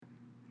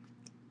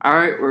All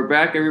right, we're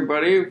back,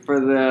 everybody, for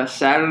the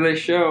Saturday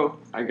show.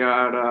 I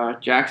got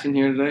Jackson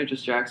here today,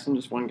 just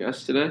one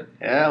guest today.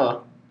 Yeah.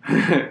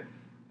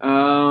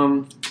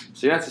 So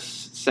yeah, it's a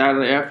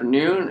Saturday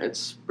afternoon.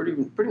 It's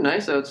pretty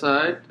nice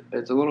outside.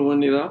 It's a little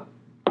windy though.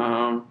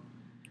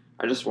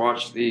 I just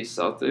watched the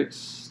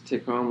Celtics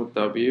take home with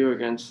W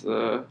against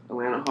the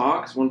Atlanta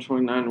Hawks,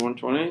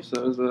 129-120.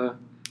 So it was a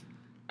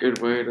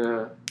good way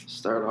to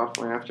start off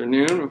my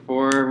afternoon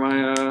before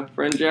my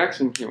friend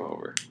Jackson came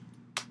over.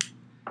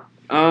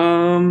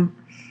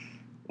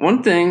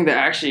 One thing that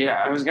actually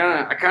I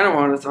kind of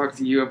wanted to talk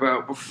to you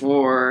about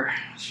before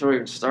the show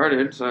even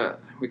started, so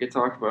we could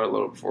talk about it a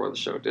little before the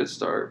show did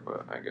start,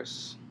 but I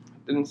guess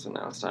it didn't, so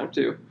now it's time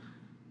to.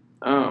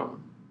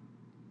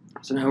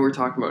 So now we're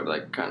talking about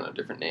like kind of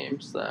different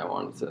names that I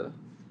wanted to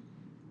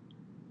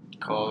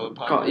call the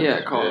podcast.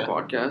 The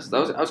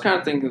podcast. I was kind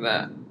of thinking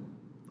that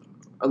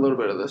a little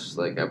bit of this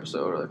like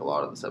episode, or like a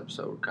lot of this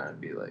episode, would kind of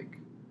be like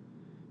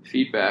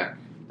feedback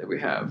that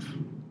we have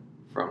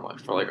from like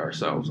for like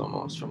ourselves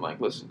almost from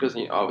like listen, because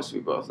obviously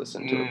we both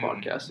listened to the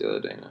podcast the other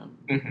day now.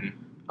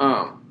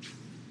 Mm-hmm.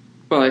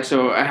 But like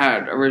so I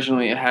had it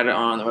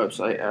on the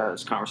website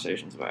as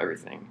conversations about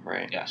everything,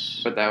 right?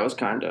 Yes. But that was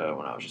kind of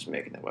when I was just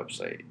making the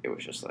website. It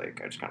was just like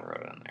I just kind of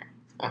wrote it on there.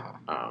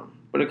 Uh-huh.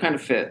 But it kind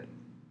of fit.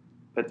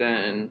 But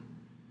then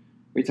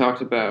we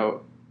talked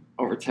about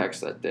over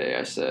text that day.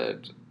 I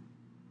said,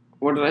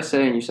 "What did I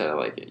say?" And you said, "I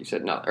like it." You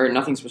said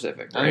nothing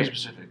specific. Right?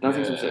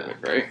 Nothing specific,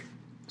 right?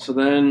 So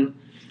then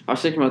I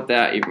was thinking about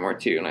that even more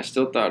too, and I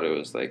still thought it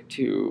was like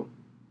too.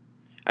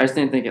 I just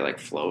didn't think it like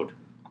flowed.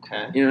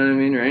 Okay. You know what I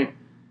mean, right?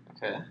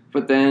 Okay.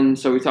 But then,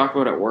 so we talk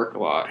about at work a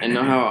lot, and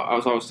know how I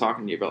was always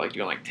talking to you about like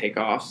doing like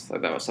takeoffs.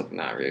 Like that was something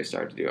that I really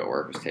started to do at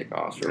work was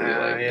takeoffs, where we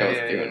like go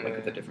through and look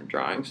at the different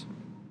drawings.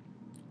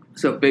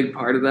 So a big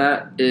part of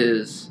that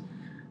is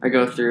I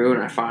go through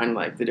and I find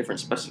like the different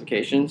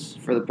specifications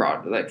for the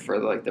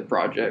the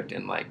project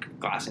and like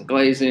glass and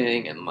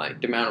glazing and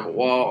like the mountable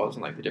walls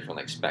and like the different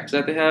like specs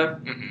that they have.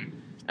 Mm-hmm.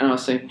 And I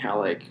was thinking how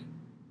like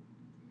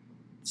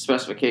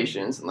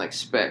specifications and like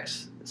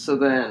specs. So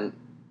then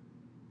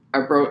I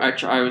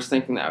was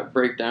thinking that I would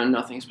break down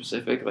nothing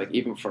specific like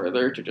even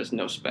further to just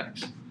no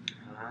specs.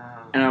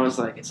 And I was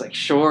like, it's like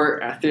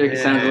short. I feel like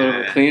it sounds a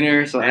little bit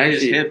cleaner. So I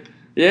just hip.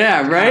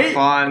 Yeah, right.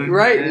 Fun.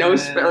 Right. No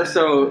specs.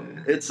 So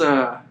it's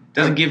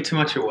doesn't give too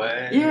much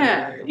away.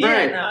 Yeah. Right.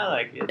 Yeah. No, I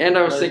like it. And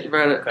I was thinking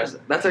about it. 'Cause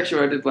that's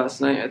actually what I did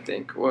last night. I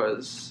think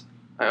was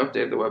I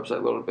updated the website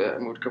a little bit. I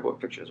moved a couple of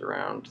pictures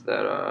around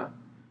that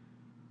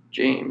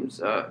James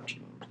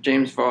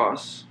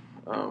Voss.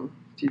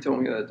 He told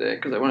me the other day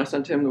because when I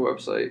sent him the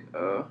website,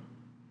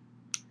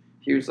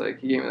 he gave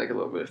me like a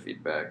little bit of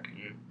feedback,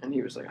 and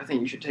he was like, "I think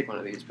you should take one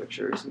of these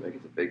pictures and make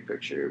it the big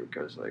picture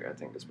because like I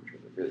think this picture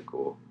is really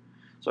cool."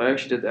 So I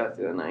actually did that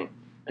the other night,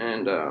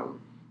 and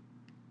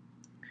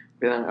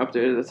then I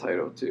updated the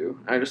title too.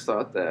 I just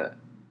thought that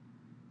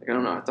I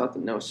don't know. I thought the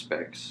no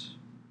specs,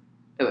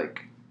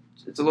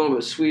 it's a little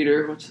bit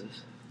sweeter. What's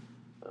this?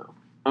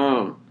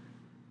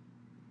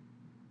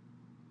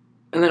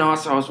 And then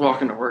also I was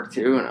walking to work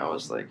too, and I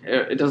was like,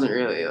 it doesn't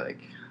really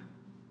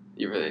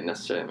you really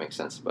necessarily make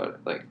sense about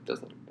it. Like, it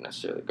doesn't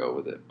necessarily go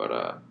with it,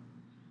 but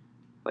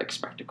like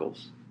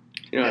spectacles.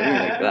 You know what I mean?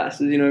 Like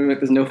glasses. You know what I mean? Like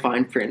there's no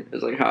fine print.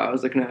 Is like how I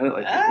was looking at it.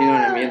 Like you know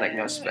what I mean? Like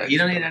no specs. You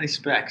don't need any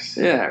specs.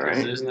 Yeah, right.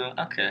 There's no.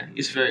 Okay.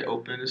 It's very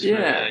open. It's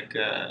very like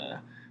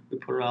we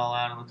put it all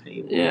out on the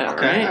table. Yeah.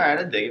 Okay. Right? All right.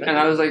 I dig it. And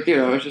I was like,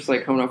 I was just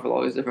like coming up with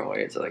all these different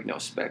ways to like no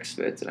specs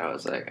fits, and I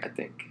was like, I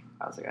think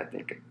I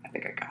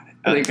got it.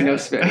 I think no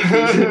specs.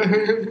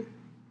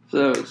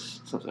 So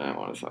it's something I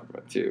want to talk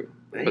about too.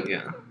 There you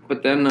go.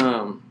 But then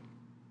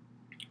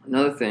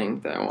another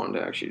thing that I wanted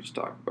to actually just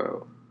talk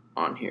about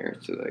on here,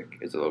 so like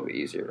it's a little bit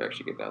easier to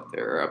actually get out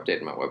there. I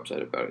updated my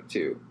website about it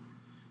too.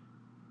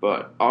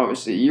 But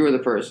obviously, you were the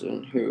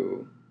person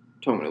who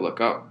told me to look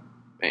up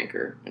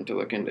Anchor and to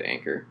look into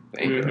Anchor,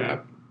 the Anchor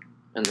app.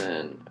 And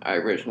then I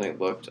originally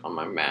looked on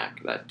my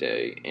Mac that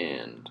day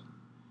and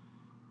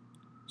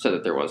said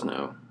that it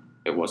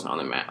wasn't on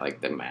the Mac,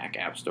 like the Mac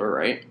App Store,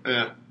 right?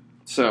 Yeah.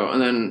 So,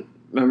 and then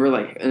remember,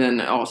 and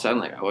then all of a sudden,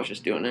 like I was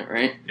just doing it,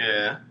 right?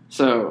 Yeah.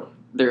 So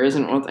there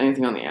isn't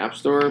anything on the App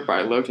Store, but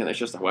I looked and it's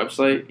just a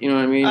website. You know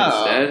what I mean? Oh.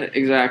 Instead,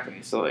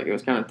 exactly. So like it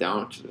was kind of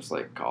dumb to just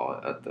like call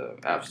it at the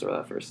App Store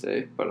that first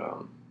day, but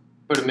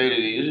it made it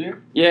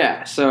easier.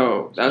 Yeah.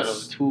 So that's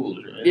those tools,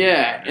 right?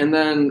 Yeah, and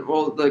then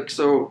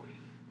so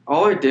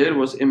all I did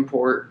was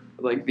import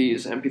like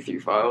these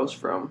MP3 files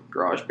from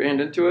GarageBand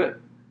into it.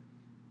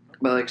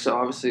 But so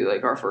obviously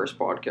our first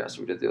podcast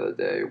we did the other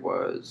day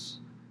was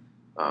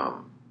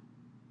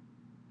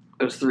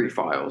it was 3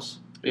 files.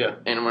 Yeah.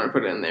 And when I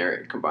put it in there,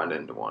 it combined it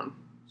into one.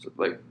 So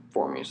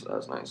for me, so that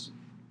was nice.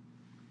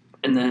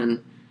 And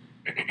then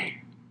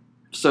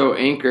so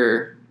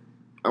Anchor,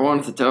 I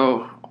wanted to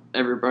tell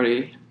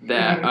everybody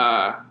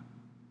that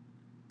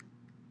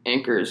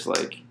Anchor is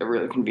a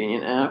really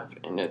convenient app,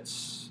 and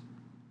it's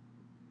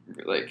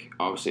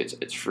obviously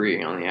it's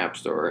free on the App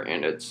Store,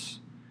 and it's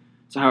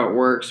how it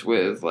works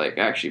with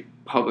actually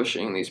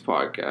publishing these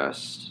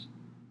podcasts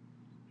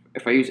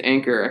if I use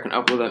Anchor, I can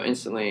upload them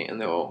instantly, and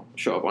they'll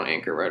show up on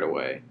Anchor right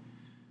away.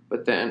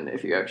 But then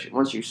if you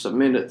once you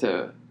submit it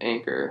to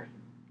Anchor,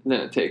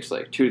 then it takes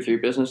like 2 to 3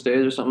 business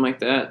days or something like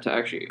that to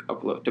actually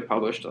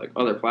publish to like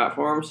other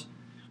platforms.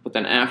 But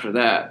then after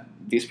that,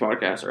 these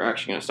podcasts are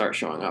actually going to start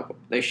showing up.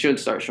 They should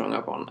start showing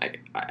up on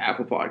like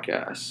Apple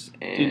Podcasts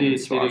and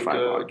Spotify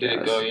Podcasts. Did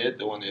it go yet?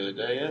 The one the other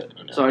day yet?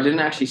 Or no? So I didn't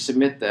actually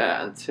submit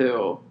that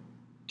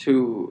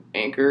to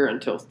Anchor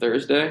until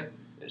Thursday.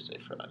 Thursday,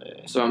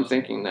 Friday. So I'm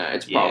thinking that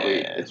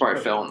it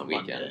probably fell on the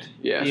weekend. Monday.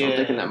 Yeah, so I'm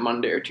thinking that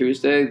Monday or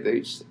Tuesday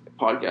these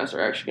podcasts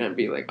are actually going to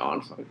be like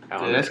on. Dude,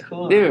 that's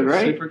cool. Dude,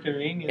 right? Super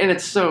convenient. And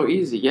it's so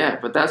easy, yeah.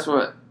 But that's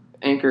what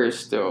Anchor is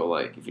still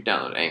like. If you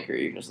download Anchor,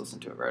 you can just listen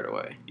to it right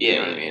away. You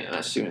know what I mean? And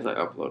as soon as I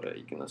upload it,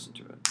 you can listen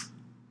to it.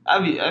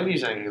 I've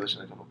used Anchor to listen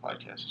to a couple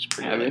podcasts. It's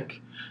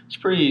pretty. It's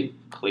pretty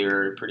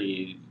clear.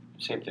 Pretty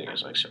same thing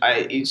as like.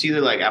 It's either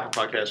like Apple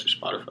Podcasts or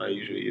Spotify. I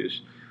usually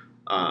use.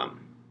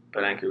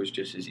 But Anchor was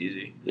just as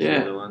easy as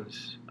the other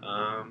ones.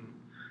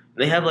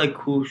 They have like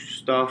cool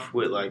stuff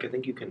with like I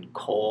think you can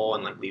call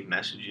and like leave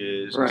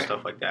messages and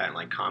stuff like that and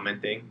like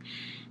commenting,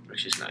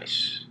 which is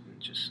nice.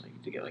 And just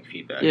like to get like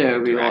feedback,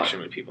 and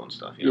interaction with people and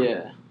stuff. You know?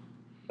 Yeah,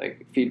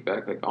 like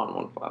feedback like on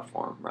one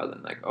platform rather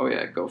than like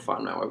go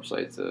find my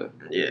website to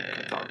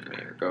talk to me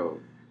or go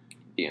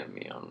DM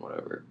me on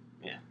whatever.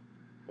 Yeah,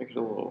 make it a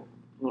little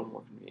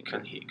more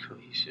convenient.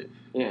 Cohesive.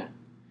 Yeah,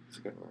 that's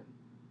a good word.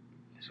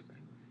 That's a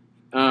great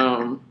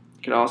word.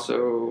 Could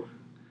also,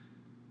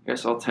 I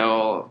guess I'll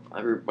tell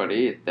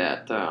everybody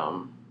that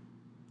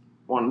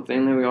one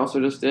thing that we also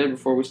just did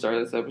before we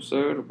started this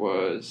episode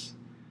was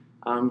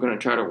I'm going to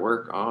try to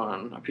work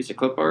on a piece of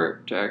clip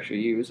art to actually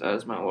use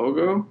as my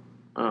logo.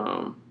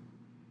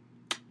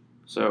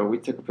 So we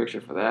took a picture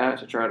for that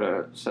to try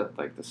to set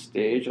like the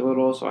stage a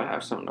little so I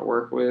have something to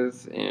work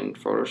with in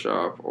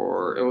Photoshop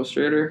or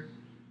Illustrator.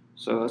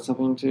 So that's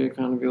something to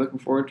kind of be looking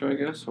forward to, I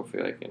guess.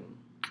 Hopefully I can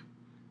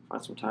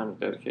find some time to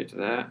dedicate to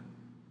that.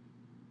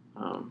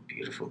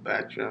 Beautiful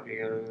backdrop you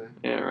got over there.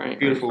 Yeah, right.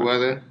 Beautiful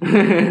weather.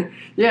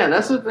 Yeah,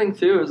 that's the thing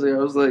too. Is like, I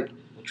was like,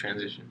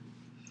 transition.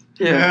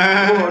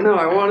 Yeah. Well, no,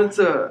 I wanted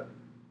to.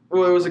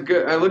 Well, it was a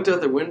good. I looked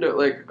out the window.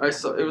 Like I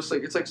saw, it was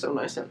like it's like so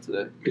nice out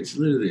today. It's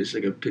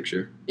like a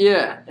picture.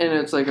 Yeah, and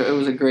it's like it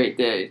was a great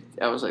day.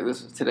 I was like,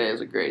 today is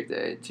a great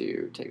day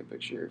to take a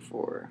picture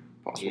for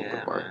possible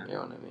clip art. You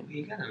know what I mean?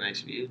 You got a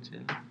nice view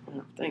too.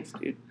 Oh, thanks,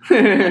 dude.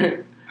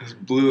 There's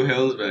blue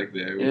hills back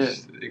there,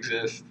 which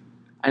exist.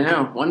 I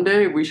know. One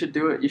day we should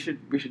do it. We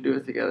should do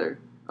it together.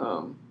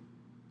 I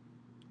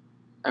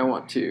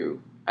want to.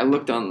 I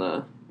looked on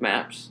the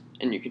maps,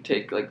 and you can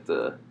take like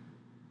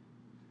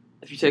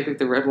if you take like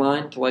the red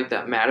line to like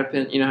that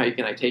Mattapan, you know how you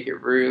can like take it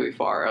really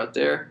far out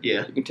there.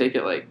 Yeah. You can take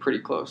it like pretty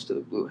close to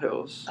the Blue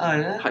Hills. Oh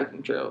yeah.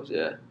 Hiking trails,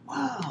 yeah.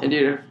 Wow. And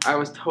dude, I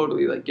was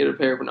totally like get a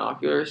pair of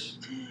binoculars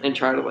and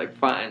try to like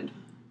find.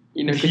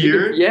 You know,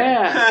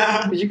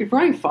 yeah, because you could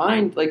probably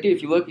find like, dude,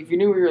 if you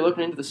knew we were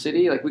looking into the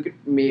city, like we could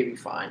maybe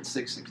find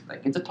 660.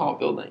 Like it's a tall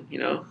building, you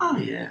know. Oh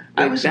yeah,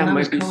 like, I was kind of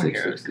looking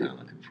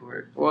for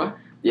it. What?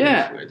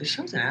 Yeah. There's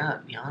something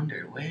out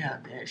yonder, way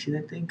out there. See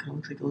that thing? Kind of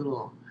looks like a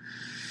little.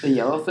 The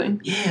yellow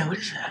thing? Yeah. What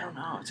is that? I don't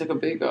know. It's like a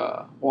big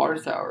water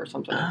tower or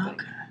something. I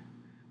think. Okay.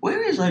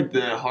 Where is like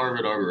the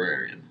Harvard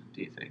Arborarium?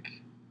 Do you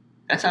think?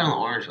 That's out on the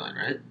Orange Line,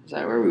 right? Is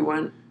that where we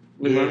went?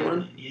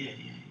 Yeah.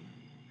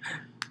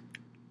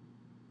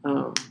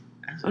 I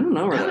don't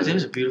know where that was. It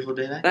was a beautiful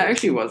day. That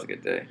actually was a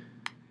good day.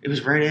 It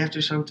was right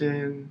after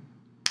something.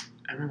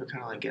 I remember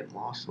kind of like getting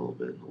lost a little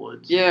bit in the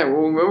woods. Yeah,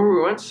 well, remember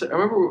we went.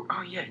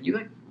 You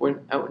like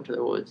went out into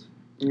the woods.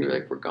 And you were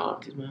like, we're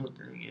gone. Did my own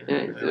thing.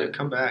 Yeah.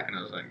 Come back, and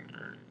I was like, all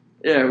right.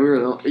 Yeah,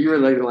 you were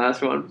like the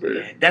last one.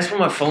 That's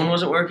when my phone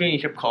wasn't working. You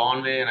kept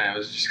calling me, and I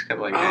was just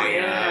kept like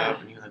hanging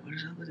up. And you were like, what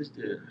is up with this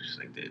dude? I was just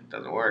like, dude, it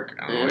doesn't work.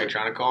 I don't know why you're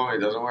trying to call me. It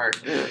doesn't work.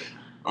 Yeah.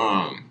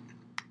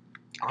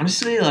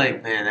 Honestly,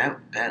 like, man,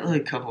 that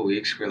like couple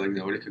weeks where like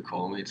nobody could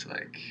call me, it's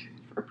like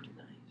pretty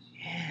nice.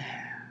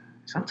 Yeah.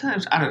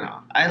 Sometimes I don't know.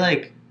 I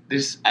like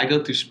this. I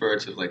go through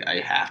spurts of like I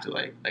have to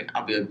like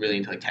I'll be like really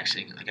into like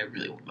texting and like I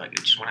really like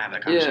I just want to have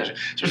that conversation,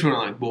 especially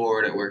when I'm like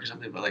bored at work or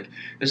something. But like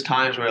there's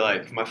times where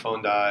like if my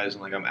phone dies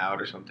and like I'm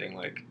out or something,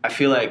 like I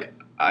feel like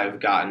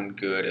I've gotten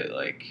good at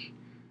like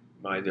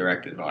my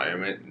direct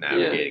environment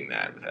navigating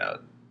that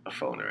without a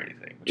phone or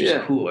anything, which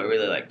is cool. I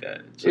really like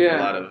that. It's like a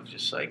lot of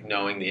just like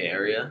knowing the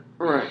area,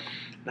 right?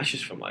 That's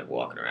just from like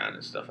walking around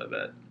and stuff, I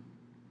bet.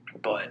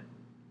 But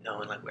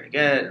knowing like where to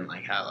get and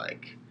like how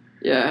like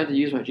I had to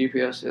use my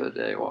GPS the other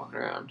day walking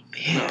around.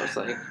 And I was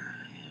like,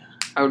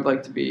 I would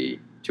like to be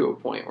to a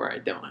point where I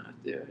don't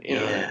have to. You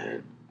know what I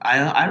mean?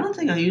 I don't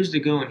think I used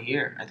it going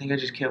here. I think I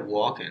just kept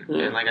walking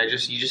and like you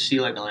just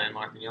see like a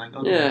landmark and you're like,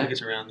 oh, I think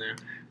it's around there.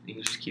 And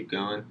you just keep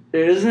going.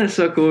 Dude, isn't it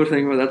so cool to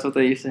think about? That's what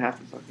they used to have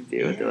to fucking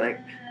do. They're like,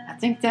 I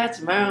think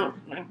that's Mount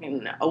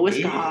Wisconsin. That's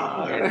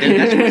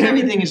what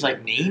everything is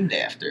like named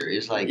after.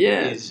 Is like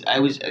I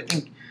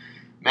think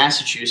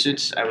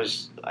Massachusetts. I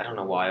don't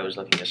know why I was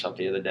looking this up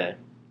the other day.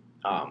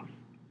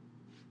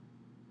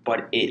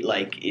 but it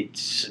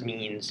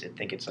means, I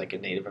think it's like a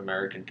Native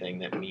American thing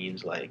that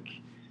means like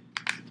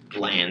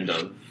land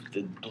of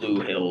the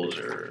Blue Hills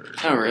or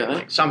Oh, really?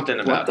 like something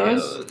about What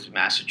does?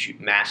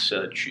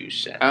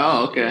 Massachusetts.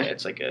 Oh, okay. Yeah,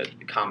 it's like a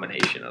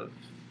combination of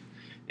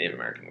Native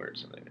American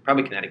words.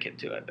 Probably Connecticut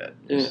too. I bet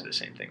it's the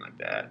same thing like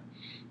that.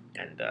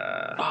 And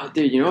oh,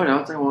 dude, you know what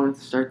else I wanted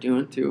to start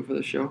doing too for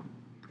the show?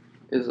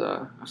 Is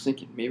I was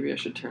thinking maybe I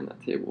should turn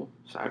that table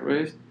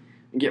sideways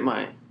and get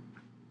my.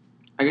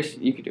 I guess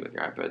you could do it with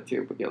your iPad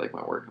too, but get like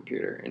my work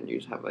computer and you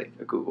just have like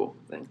a Google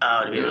thing.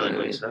 oh, to be You know really what I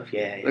quick mean? stuff.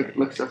 Yeah.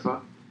 Look stuff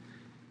up.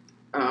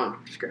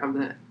 Just grab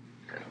that.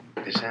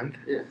 This end.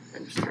 Yeah,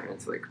 and just turn it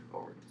to like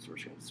over. So we're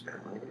just gonna spin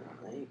it like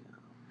that. There you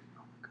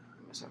go.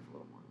 Give myself a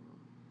little more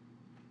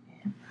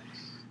room.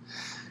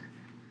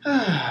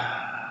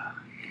 Yeah.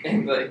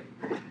 And like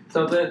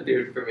something,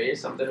 dude, for me,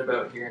 something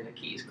about hearing the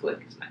keys click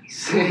is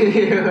nice.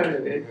 You know what I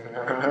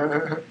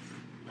mean?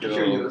 Get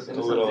Sure you listen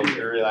to a little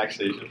something.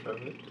 relaxation from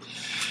it.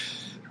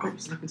 Oh, I'm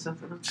just looking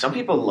something up. Some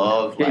people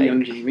love Yeah, like.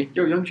 young Jamie.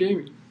 Yo, young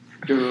Jamie.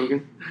 Joe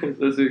Rogan.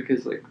 Those are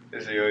because like.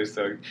 Is he always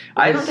talking?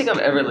 I don't think I've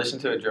ever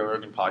listened to a Joe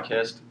Rogan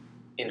podcast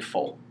in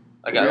full.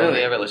 Like I Really?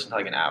 only ever listened to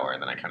like an hour,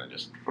 and then I kind of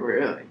just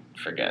Really?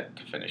 forget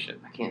to finish it.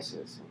 I can't see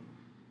this.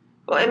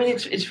 Well, I mean,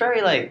 it's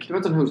very like.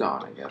 Depends on who's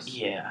on, I guess.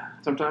 Yeah.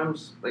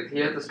 Sometimes, like, he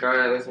had this guy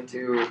I listened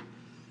to. I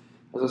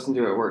was listening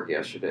to at work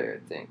yesterday, I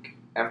think,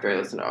 after I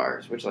listened to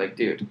ours, which, like,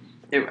 dude,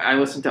 I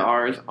listened to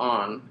ours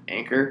on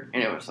Anchor,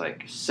 and it was,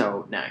 like,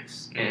 so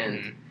nice.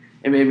 And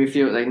it made me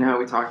feel, like, now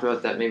we talked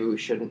about that maybe we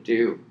shouldn't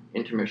do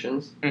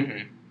intermissions.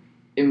 Mm-hmm.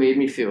 It made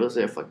me feel as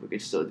if, like, we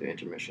could still do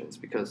intermissions,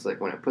 because,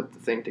 like, when I put the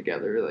thing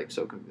together, like,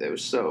 it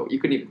was so, you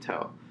couldn't even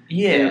tell.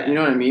 Yeah. You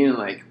know what I mean? And,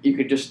 like, you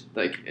could just,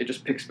 like, it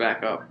just picks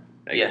back up.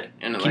 Like, Yeah.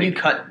 And, Can like, you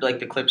cut like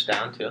the clips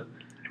down too?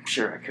 I'm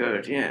sure I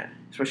could, yeah.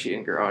 Especially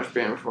in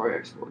GarageBand before I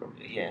export them.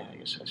 Yeah,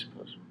 I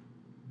suppose.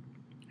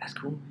 That's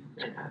cool.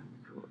 Yeah,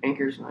 cool.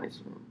 Anchor's nice,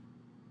 man.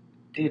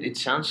 Dude, it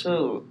sounds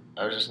so.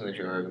 I was listening to the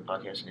Joe Rogan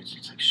podcast, and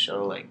it's like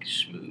so like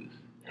smooth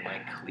and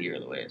like clear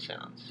the way it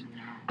sounds.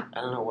 I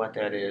don't know what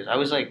that is. I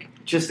was like,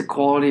 Just the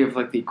quality of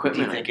like the do you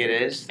equipment. think it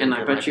is? And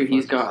I bet you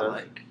he's got Stuff?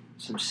 like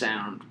some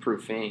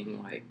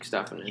soundproofing like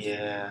stuff in his.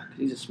 Yeah.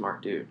 He's a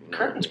smart dude. You know Curtains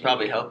what I mean?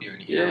 probably help you in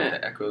here Yeah.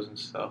 with the echoes and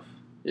stuff.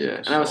 Yeah,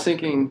 and I was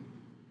thinking,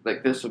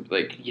 like this would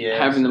like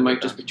having the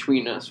mic just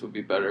between us would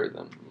be better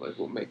than like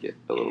we'll make it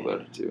a little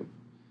better too.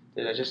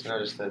 Dude, I just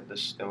noticed that the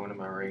stone in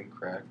my ring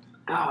cracked.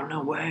 Oh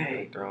no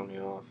way! Throwing me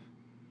off.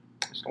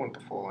 I just don't want to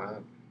fall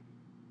out.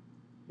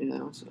 Yeah,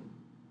 what's up?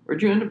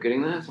 Where'd you end up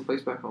getting that?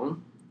 Someplace back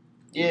home?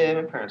 Yeah,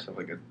 my parents have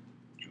like a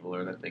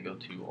jeweler that they go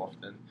to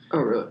often. Oh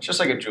really? It's just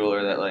like a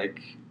jeweler that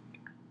like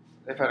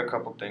they've had a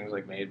couple things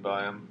like made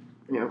by him.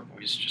 Yeah.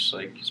 He's just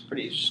like he's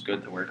just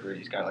good to work with.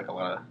 He's got like a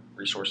lot of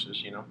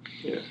resources, you know.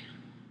 Yeah.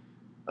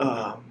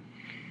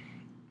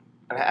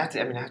 And I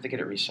have to get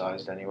it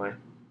resized anyway.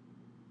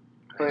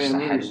 Oh,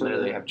 yeah, I so-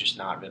 literally have just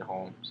not been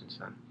home since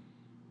then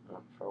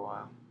for a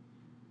while.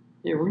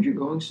 Yeah, weren't you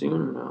going soon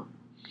or no?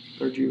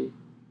 Or did you?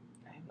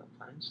 I have no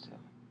plans to.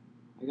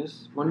 I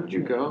guess when did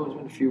you go? It was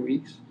been a few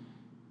weeks.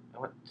 I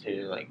went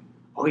to like.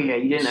 Oh yeah,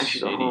 you didn't the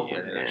actually go city. home. Yeah,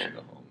 I didn't Yeah. actually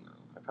go home. No,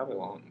 I probably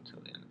won't until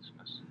the end of the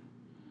semester.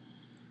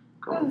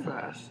 Going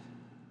fast.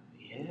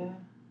 Yeah,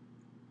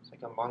 it's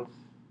like a month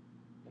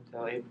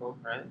until April,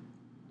 right?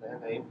 The end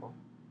of April.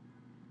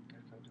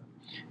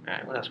 All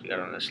right, what else we got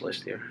on this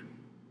list here?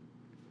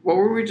 What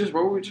were we just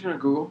gonna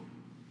Google?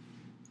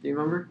 Do you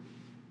remember?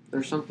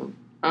 There's something.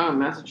 Ah,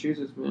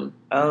 Massachusetts, man.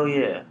 Oh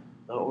yeah,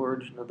 the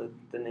origin of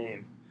the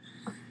name.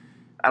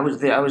 I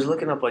was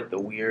looking up like the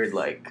weird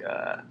like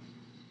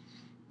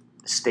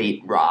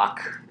state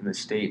rock and the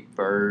state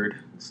bird,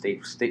 the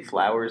state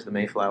flowers, the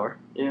Mayflower,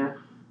 Yeah.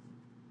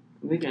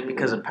 I think I knew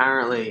because that.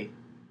 apparently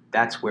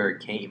that's where it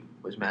came,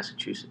 was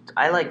Massachusetts.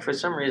 I like for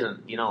some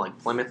reason, you know, like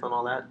Plymouth and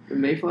all that. The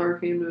Mayflower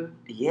came to.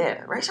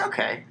 Yeah, right.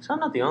 Okay, so I'm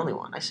not the only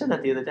one. I said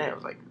that the other day. I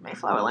was like,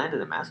 Mayflower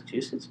landed in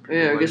Massachusetts.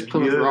 Yeah, I guess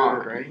Plymouth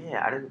Rock, right?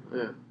 Yeah, I didn't.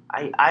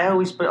 Yeah. I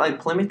always put like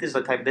Plymouth is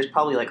the type. There's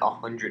probably like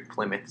 100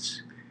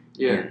 Plymouths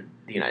Yeah. in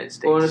the United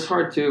States. Well, and it's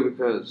hard too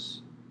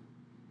because.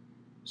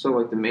 So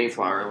like the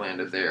Mayflower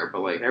landed there, but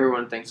like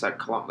everyone thinks that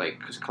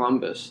because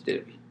Columbus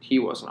did, he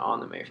wasn't on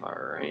the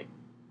Mayflower, right?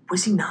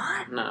 Was he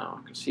not? No,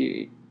 because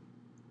he.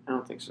 I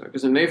don't think so.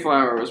 Because the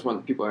Mayflower was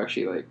when people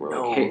actually like were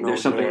like, "Hey,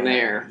 there's something yeah.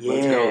 there. Yeah.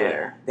 Let's go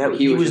there." That But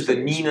he was just, the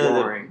like, Nina,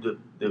 exploring.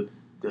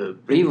 the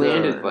He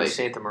landed, like-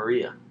 Santa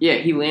Maria, Yeah,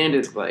 he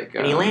landed like.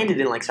 and he landed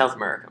in like South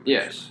America. I'm pretty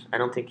Yes. sure. I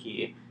don't think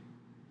he.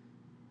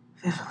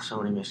 There's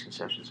so many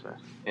misconceptions about.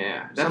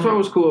 Yeah, that's what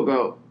was cool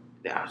about.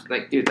 Yeah, I was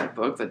like, dude, that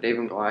book, that David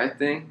and Goliath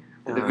thing.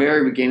 At the Uh,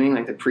 very beginning,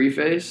 like the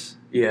preface,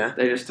 Yeah.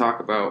 they just talk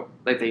about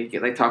like they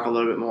talk a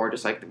little bit more,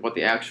 just like what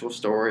the actual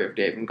story of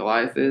David and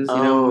Goliath is. You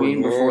know what I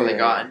mean? Before they yeah.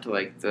 got into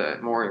like the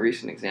more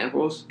recent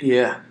examples.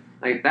 Yeah.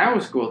 Like that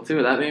was cool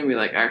too. That made me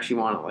like actually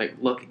want to like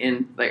look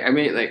in. Like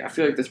I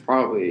feel like there's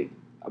probably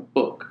a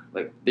book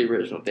like the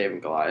original David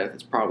and Goliath.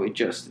 It's probably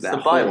just that the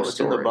Bible. whole It's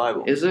in story. the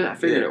Bible. Is it? I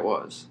figured Yeah. it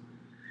was.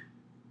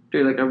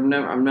 Dude, like I'm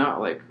not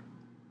like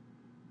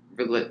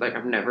like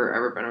I've never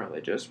ever been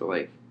religious, but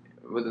like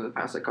within the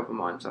past like couple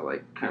months, I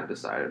like kind of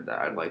decided that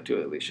I'd like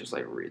to at least just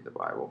like read the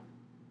Bible.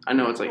 I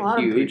know it's like A lot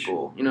of huge,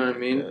 people, you know what I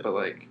mean? yeah. But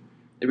like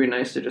it'd be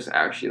nice to just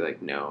actually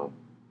like know,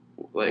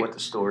 like what the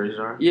stories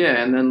are.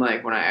 yeah, and then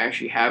like when I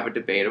actually have a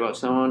debate about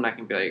someone, I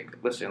can be like,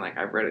 listen, like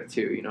I've read it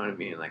too, you know what I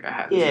mean? Like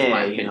this is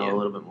my You opinion. know a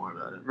little bit more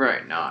about it.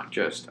 Right, not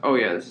just, oh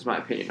yeah, this is my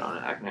opinion on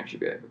it. I can actually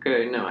be like,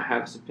 okay, no, I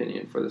have this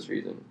opinion for this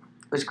reason.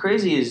 What's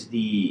crazy is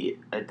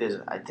I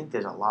think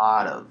there's a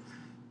lot of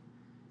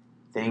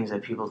things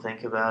that people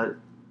think about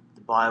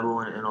the Bible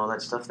and all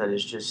that stuff that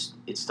is just,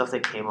 it's stuff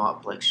that came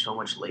up like so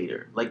much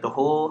later. Like the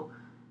whole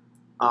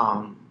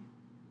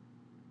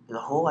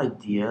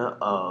idea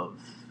of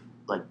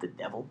like the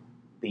devil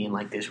being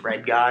like this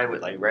red guy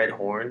with like red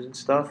horns and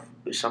stuff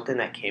is something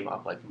that came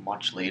up like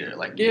much later.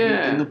 Like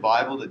in the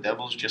Bible, the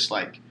devil's just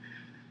like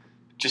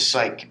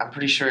I'm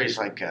pretty sure he's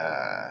like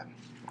an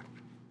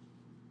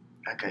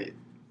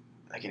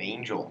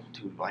angel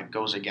who like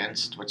goes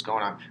against what's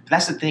going on. But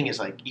that's the thing is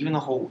like even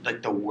the whole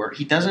like the word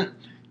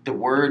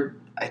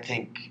I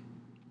think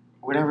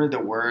whatever the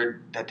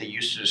word that they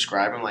used to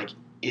describe him like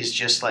is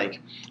just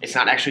like it's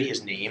not actually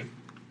his name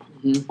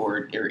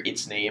or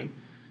its name.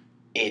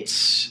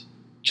 It's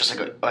just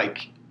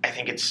like I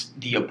think it's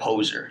the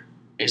opposer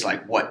is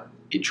like what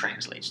it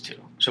translates to.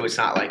 So it's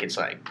not like it's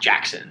like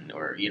Jackson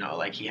or you know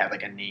like he had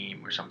like a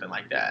name or something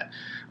like that,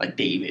 like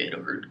David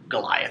or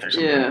Goliath or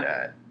something like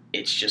that.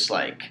 It's just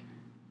like,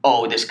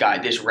 oh,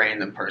 this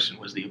random person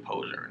was the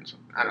opposer, and so,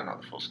 I don't know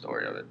the full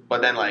story of it.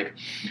 But then like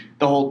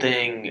the whole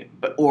thing,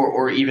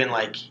 or even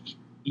like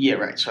yeah,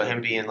 right. So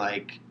him being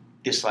like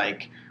this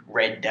like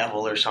red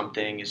devil or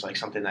something is like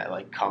something that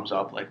like comes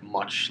up like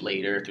much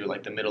later through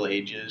like the Middle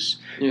Ages.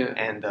 Yeah,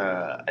 and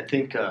I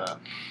think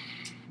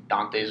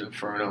Dante's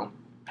Inferno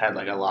had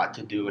like a lot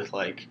to do with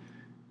like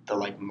the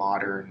like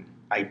modern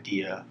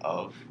idea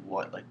of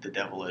what like the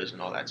devil is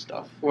and all that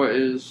stuff. What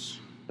is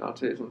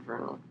Dante's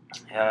Inferno?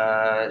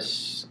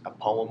 It's a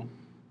poem.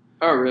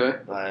 Oh, really?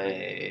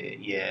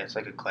 It's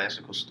like a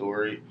classical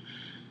story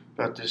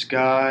about this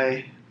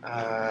guy.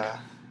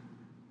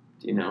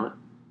 Do you know it?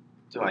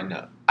 Do I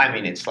know? I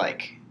mean, it's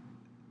like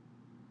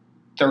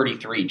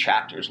 33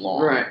 chapters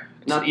long. Right.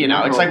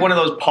 It's like one of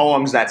those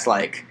poems that's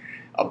like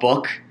a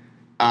book.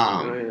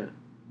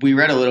 We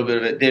read a little bit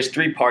of it. There's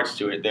 3 parts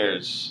to it.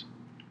 There's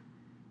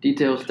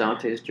details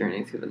Dante's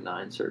journey through the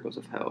 9 circles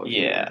of hell.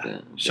 Yeah. Like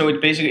okay. So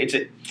it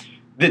basically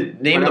the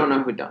name. I don't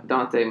know who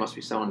Dante must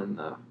be someone in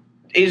the.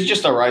 He's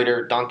just a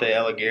writer, Dante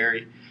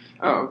Alighieri.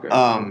 Oh,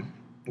 okay.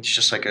 It's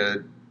just like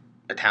a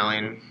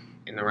Italian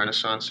in the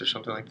Renaissance or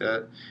something like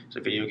that. It's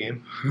a video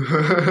game.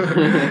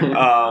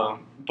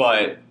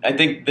 But I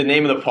think the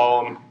name of the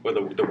poem or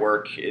the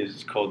work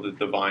is called The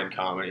Divine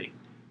Comedy.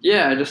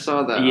 Yeah, I just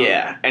saw that.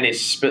 Yeah, and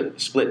it's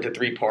split into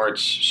 3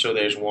 parts. So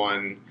there's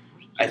one.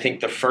 I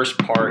think the first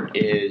part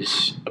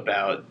is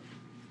about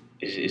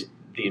is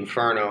the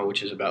Inferno,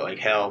 which is about like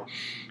hell.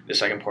 The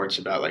second part's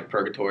about like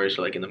purgatory,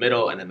 so like in the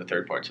middle, and then the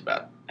third part's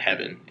about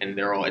heaven. And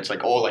it's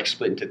like all like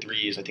split into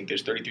 3s. I think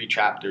there's 33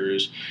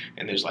 chapters,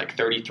 and there's like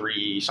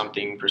 33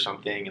 something per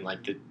something, and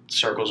like the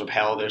circles of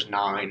hell there's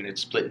 9, and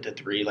it's split into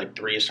 3. Like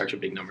 3 is such a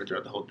big number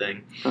throughout the whole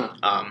thing.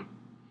 Huh.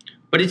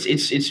 But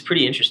it's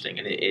pretty interesting,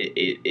 and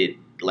it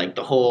like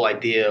the whole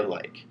idea of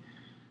like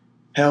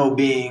hell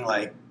being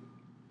like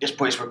this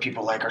place where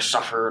people like are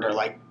suffered or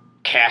like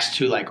cast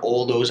to, like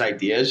all those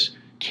ideas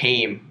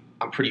came,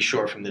 I'm pretty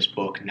sure, from this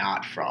book,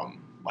 not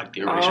from like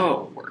the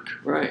original work.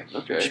 Right.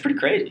 Okay. It's pretty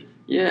crazy.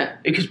 Yeah.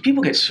 Because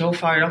people get so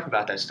fired up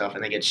about that stuff,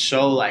 and they get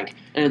so like.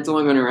 And it's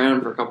only been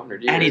around for a couple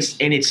hundred years.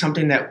 And it's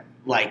something that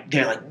like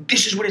they're like,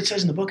 this is what it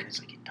says in the book, and it's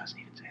like it doesn't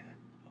even say that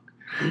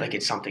in the book. Like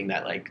it's something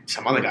that like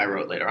some other guy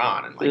wrote later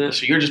on, and like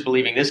so you're just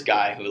believing this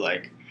guy who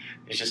like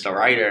is just a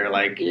writer,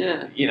 like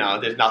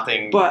there's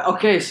nothing. But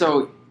okay,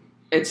 so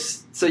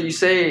you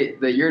say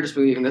that you're just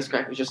believing this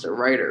guy who's just a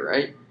writer,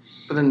 right?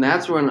 But then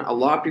that's when a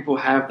lot of people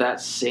have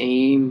that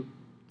same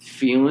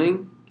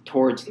feeling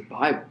towards the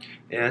Bible.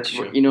 Yeah, that's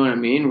true. You know what I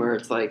mean? Where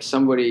it's like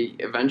somebody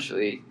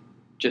eventually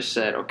just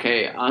said,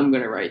 okay, I'm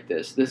going to write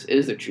this. This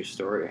is a true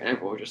story. And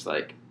everyone was just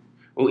like,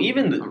 well,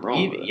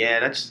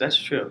 that's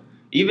true.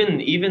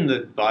 Even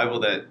the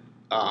Bible that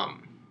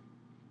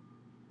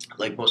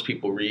like most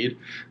people read,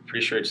 I'm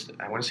pretty sure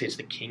I want to say it's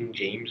the King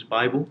James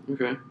Bible.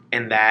 Okay.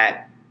 And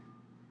that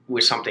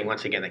was something,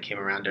 once again, that came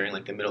around during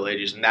like the Middle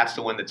Ages, and that's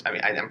the one that's. I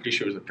mean, I'm pretty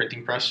sure it was the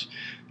printing press.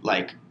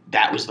 Like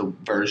that was the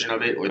version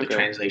of it, or the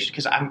translation.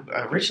 Because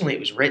originally it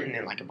was written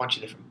in like a bunch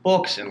of different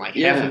books, and like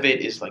half of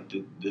it is like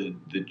the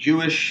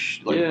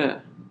Jewish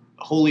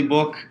holy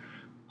book,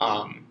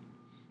 and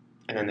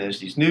then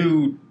there's these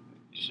new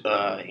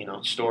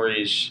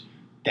stories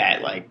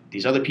that like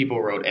these other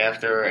people wrote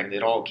after, and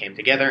it all came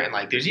together. And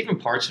like there's even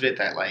parts of it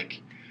that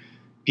like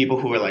people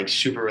who are like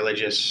super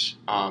religious.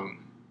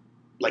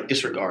 Like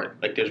disregard.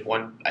 Like there's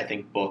one, I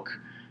think, book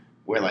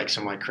where like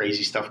some like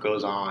crazy stuff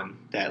goes on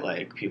that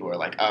like people are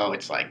like, oh,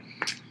 it's like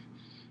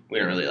we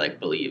don't really like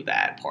believe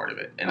that part of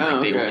it, and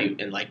like they only,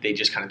 and like they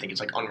just kind of think it's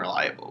like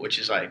unreliable, which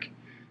is like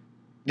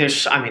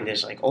there's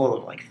like all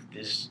of like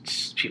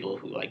there's people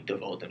who like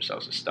devote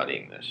themselves to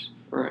studying this,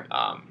 Right.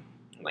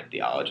 like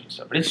theology and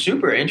stuff. But it's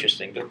super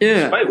interesting,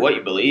 Yeah. despite what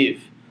you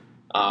believe.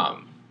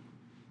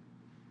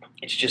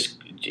 It's just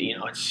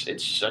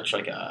it's such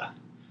like a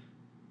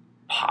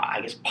I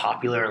guess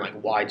popular and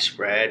like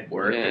widespread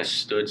work Yeah. that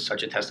stood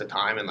such a test of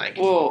time and like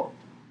Well,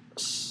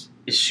 is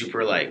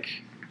super like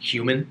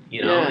human.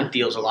 Yeah. It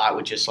deals a lot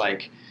with just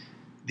like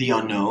the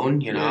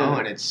unknown, Yeah.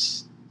 and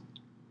it's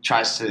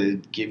tries to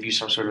give you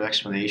some sort of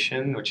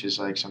explanation, which is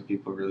like some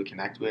people really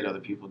connect with, other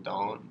people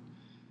don't.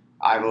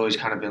 I've always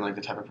kind of been like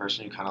the type of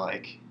person who kind of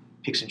like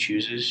picks and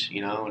chooses,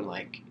 and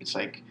like it's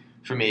like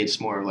for me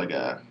it's more of like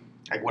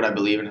like what I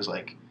believe in is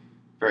like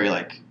very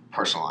like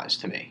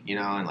personalized to me,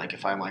 and like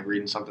if I'm like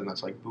reading something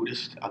that's like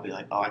Buddhist, I'll be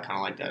like, oh, I kind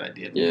of like that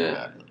idea.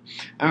 Yeah.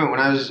 I remember when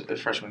I was a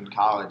freshman in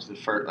college,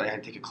 I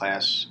had to take a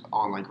class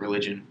on like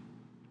religion,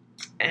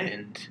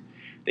 and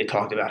they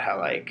talked about how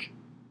like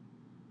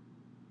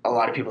a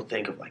lot of people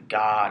think of like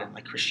God and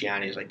like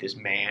Christianity as like this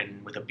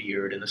man with a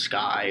beard in the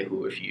sky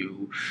who, if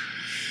you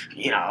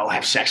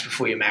have sex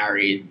before you're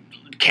married,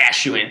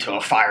 cast you into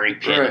a fiery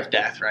pit Right. of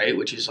death, right?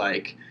 Which is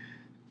like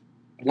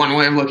one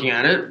way of looking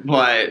at it,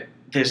 but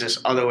there's this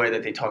other way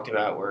that they talked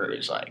about where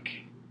it's like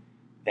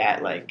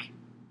that like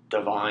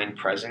divine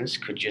presence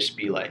could just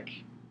be like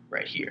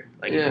right here.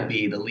 Like it could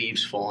be the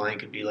leaves falling, it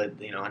could be like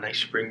a nice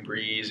spring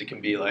breeze, it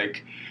can be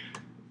like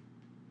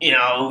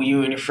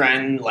you and your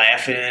friend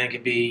laughing. It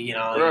could be,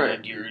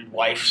 Right. your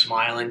wife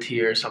smiling to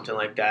you or something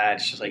like that.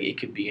 It's just like it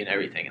could be in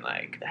everything, and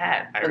like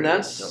that. I And really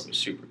that's- thought was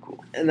super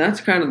cool. and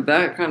that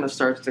kind of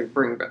starts to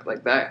bring back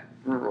like that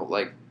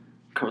like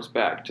comes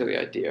back to the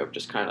idea of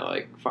just kind of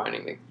like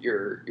finding like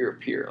your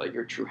peer, like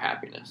your true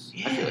happiness.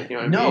 I feel like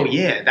what I mean?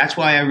 Yeah, that's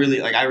why I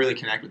really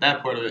connect with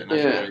that part of it. And I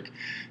Yeah. feel like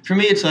for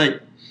me, it's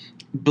like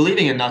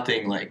believing in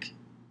nothing. Like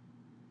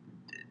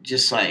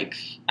just like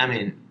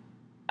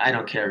I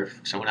don't care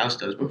if someone else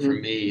does, but for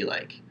me,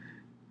 like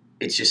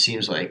it just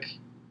seems like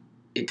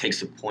it takes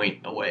the point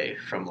away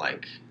from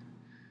like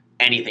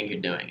anything you're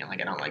doing, and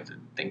like I don't like to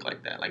think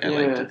like that. Like I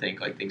like to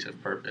think like things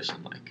have purpose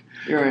and like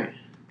You're right.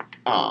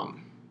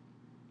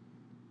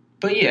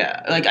 But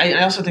yeah, like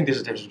I also think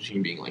there's a difference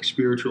between being like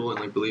spiritual and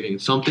like believing in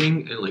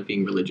something and like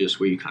being religious,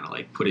 where you kind of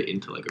like put it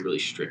into like a really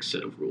strict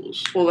set of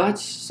rules. Well,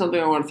 that's something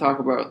I want to talk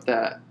about.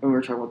 That when we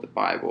were talking about the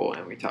Bible,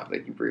 and we talked,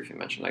 like you briefly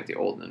mentioned, like the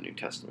Old and the New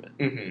Testament.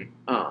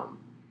 Mm-hmm.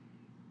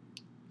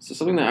 So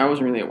something that I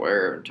wasn't really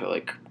aware of until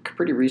like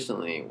pretty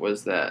recently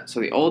was that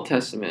the Old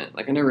Testament,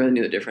 like I never really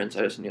knew the difference.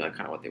 I just knew like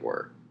kind of what they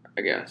were,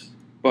 I guess.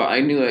 But I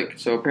knew like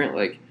apparently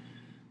like,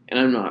 and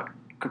I'm not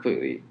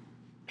completely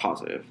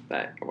positive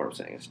that what I'm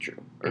saying is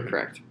true or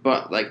correct,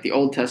 but like the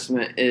Old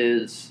Testament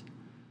is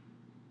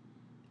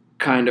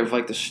kind of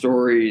like the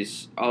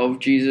stories of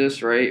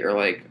Jesus, right? Or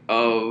like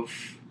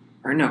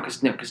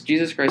because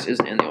Jesus Christ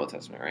isn't in the Old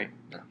Testament, right?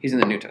 No. He's in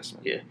the New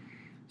Testament. Yeah.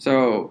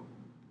 So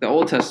the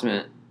Old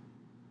Testament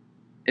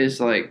is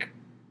like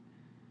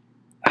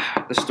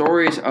the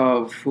stories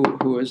of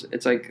who is.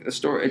 It's like the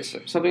story. It's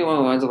something along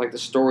the lines of like the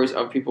stories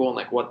of people and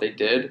like what they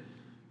did.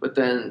 But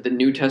then the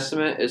New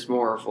Testament is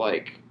more of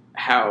like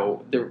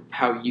how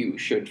you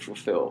should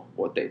fulfill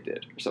what they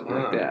did or something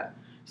like that.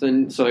 So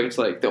it's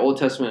like the Old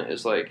Testament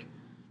is like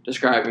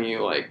describing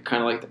you like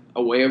kind of like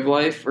a way of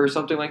life or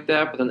something like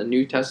that. But then the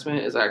New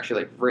Testament is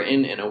actually like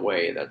written in a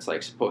way that's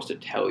like supposed to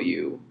tell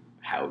you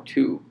how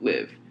to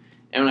live.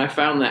 And when I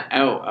found that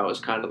out, I was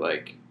kind of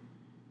like,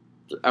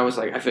 I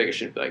feel like it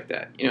shouldn't be like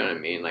that. You know what I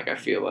mean? Like I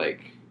feel like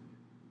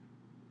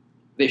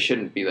they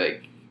shouldn't be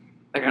like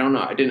I don't know.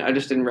 I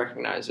just didn't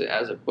recognize it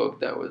as a book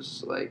that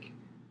was like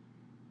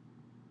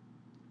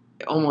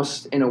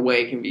almost in a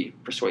way can be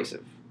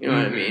persuasive. You know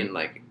what I mean?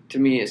 Like to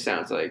me, it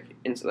sounds like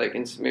in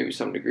maybe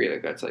some degree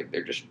like that's like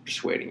they're just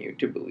persuading you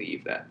to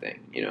believe that thing.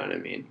 You know what I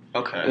mean?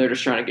 Okay. And they're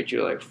just trying to get you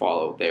to like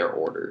follow their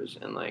orders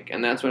and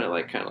that's when it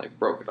like kind of like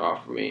broke it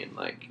off for me and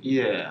like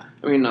Yeah.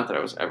 I mean not that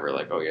I was ever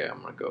like, oh yeah,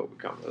 I'm gonna go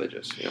become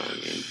religious. You know what I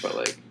mean? But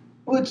like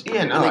Well, it's,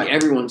 yeah, no. I think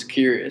everyone's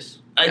curious.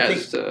 I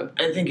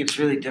think it's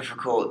really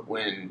difficult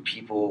when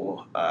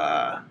people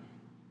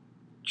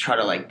try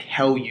to like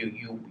tell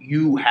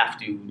you have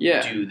to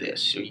do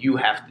this, or you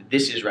have to.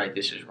 This is right.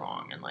 This is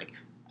wrong. And like,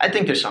 I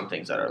think there's some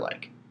things that are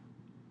like,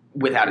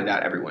 without a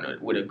doubt, everyone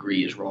would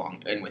agree is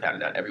wrong, and without a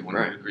doubt, everyone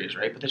would agree is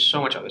right. But there's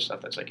so much other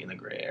stuff that's like in the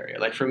gray area.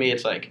 Like for me,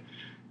 it's like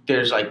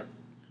there's like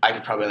I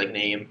could probably like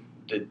name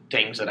the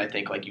things that I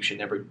think like you should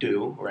never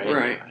do.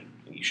 Right. Like,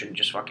 you shouldn't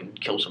just fucking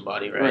kill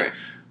somebody. Right.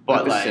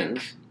 But like.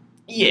 Sins.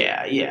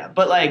 Yeah,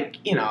 but like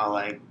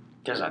like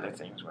there's other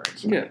things where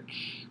it's like,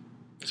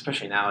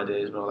 especially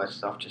nowadays, but all that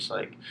stuff, just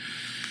like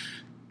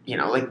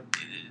like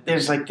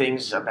there's like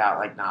things about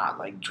like not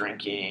like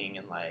drinking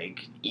and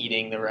like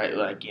eating the right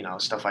like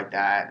stuff like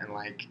that, and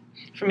like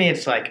for me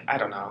it's like I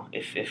don't know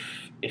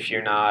if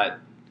you're not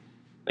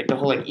like the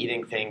whole like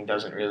eating thing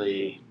doesn't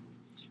really.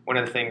 One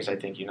of the things I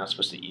think you're not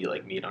supposed to eat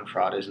like meat on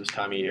Fridays this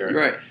time of year,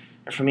 right?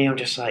 And for me, I'm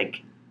just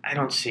like I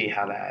don't see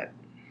how that.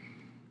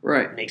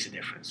 Right. Makes a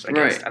difference. Like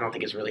I don't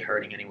think it's really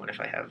hurting anyone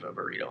if I have a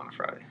burrito on a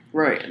Friday.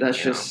 Right. That's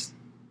just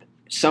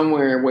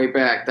somewhere way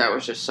back that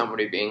was just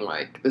somebody being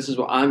like, "This is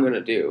what I'm gonna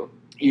do.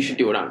 You should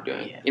do what I'm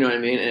doing." Yeah. You know what I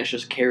mean? And it's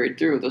just carried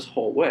through this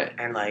whole way.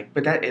 And like,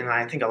 but that, and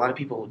I think a lot of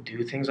people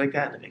do things like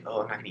that, and they're like,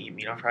 "Oh, I'm not gonna eat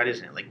meat on Fridays,"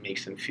 and it like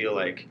makes them feel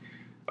like,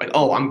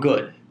 "Oh, I'm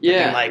good."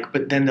 Yeah.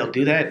 But then they'll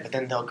do that, but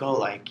then they'll go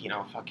like,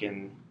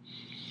 fucking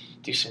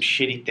do some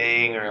shitty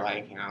thing, or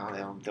like,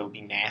 they'll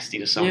be nasty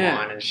to someone,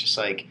 and it's just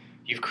like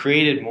you've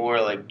created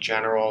more like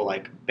general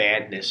like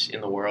badness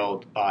in the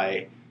world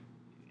by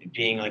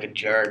being like a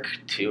jerk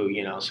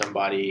to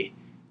somebody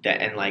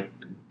that, and like,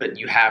 but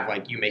you have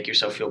like, you make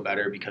yourself feel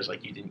better because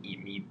like you didn't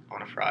eat meat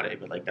on a Friday,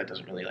 but like that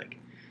doesn't really like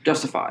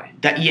justify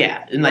that.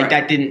 Yeah, and like right.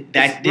 that didn't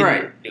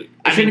right.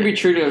 It shouldn't be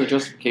treated as a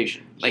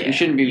justification. Like you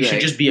shouldn't be. You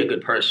should just be a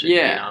good person.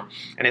 Yeah,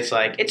 and it's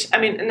like I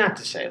mean, not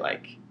to say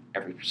like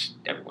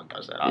everyone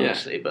does that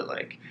obviously, but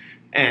like,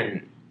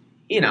 and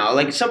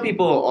like some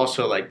people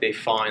also like they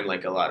find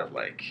like a lot of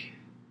like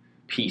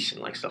peace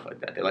and like stuff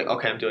like that. They're like,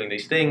 okay, I'm doing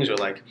these things, or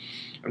like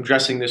I'm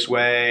dressing this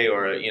way,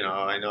 or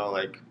I know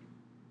like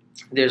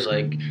there's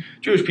like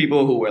Jewish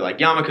people who wear like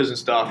yarmulkes and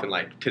stuff, and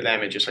like to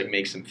them it just like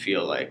makes them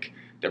feel like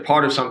they're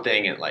part of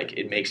something, and like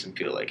it makes them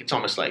feel like it's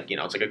almost like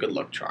it's like a good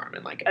luck charm,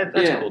 and like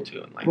that's cool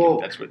too, and like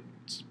that's what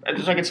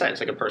it's like I said, it's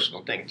like a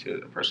personal thing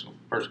to a personal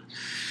person.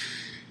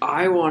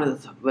 I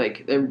wanted to,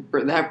 like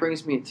that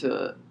brings me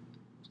to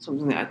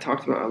something that I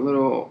talked about a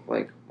little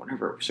like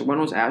whenever. So when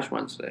was Ash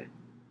Wednesday?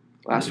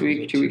 Last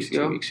week, 2 weeks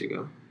ago. 2 weeks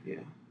ago, yeah.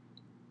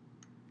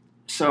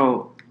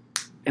 So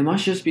it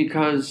must just be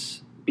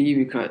because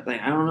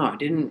like I don't know.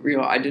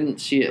 I didn't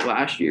see it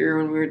last year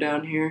when we were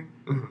down here,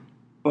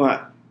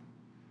 but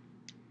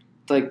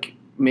like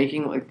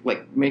making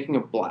making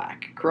a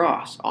black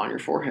cross on your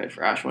forehead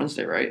for Ash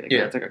Wednesday, right? Like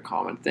that's like a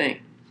common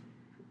thing.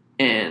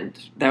 And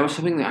that was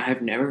something that I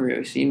have never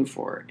really seen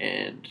before.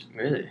 And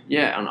really,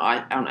 yeah,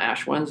 on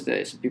Ash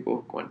Wednesday, some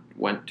people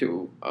went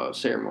to a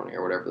ceremony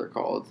or whatever they're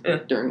called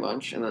during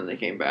lunch, and then they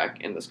came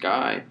back, and this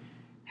guy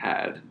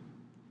had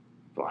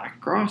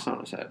black cross on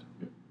his head.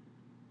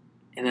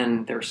 And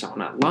then there was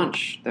someone at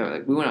lunch. They were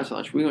like, we went out to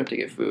lunch, we went to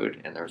get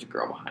food, and there was a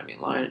girl behind me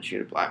in line, and she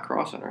had a black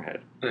cross on her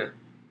head. Yeah.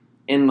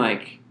 And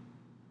like,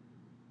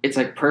 it's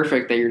like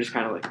perfect that you're just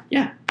kind of like,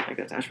 yeah, like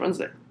that's Ash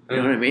Wednesday. You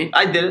know what I mean?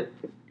 I did it.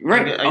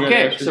 Right.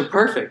 Okay. So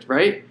perfect.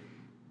 Right.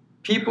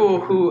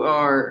 People who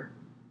are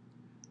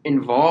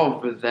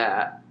involved with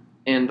that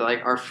and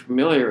like are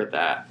familiar with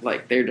that,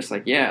 like they're just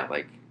like, yeah,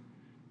 like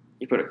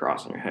you put a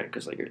cross on your head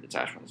because like it's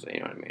Ash Wednesday.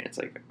 You know what I mean? It's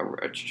like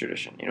a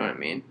tradition. You know what I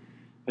mean?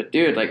 But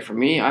dude, like for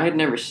me, I had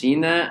never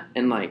seen that,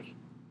 and like,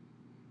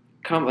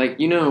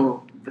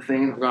 the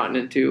things I've gotten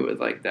into with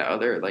like that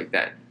other like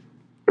that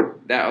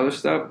other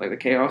stuff, like the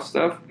chaos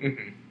stuff.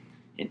 Mm-hmm.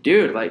 And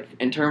dude, like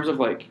in terms of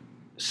like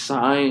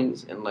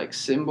signs and like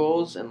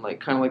symbols and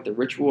like kind of like the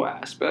ritual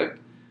aspect,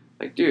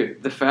 like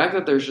dude, the fact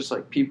that there's just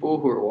like people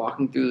who are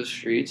walking through the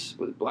streets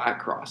with black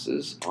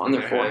crosses on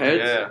their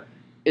foreheads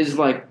is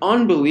like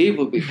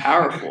unbelievably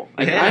powerful.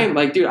 Like I am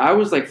like, dude, I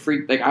was like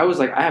freaked. Like I was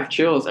like, I have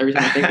chills every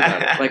time I think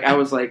about it. Like I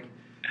was like,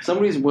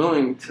 somebody's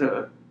willing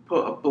to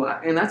put a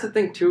black, and that's the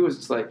thing too, is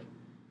it's like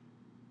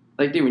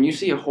dude, when you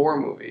see a horror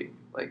movie,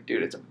 like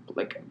dude, it's a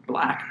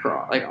black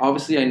cross. Like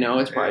obviously I know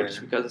it's probably just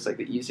because it's like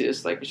the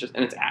easiest, like it's just,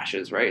 and it's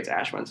ashes, right? It's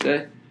Ash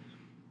Wednesday.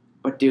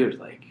 But dude,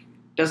 like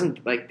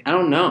doesn't like, I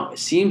don't know. It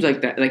seems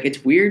like that, like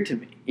it's weird to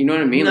me. You know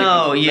what I mean?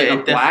 No, like, yeah, like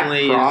a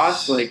black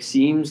cross like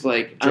seems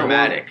like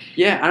dramatic.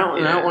 I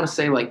don't want to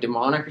say like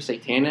demonic or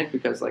satanic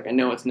because like I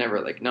know it's never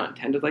like not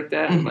intended like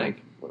that, and like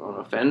we don't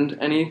offend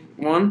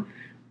anyone.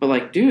 But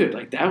like, dude,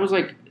 like that was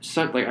like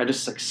such, like I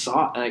just like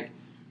saw like.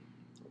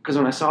 Because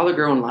when I saw the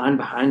girl in line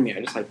behind me, I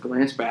just like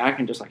glanced back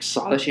and just like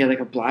saw that she had like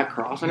a black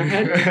cross on her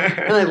head,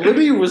 and I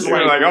literally was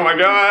like, "Oh my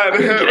god,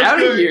 get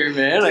out of here,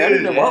 man!" Like I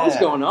didn't know what was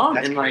going on,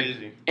 That's and like,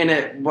 crazy.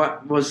 and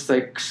what was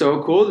like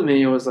so cool to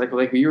me was like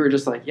you were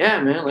just like, yeah,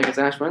 man, like it's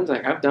Ash Wednesday,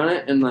 like I've done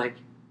it, and like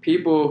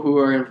people who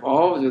are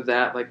involved with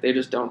that, like they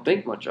just don't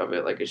think much of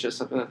it, like it's just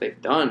something that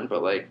they've done,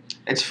 but like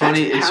it's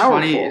funny,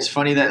 it's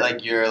funny that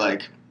like you're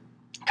like.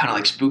 Kind of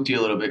like spooked you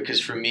a little bit because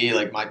for me,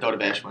 like my thought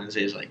of Ash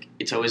Wednesday is like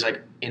it's always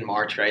like in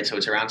March, right? So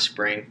it's around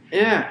spring.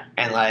 Yeah.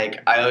 And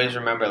like I always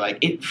remember like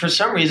it for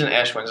some reason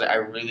Ash Wednesday I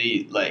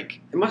really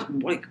like. It must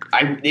like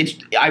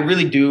I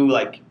really do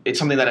like it's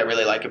something that I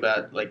really like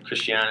about like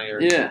Christianity or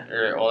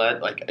all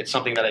that. Like it's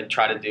something that I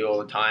try to do all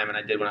the time, and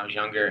I did when I was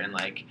younger. And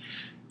like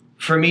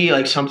for me,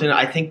 like something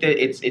I think that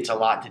it's a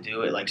lot to do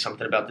with like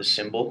something about the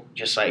symbol,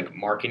 just like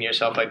marking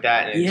yourself like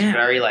that, and it's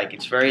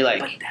very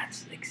like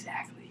that's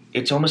exactly.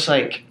 It's almost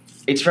like.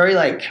 It's very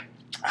like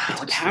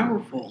it's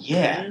powerful.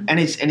 Yeah, man. and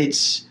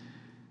it's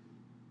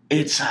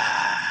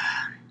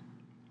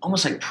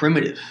almost like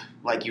primitive.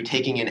 Like you're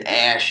taking an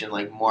ash and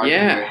like marking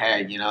your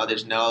head. You know,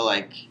 there's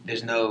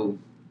no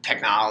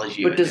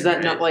technology. But does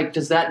that not like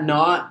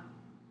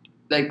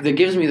that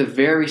gives me the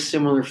very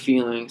similar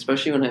feeling,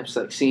 especially when I'm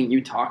like seeing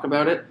you talk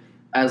about it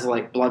as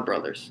like blood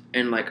brothers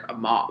and like a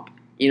mob.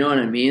 You know what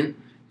I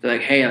mean? They're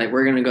like, hey, like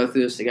we're gonna go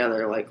through this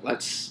together. Like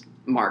let's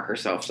mark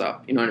ourselves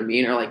up, you know what I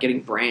mean? Or like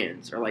getting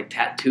brands or like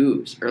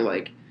tattoos or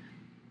like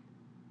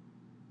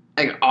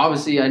like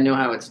obviously I know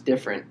how it's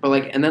different, but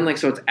like and then like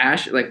so it's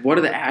ash. Like what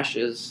are the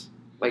ashes?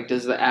 Like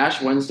does the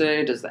Ash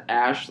Wednesday? Does the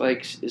ash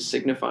like is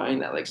signifying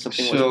that like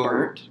something was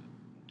burnt?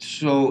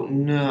 So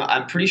no,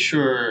 I'm pretty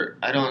sure.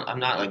 I'm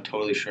not like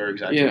totally sure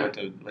exactly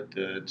what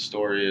the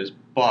story is,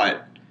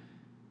 but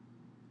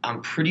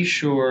I'm pretty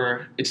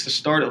sure it's the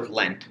start of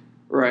Lent.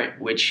 Right.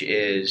 Which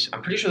is,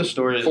 I'm pretty sure the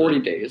story is 40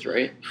 days,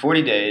 right?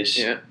 40 days.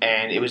 Yeah.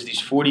 And it was these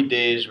 40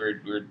 days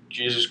where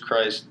Jesus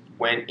Christ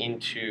went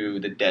into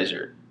the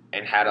desert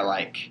and had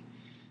to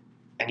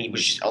and he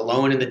was just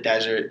alone in the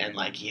desert and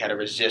he had to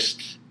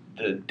resist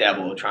the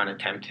devil trying to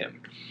tempt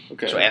him.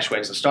 Okay. So Ash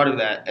Wednesday's the start of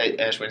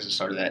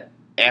that.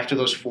 After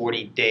those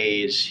 40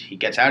 days, he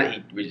gets out,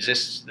 he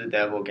resists the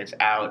devil, gets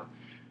out,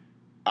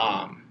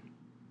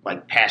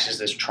 passes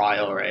this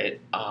trial, right?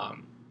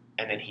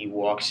 And then he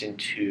walks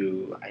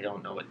into, I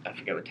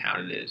forget what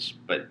town it is,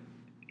 but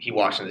he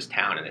walks in this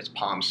town and it's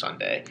Palm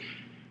Sunday.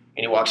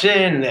 And he walks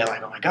in and they're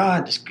like, oh my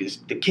God,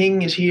 the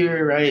king is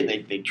here,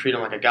 right? They treat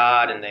him like a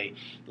god and they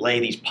lay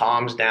these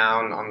palms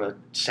down on the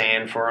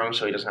sand for him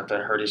so he doesn't have to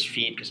hurt his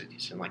feet because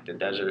he's in the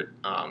desert.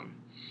 And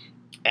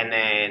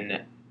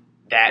then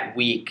that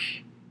week,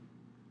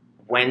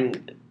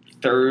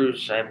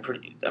 Thursday, I'm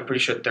pretty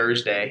sure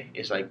Thursday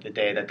is the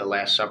day that the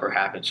Last Supper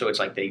happened. So it's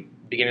they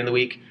beginning of the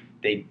week,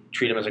 they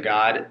treat him as a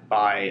god.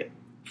 By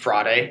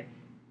Friday,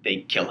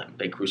 they kill him.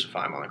 They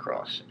crucify him on the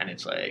cross. And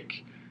it's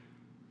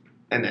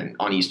and then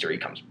on Easter he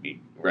comes back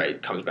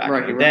from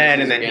the dead,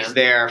 and then he's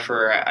there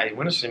for, I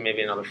want to say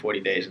maybe another 40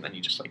 days, and then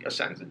he just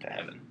ascends into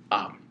heaven.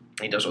 And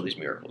he does all these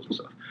miracles and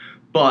stuff.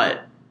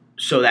 But,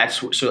 so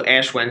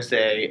Ash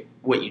Wednesday,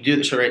 what you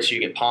do, so you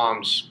get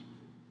palms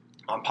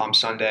on Palm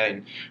Sunday,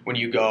 and if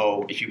you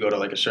go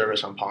to a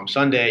service on Palm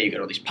Sunday, you get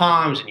all these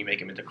palms and you make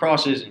them into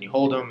crosses and you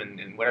hold them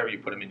and whatever, you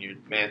put them in your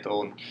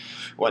mantle and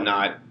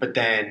whatnot. But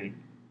then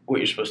what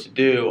you're supposed to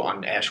do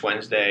on Ash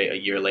Wednesday a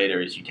year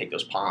later is you take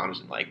those palms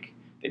and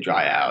they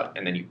dry out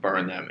and then you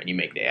burn them and you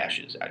make the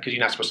ashes because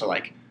you're not supposed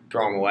to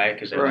throw them away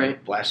because they're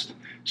blessed.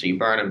 So you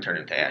burn them, turn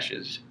them into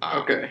ashes.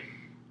 Okay.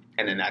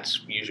 And then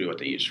that's usually what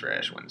they use for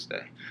Ash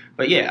Wednesday.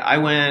 But yeah, I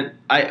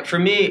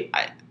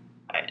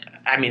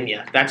mean,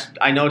 yeah,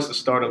 I know it's the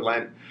start of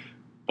Lent,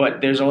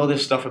 but there's all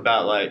this stuff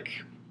about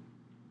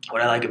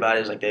what I like about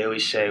it is they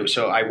always say,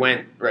 so I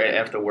went right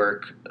after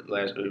work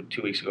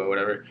 2 weeks ago or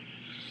whatever,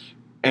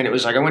 and it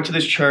was I went to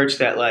this church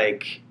that I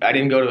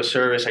didn't go to a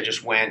service, I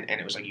just went, and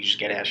it was you just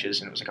get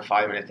ashes, and it was a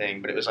 5-minute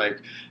thing, but it was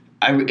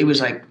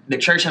the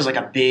church has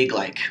a big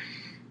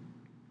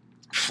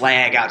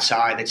flag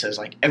outside that says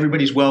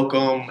everybody's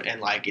welcome,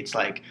 and it's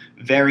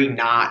very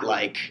not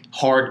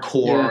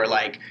hardcore, or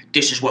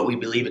this is what we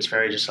believe. It's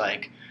very just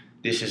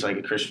this is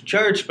a Christian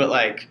church,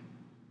 but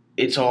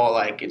it's all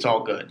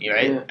good,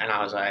 right? Yeah. And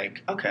I was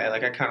okay,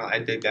 I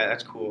dig that,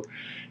 that's cool.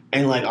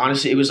 And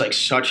honestly, it was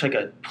such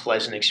a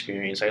pleasant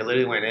experience. I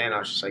literally went in, I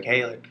was just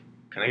hey,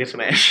 can I get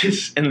some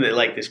ashes? And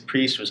this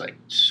priest was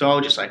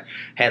so just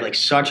had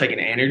such an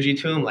energy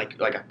to him, like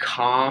a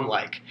calm,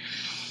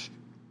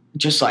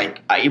 just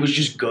it was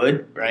just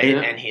good, right? Yeah.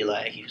 And he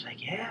was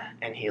yeah,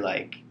 and he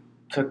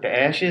took the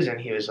ashes and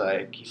he was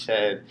he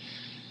said,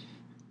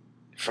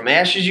 from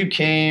ashes you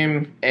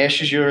came,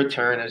 ashes you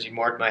return, as you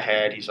marked my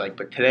head. He's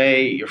but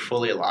today you're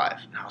fully alive.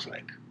 And I was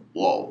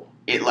whoa.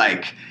 It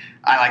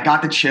I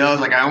got the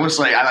chills. I almost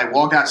I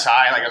walked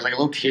outside. I was a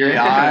little teary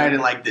eyed,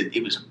 and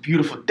it was a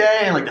beautiful day,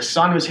 and the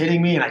sun was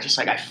hitting me, and I just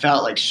I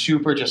felt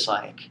super just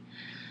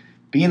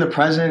be in the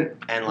present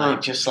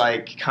and just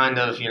kind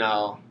of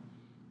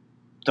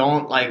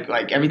don't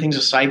everything's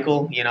a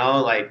cycle,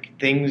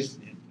 things.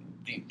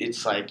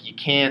 It's you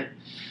can't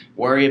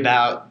worry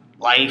about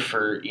life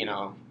or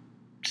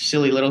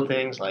silly little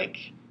things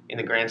in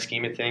the grand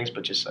scheme of things,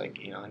 but just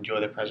enjoy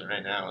the present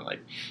right now. And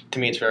to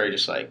me, it's very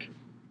just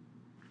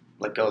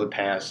let go of the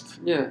past.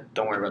 Yeah.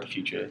 Don't worry about the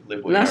future.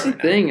 Live. And that's the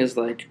thing is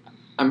I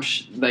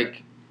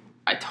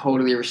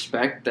totally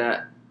respect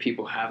that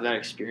people have that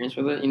experience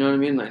with it. You know what I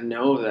mean? I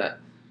know that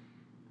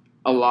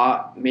a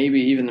lot,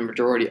 maybe even the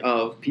majority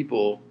of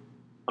people,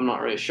 I'm not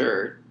really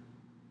sure,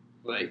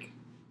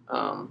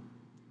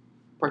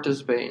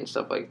 participate and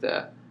stuff like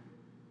that.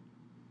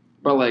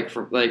 But when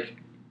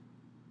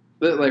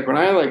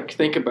I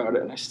think about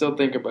it, and I still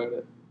think about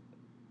it,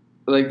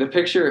 the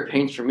picture it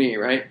paints for me,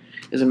 right,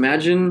 is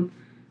imagine.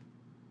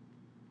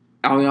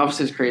 I mean,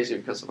 obviously it's crazy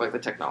because of the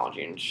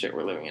technology and shit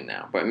we're living in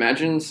now. But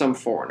imagine some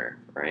foreigner,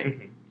 right,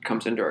 mm-hmm.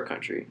 comes into our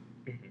country,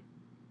 mm-hmm.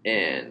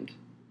 and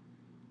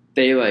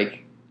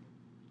they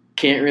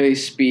can't really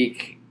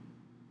speak.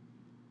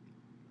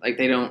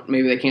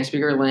 Maybe they can't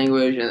speak our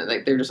language, and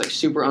they're just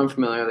super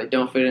unfamiliar. They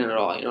don't fit in at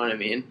all. You know what I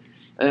mean?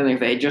 And then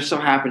they just so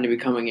happen to be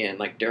coming in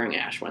during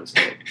Ash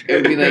Wednesday. It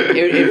would be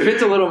it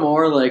fits a little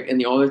more in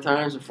the older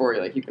times before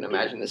you can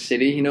imagine the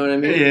city. You know what I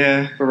mean?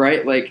 Yeah. But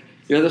right,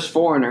 you're this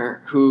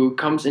foreigner who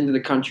comes into the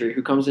country,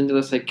 who comes into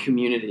this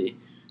community,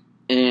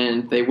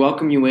 and they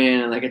welcome you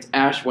in, and like it's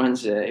Ash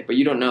Wednesday, but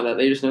you don't know that.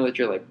 They just know that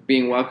you're like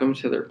being welcomed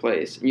to their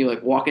place, and you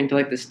like walk into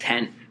like this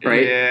tent,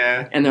 right?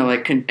 Yeah. And they're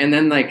like, and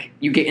then like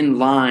you get in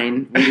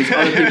line with these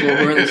other people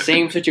who are in the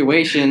same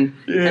situation,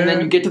 and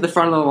then you get to the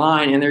front of the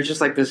line, and there's just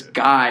like this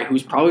guy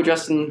who's probably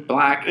dressed in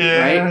black,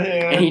 right?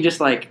 Yeah. And he just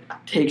like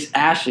takes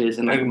ashes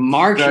and like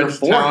marks your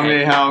forehead. Telling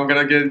me how I'm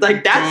gonna get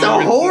like that's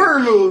a horror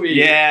movie.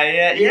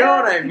 Yeah. You know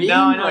what I mean? No,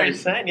 I know what you're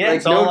saying. Yeah, like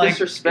it's all no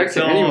disrespect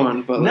to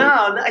anyone, but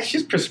no, it's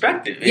just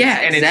perspective.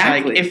 And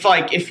exactly. It's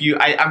like if you,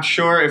 I'm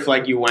sure if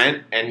like you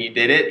went and you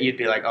did it, you'd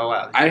be like, oh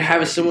wow, I'd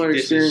have a similar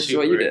experience to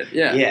what you did.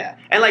 Yeah,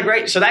 and like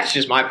right, so that's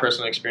just my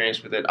personal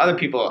experience with it. Other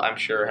people, I'm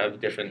sure, have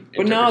different.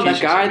 But no,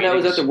 that guy that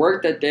was meanings. at the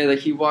work that day, like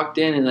he walked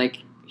in and like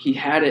he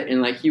had it,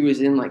 and like he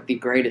was in like the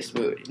greatest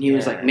mood, and he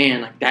was like,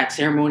 man, like that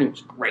ceremony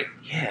was great.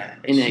 Yeah,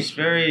 and it's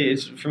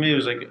for me. It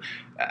was like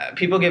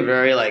people get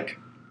very like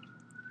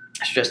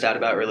stressed out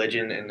about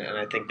religion, and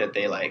I think that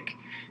they like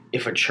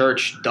if a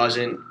church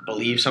doesn't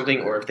believe something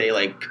or if they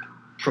like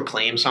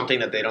proclaim something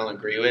that they don't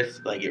agree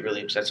with, like it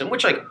really upsets them,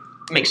 which like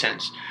makes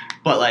sense.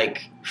 But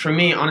like for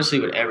me, honestly,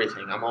 with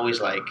everything, I'm always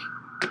like,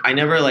 I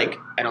never like,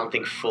 I don't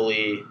think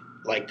fully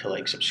like to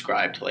like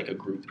subscribe to like a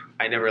group.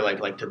 I never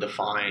like to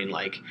define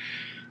like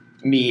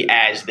me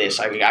as this.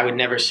 I would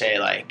never say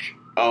like,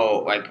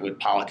 oh, like with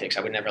politics,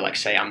 I would never like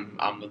say I'm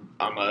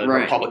a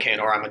Republican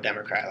or I'm a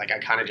Democrat. Like I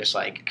kind of just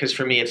like, because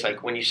for me, it's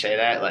like when you say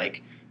that,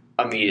 like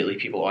immediately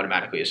people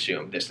automatically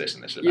assume this,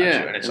 and this about you,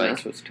 and it's like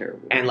that's what's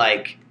terrible. And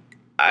like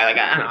I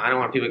don't know. I don't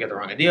want people to get the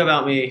wrong idea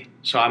about me.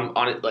 So I'm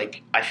on it.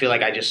 Like I feel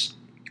like I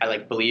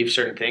like believe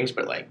certain things,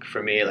 but like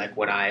for me, like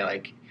when I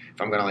like if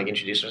I'm gonna like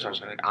introduce myself,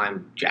 I'm like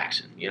I'm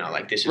Jackson. You know,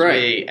 like this is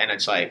me, and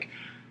it's like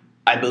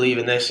I believe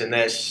in this and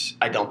this.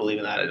 I don't believe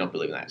in that. I don't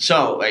believe in that.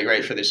 So like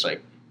right for this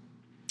like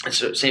it's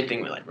the same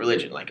thing with like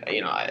religion. Like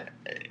you know,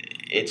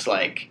 it's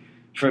like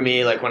for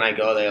me like when I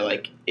go there,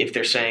 like if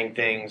they're saying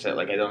things that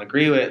like I don't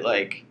agree with,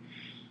 like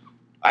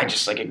I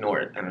just like ignore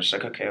it, and I'm just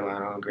like okay, well I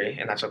don't agree,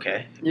 and that's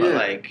okay. Yeah. But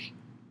like.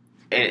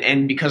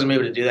 And because I'm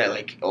able to do that,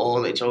 like,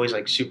 it's always,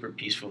 like, super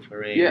peaceful for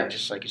me. Yeah. And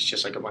just, like, it's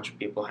just, like, a bunch of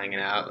people hanging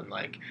out. And,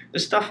 like,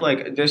 there's stuff,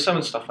 like, there's some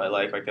stuff I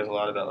like. Like, there's a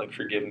lot about, like,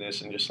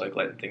 forgiveness and just, like,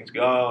 letting things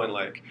go. And,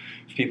 like,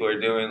 if people are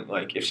doing,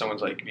 like, if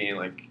someone's, like, being,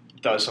 like,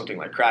 does something,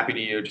 like, crappy to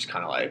you, just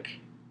kind of, like,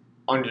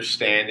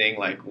 understanding,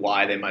 like,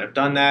 why they might have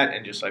done that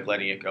and just, like,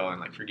 letting it go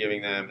and, like,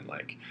 forgiving them and,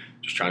 like,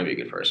 just trying to be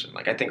a good person.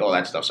 Like, I think all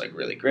that stuff's, like,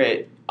 really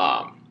great.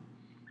 But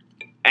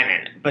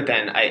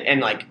then,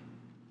 like,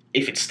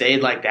 if it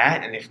stayed like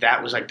that and if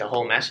that was like the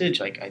whole message,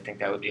 like I think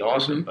that would be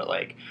awesome. Mm-hmm. But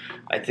like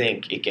I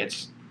think it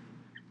gets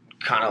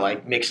kind of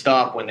like mixed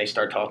up when they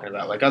start talking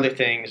about like other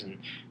things and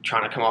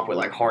trying to come up with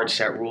like hard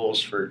set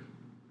rules for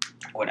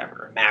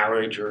whatever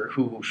marriage or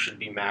who should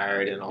be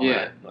married and all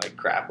that like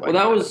crap. Like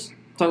that was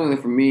something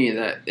that for me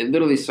that it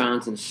literally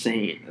sounds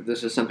insane. That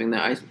this is something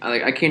that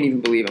I can't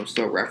even believe I'm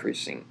still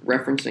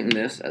referencing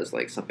this as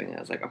like something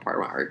that's like a part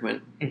of my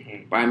argument.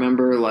 Mm-hmm. But I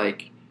remember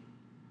like.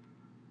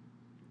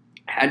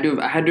 I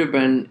had to have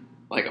been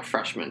like a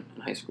freshman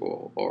in high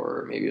school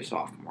or maybe a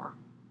sophomore,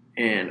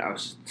 and I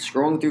was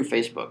scrolling through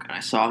Facebook and I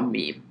saw a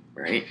meme,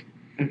 right?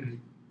 Mm-hmm.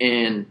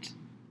 And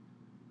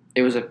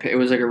it was like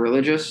a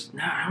religious.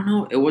 No, I don't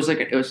know. It was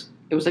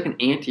like an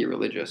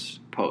anti-religious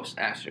post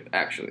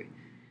actually,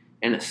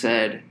 and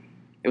it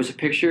was a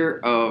picture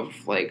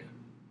of like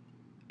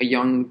a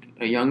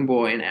young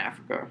boy in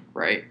Africa,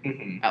 right,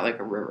 mm-hmm. at like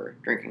a river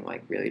drinking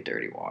like really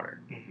dirty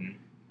water, mm-hmm.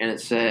 and it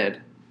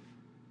said.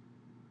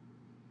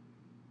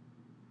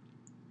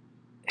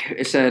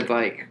 It said,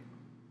 like,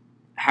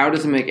 how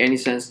does it make any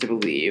sense to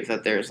believe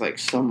that there's, like,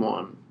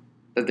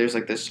 there's,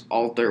 like, this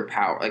alter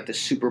power, like,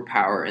 this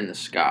superpower in the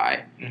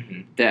sky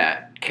mm-hmm.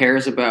 that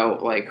cares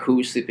about, like,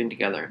 who's sleeping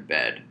together in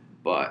bed,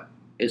 but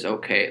is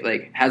okay,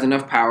 like, has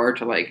enough power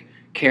to, like,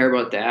 care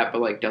about that,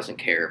 but, like, doesn't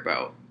care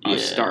about a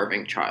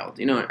starving child,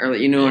 you know, or, like,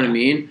 you know what I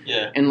mean?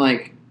 Yeah. And,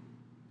 like,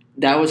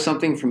 that was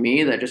something for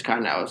me that just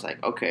kind of, I was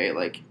like, okay,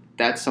 like,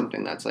 that's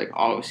something that's like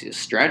obviously a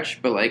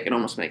stretch, but like it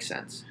almost makes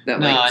sense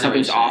that like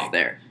something's off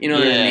there. You know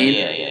what I mean?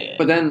 Yeah.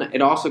 But then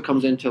it also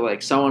comes into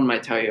like someone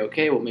might tell you,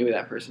 okay, well maybe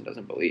that person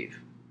doesn't believe.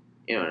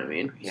 You know what I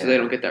mean? Yeah. So they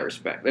don't get that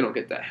respect. They don't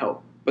get that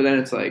help. But then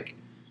it's like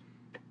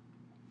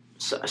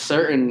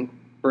certain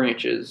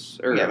branches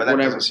or but that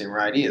whatever doesn't seem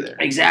right either.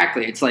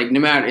 Exactly. It's like no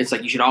matter. It's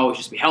like you should always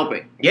just be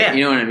helping. Yeah.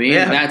 You know what I mean?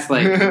 Yeah. That's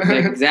like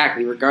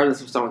exactly.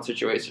 Regardless of someone's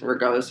situation,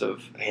 regardless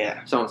of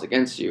someone's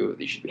against you,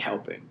 you should be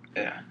helping.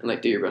 Yeah. And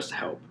like do your best to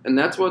help. And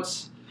that's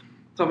what's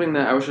something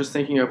that I was just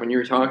thinking of when you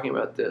were talking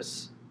about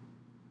this.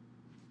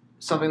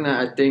 Something that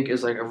I think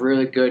is like a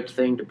really good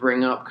thing to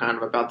bring up kind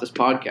of about this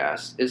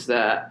podcast is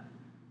that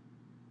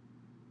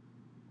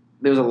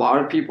there's a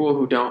lot of people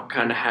who don't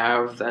kind of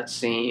have that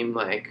same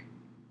like,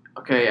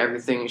 okay,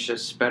 everything's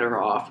just better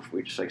off if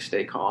we just like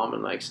stay calm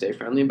and like stay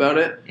friendly about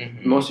it.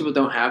 Mm-hmm. Most people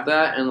don't have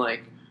that, and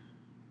like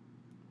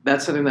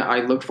that's something that I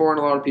look for in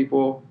a lot of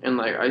people, and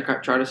like I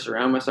try to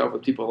surround myself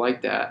with people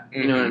like that.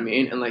 Mm-hmm. You know what I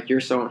mean? And like you're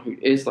someone who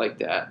is like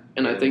that,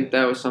 and I think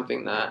that was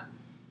something that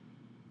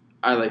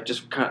I like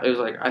just kind of, it was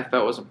like I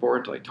felt was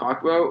important to like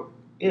talk about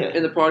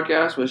in the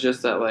podcast was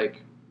just that,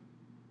 like,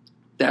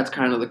 that's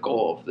kind of the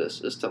goal of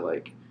this, is to,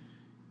 like,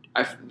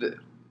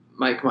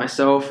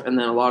 myself and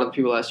then a lot of the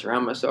people I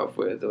surround myself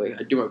with, like,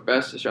 I do my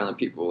best to surround the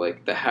people,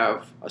 like, that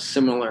have a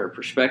similar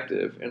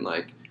perspective. And,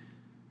 like,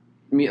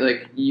 me,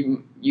 like,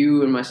 you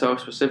and myself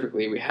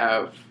specifically, we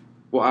have,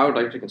 well, I would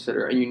like to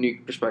consider a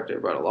unique perspective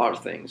about a lot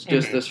of things.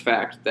 Just this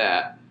fact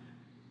that,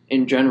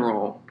 in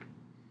general,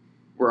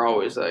 we're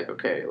always like,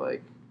 okay,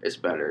 like, it's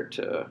better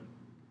to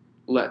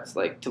let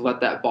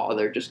that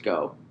bother just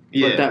go.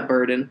 Yeah. Let that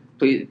burden,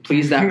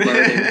 please that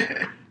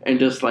burden, and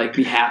just, like,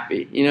 be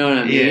happy. You know what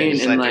I mean?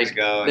 Just and, let like, things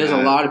go there's a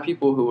lot of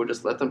people who will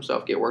just let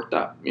themselves get worked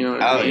up. You know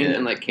what I mean? Yeah.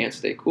 And, like, can't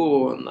stay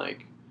cool and,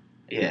 like,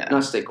 yeah,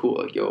 not stay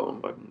cool, like, yo,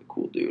 I'm fucking a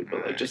cool dude,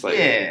 but, like, just, like,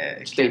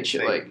 stay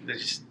chill, like,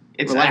 it's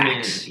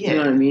relax. You know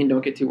what I mean?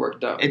 Don't get too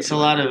worked up. It's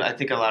I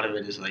think a lot of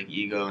it is, like,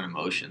 ego and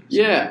emotions.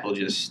 Yeah. People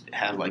just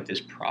have, like, this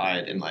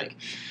pride and, like,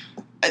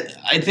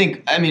 I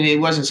think, I mean, it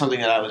wasn't something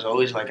that I was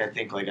always like. I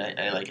think, like,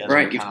 I like, as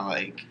I kind of,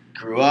 like,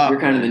 grew up. You're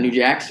kind of the new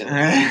Jackson.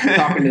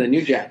 Talking to the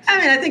new Jackson. I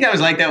mean, I think I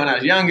was like that when I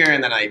was younger,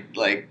 and then I,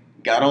 like,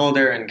 got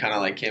older and kind of,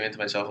 like, came into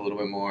myself a little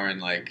bit more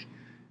and, like,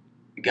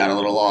 got a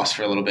little lost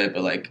for a little bit,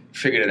 but, like,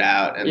 figured it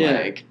out. And,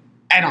 like,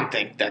 I don't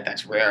think that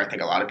that's rare. I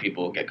think a lot of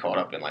people get caught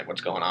up in, like,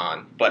 what's going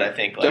on. But I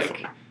think, like,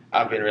 definitely.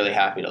 I've been really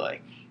happy to,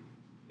 like,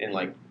 in,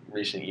 like,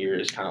 recent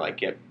years, kind of, like,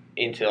 get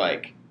into,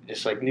 like,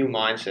 just, like, new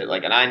mindset.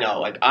 Like, and I know,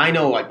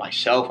 like,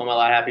 myself, I'm a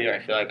lot happier. I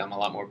feel like I'm a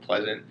lot more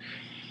pleasant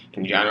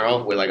in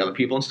general with, like, other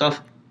people and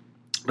stuff.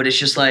 But it's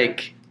just,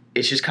 like,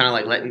 it's just kind of,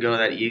 like, letting go of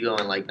that ego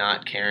and, like,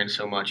 not caring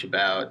so much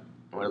about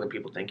what other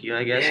people think of you,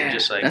 I guess. Yeah, and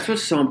just, like, that's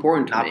what's so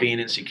important to not me. Being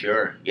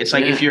insecure. It's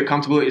like, if you're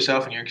comfortable with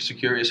yourself and you're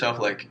secure with yourself,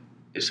 like,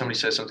 if somebody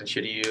says something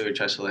shitty to you or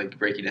tries to, like,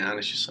 break you down,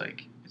 it's just,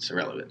 like, it's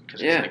irrelevant.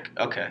 Because it's like,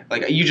 okay.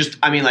 Like, you just,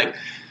 I mean, like,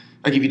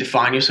 if you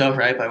define yourself,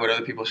 right, by what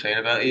other people are saying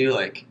about you,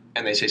 like,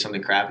 and they say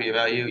something crappy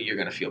about you, you're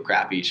going to feel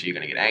crappy, so you're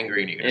going to get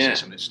angry, and you're going to say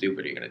something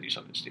stupid, or you're going to do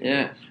something stupid.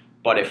 Yeah.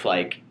 But if,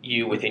 like,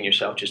 you within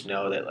yourself just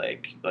know that,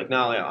 like,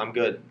 no, yeah, I'm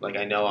good. Like,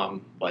 I know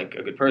I'm, like,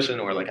 a good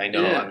person, or, like, I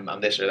know I'm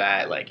this or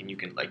that, like, and you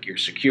can, like, you're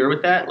secure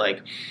with that, like,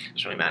 it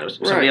doesn't really matter.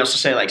 Somebody else to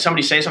say, like,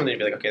 somebody say something and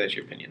be like, okay, that's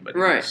your opinion, but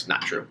it's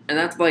not true. And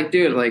that's, like,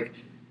 dude, like,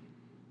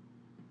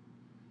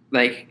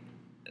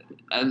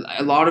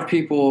 a lot of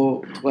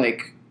people,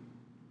 like,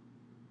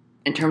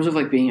 in terms of,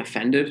 like, being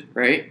offended,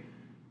 right?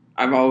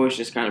 I've always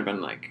just kind of been,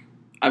 like,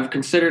 I've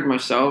considered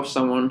myself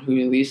someone who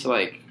at least,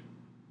 like,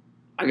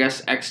 I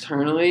guess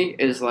externally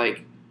is,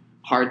 like,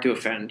 hard to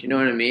offend. You know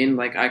what I mean?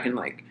 Like, I can,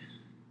 like,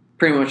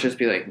 pretty much just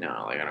be like,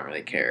 no, like, I don't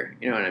really care.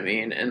 You know what I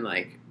mean? And,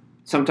 like,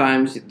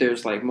 sometimes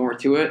there's, like, more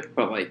to it,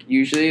 but, like,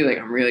 usually, like,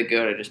 I'm really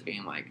good at just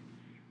being, like,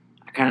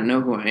 I kind of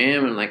know who I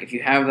am, and, like, if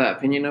you have that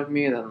opinion of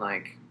me, then,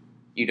 like,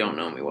 you don't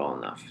know me well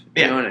enough.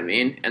 You know what I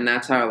mean? And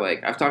that's how,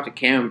 like, I've talked to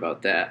Cam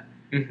about that.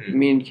 Mm-hmm.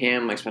 Me and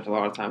Cam, like, spent a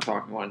lot of time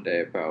talking one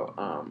day about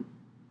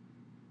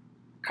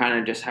kind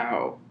of just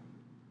how,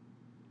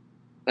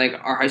 like,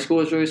 our high school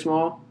was really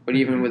small, but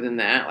even within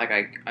that,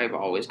 like, I've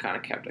always kind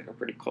of kept, like, a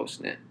pretty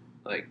close-knit,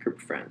 like, group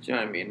of friends. You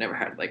know what I mean? Never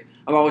had, like,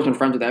 I've always been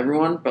friends with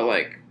everyone, but,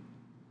 like,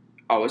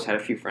 always had a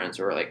few friends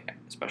who were, like,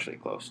 especially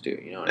close too.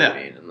 You know what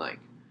I mean? And, like,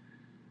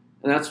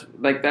 and that's,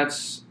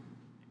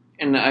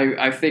 and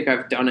I think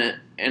I've done it,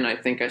 and I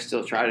think I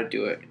still try to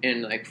do it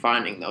in, like,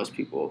 finding those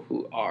people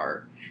who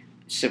are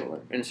similar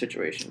in a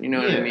situation. You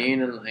know what I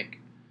mean? And, like,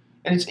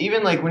 and it's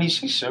even, like, when you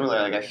say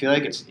similar, like, I feel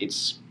like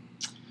it's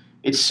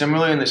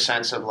similar in the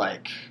sense of,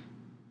 like,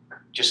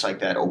 just, like,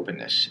 that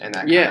openness and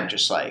that kind of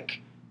just,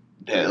 like,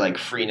 the, like,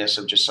 freeness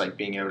of just, like,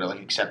 being able to,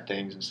 like, accept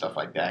things and stuff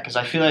like that. Because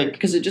I feel like,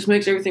 because it just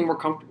makes everything more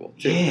comfortable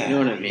too. You know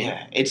what I mean?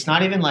 Yeah. It's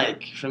not even,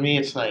 like, for me,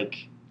 it's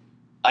like,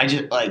 I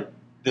just, like,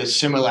 the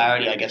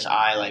similarity I guess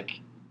I, like,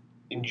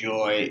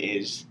 enjoy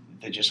is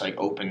the just, like,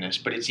 openness,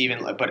 but it's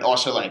even, like, but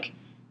also, like,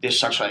 there's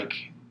such, like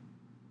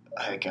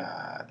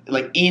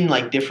in,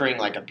 like, differing,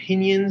 like,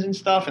 opinions and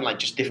stuff, and, like,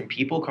 just different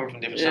people coming from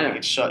different stuff.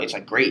 Like, it's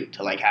like, great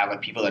to, like, have,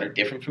 like, people that are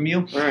different from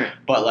you. Right.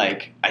 But,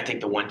 like, I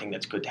think the one thing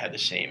that's good to have the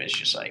same is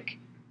just, like,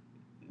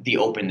 the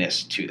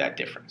openness to that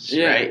difference.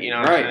 Yeah. Right? You know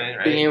what I'm saying?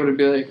 Right? Being able to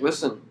be like,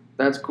 listen,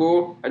 that's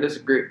cool, I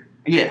disagree.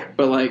 Yeah.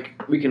 But, like,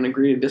 we can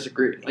agree to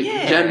disagree. Like,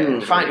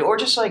 genuinely. Or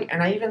just, like,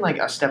 and I even, like,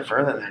 a step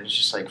further than that, it's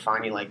just, like,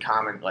 finding, like,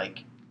 common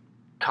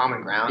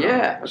ground.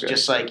 Yeah. It's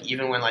just, like,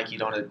 even when, like, you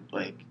don't,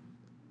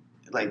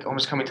 like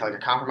almost coming to, like, a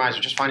compromise,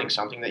 or just finding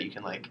something that you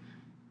can, like,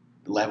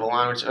 level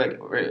on, or, like,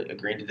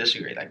 agreeing to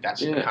disagree. Like,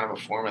 that's kind of a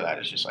form of that.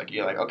 It's just, like,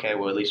 you're like, okay,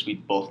 well, at least we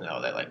both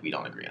know that, like, we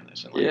don't agree on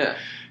this. And, like,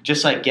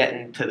 just, like,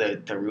 getting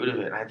to the root of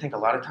it. And I think a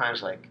lot of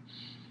times, like,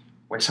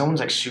 when someone's,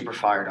 like, super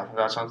fired up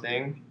about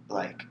something,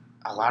 like,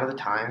 a lot of the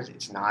times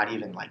it's not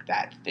even, like,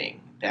 that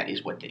thing that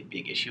is what the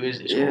big issue is.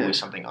 There's always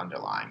something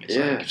underlying. It's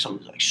like, if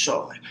someone's, like,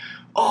 so, like,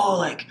 oh,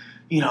 like,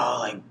 you know,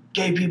 like,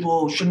 gay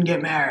people shouldn't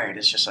get married.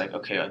 It's just like,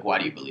 okay, like, why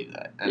do you believe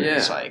that? And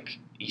it's like,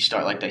 you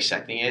start, like,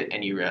 dissecting it,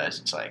 and you realize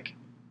it's like,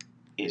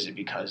 is it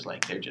because,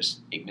 like, they're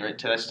just ignorant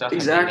to that stuff?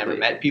 Exactly. Have they never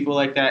met people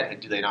like that?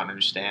 And do they not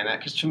understand that?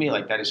 Because to me,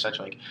 like, that is such,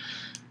 like,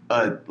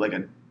 a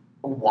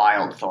a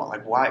wild thought.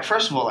 Like, why?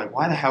 First of all, like,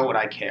 why the hell would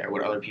I care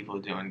what other people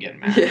are doing getting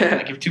married? Yeah.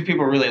 Like, if two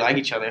people really like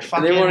each other,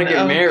 fucking, they want to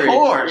get married. Of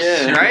course,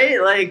 yeah.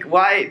 right? Like,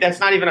 why? That's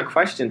not even a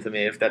question to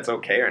me if that's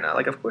okay or not.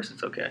 Like, of course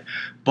it's okay.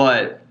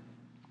 But,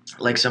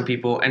 like, some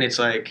people, and it's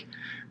like,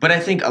 but I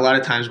think a lot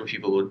of times what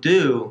people will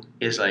do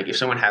is, like, if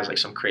someone has, like,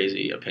 some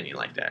crazy opinion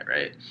like that,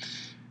 right?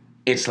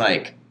 It's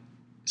like,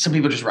 some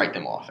people just write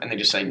them off, and they're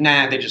just like,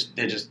 nah,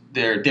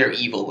 they're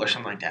evil or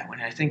something like that.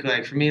 When I think,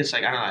 like, for me, it's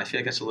like, I don't know, I feel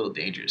like that's a little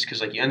dangerous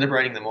because, like, you end up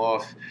writing them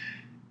off,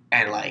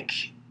 and, like,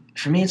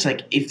 for me, it's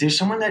like, if there's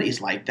someone that is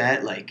like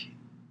that, like,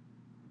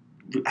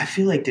 I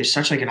feel like there's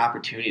such, like, an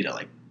opportunity to,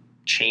 like,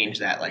 change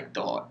that, like,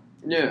 thought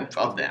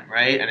of them,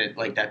 right? And it,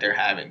 like, that they're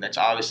having. That's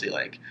obviously,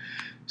 like,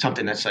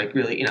 something that's, like,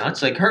 really, you know,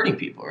 it's, like, hurting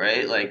people,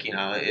 right? Like, you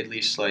know, at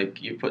least,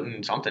 like, you're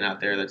putting something out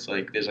there that's,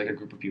 like, there's, like, a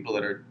group of people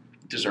that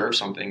deserve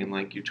something, and,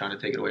 like, you're trying to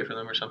take it away from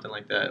them or something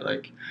like that,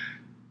 like,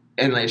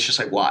 and, like, it's just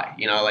like, why,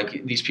 you know,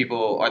 like, these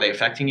people, are they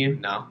affecting you?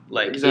 No.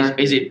 Like,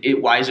 exactly. is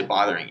it why is it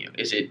bothering you?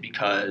 Is it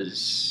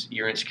because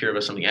you're insecure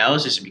about something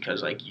else? Is it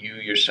because, like, you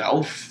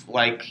yourself,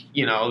 like,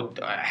 you know,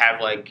 have,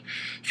 like,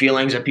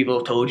 feelings that people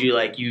have told you,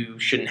 like, you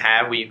shouldn't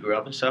have when you grew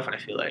up and stuff? And I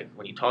feel like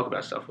when you talk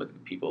about stuff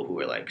with people who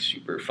are, like,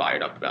 super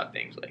fired up about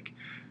things, like,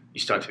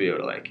 you start to be able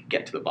to, like,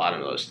 get to the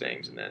bottom of those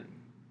things, and then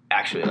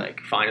actually,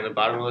 like, finding the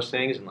bottom of those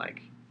things, and,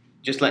 like,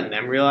 just letting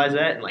them realize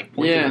that, and, like,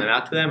 pointing them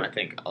out to them, I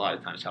think a lot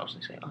of times helps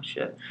them say, oh,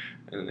 shit,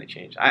 and then they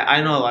change.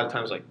 I know a lot of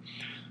times, like,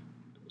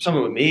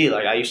 someone with me,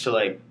 like, I used to,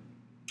 like,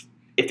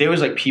 if there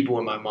was, like, people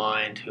in my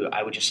mind who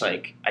I would just,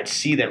 like, I'd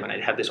see them, and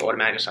I'd have this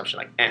automatic assumption,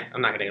 like,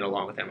 I'm not going to get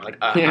along with them, or, like,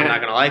 I'm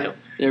not going to like them.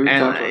 Yeah, we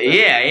talked about that.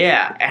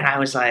 Yeah, and I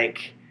was,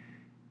 like,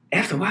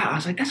 after a while, I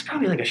was like, that's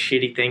probably, like, a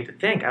shitty thing to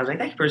think. I was like,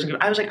 that person,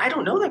 I was like, I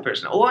don't know that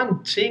person. All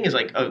I'm seeing is,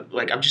 like,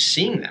 I'm just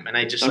seeing them, and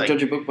I just, Don't like,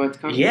 judge a book by its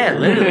cover. yeah,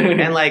 literally.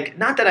 And, like,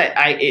 not that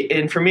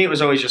and for me, it was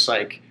always just,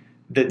 like,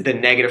 the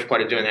negative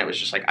part of doing that was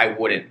just, like, I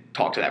wouldn't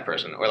talk to that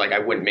person, or, like, I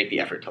wouldn't make the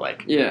effort to,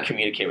 like,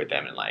 communicate with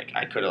them, and, like,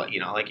 I could have, you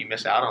know, like, you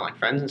miss out on, like,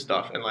 friends and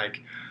stuff, and,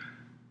 like,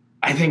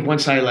 I think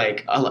once I,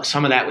 like,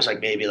 some of that was, like,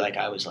 maybe, like,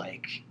 I was,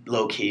 like,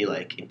 low-key,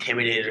 like,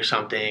 intimidated or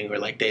something, or,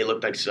 like, they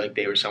looked like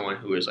they were someone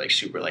who was, like,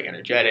 super, like,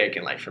 energetic,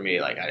 and, like, for me,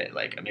 like,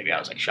 maybe I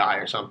was, like, shy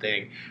or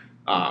something,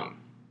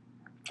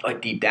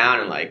 like, deep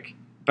down, and, like,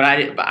 but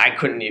I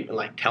couldn't even,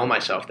 like, tell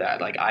myself that,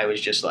 like, I was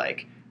just,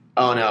 like,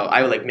 oh, no,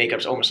 I would, like, make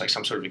up almost, like,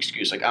 some sort of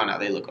excuse, like, oh, no,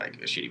 they look like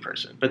a shitty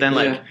person, but then,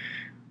 like,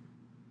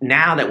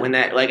 now that when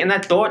that, like, and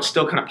that thought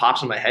still kind of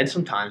pops in my head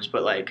sometimes,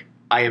 but, like,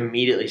 I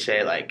immediately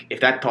say, like,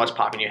 if that thought's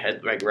popping in your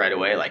head, like, right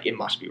away, like, it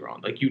must be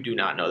wrong. Like, you do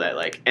not know that.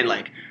 Like, and,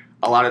 like,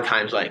 a lot of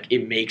times, like,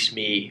 it makes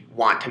me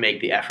want to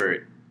make the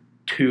effort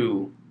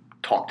to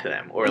talk to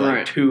them, or,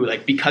 like, to,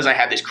 like, because I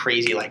have this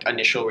crazy, like,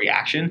 initial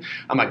reaction,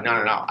 I'm like, no,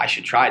 I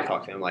should try to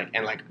talk to them. Like,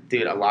 and, like,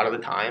 dude, a lot of the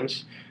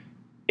times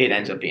it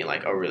ends up being,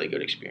 like, a really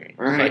good experience.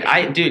 Right.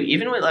 Like, dude,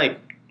 even with,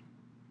 like,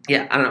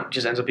 yeah, I don't know, it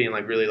just ends up being,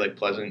 like, really, like,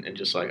 pleasant, and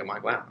just, like, I'm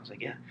like, wow. I was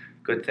like, yeah.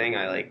 Good thing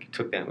I, like,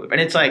 took that move.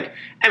 And it's like,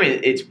 I mean,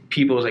 it's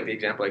people's, like, the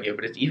example I give,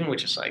 but it's even with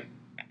just, like,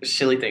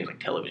 silly things like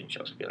television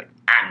shows. I'd be like,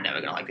 I'm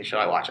never gonna like this show.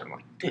 I watch it, I'm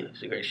like, dude,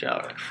 it's a great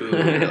show. Like, food,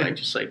 or, like,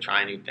 just, like,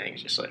 trying new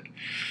things, just, like,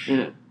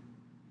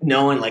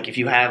 knowing, like, if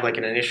you have, like,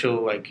 an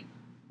initial, like,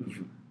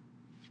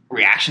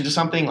 reaction to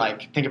something,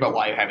 like, think about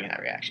why you're having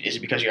that reaction. Is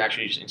it because you're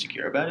actually just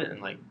insecure about it? And,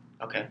 like,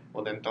 okay,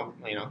 well, then don't,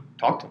 you know,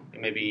 talk to them.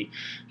 And maybe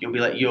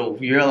you'll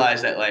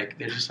realize that, like,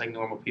 they're just, like,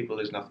 normal people.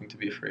 There's nothing to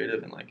be afraid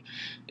of. And, like,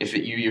 if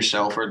you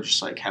yourself are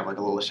just, like, have, like, a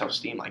little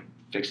self-esteem, like,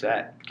 fix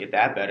that, get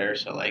that better.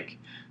 So, like,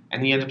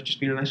 and you end up just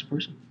being a nicer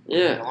person.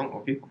 Yeah. Get along with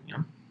more people, you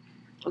know?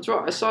 That's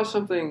right. I saw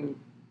something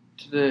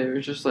today. It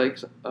was just, like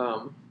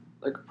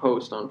a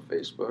post on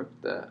Facebook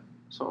that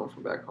someone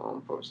from back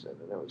home posted.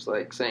 And it was,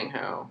 like, saying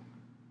how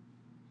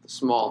the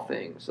small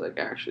things, like,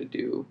 actually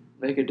do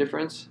make a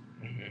difference.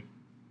 Mm-hmm.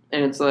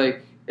 And it's,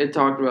 like, it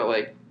talked about,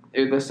 like,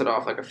 it listed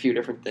off, like, a few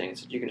different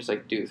things that you can just,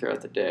 like, do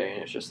throughout the day.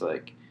 And it's just,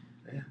 like,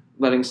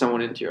 letting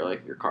someone into your,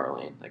 like, your car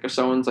lane. Like, if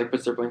someone's, like,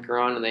 puts their blinker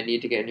on and they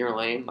need to get in your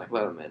lane, like,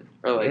 let them in.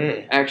 Or,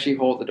 like, actually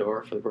hold the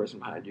door for the person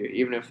behind you,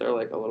 even if they're,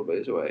 like, a little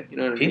ways away. You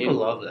know what I mean? People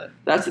love that.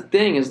 That's the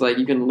thing, is, like,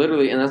 you can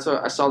literally, and that's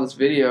what I saw this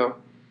video,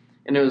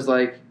 and it was,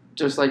 like,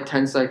 just, like,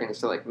 10 seconds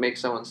to, like, make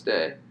someone's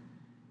day.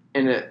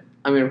 And it,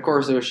 I mean, of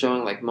course, it was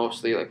showing, like,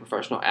 mostly, like,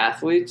 professional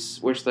athletes,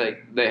 which,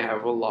 like, they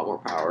have a lot more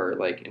power,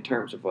 like, in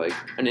terms of, like,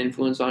 an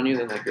influence on you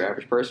than, like, your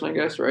average person, I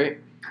guess, right?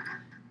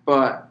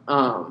 But,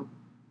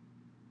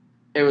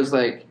 it was,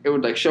 like, it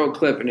would, like, show a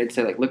clip, and it'd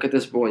say, like, look at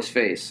this boy's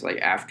face, like,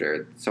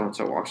 after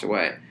so-and-so walks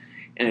away.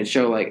 And it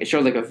showed,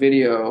 like, a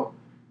video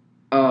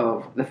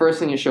of, the first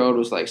thing it showed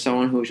was, like,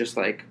 someone who was just,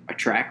 like, a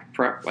track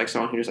prep, like,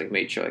 someone who just, like,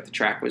 made sure, like, the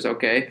track was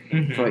okay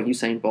for, like,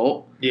 Usain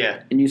Bolt.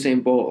 Yeah. And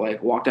Usain Bolt,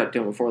 like, walked up to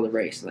him before the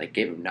race and, like,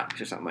 gave him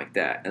nuts or something like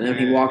that. And then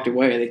he walked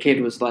away, and the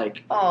kid was,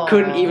 like,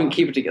 couldn't even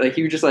keep it together. Like,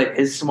 he was just, like,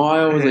 his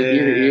smile was, like,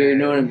 ear to ear, you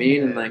know what I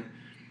mean? And, like,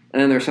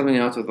 and then there was something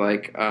else with,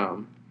 like,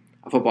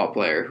 a football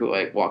player who,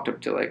 like, walked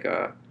up to, like,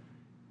 a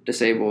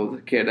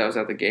disabled kid that was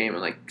at the game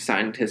and, like,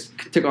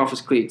 took off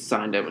his cleats,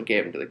 signed him, and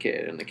gave him to the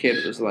kid. And the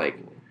kid was, like,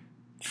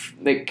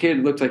 the kid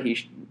looked like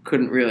he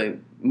couldn't really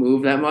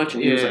move that much,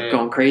 and he was like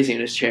going crazy in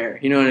his chair.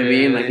 You know what I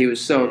mean? Like he was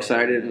so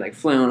excited and like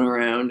flailing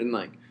around, and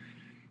like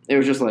it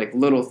was just like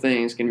little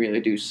things can really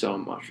do so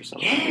much for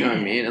someone. You know what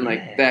I mean? And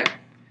like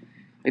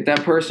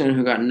that person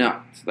who got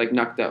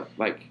knocked up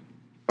like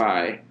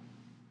by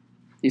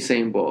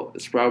Usain Bolt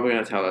is probably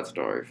gonna tell that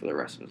story for the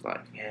rest of his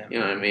life. Yeah, you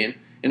know what I mean?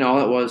 And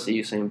all it was to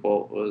Usain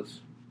Bolt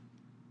was.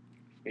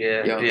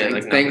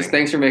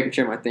 Thanks for making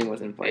sure my thing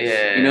was in place.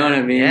 Yeah, you know what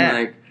I mean? Yeah.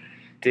 Like,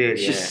 dude,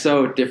 it's just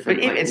so different.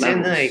 But like, it's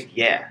levels. in like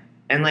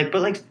and like,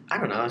 but like I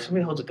don't know. If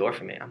somebody holds a door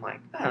for me, I'm like,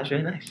 oh, that's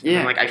really nice. Yeah,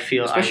 and like I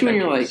feel, especially when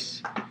you're like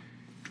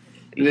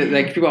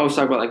people always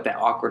talk about like that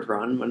awkward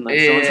run when like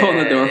someone's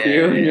holding the door for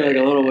you and you're like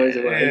a little ways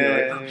away. And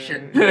you're like, oh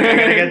shit,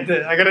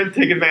 I gotta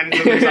take advantage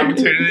of this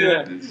opportunity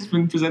that's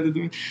been presented to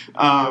me.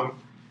 I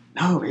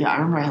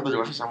remember I held the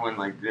door for someone.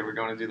 Like they were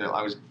going to do that.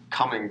 I was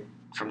coming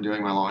from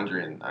doing my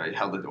laundry, and I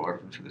held the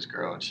door for this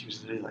girl, and she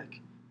was literally like,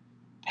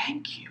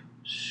 "Thank you."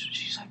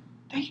 She's like,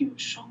 "Thank you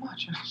so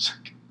much," and I was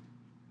like,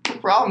 "No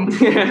problem."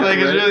 Like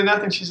it's really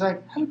nothing. She's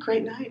like, "Have a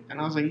great night," and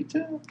I was like, "You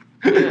too."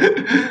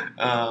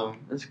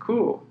 That's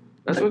cool.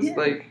 That's what's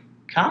like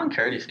common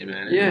courtesy,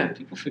 man. Yeah,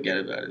 people forget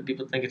about it.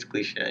 People think it's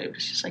cliche, but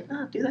it's just like,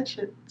 no, do that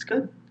shit. It's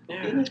good.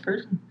 Yeah. Be a nice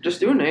person. Just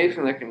doing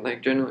anything that can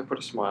like genuinely put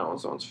a smile on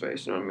someone's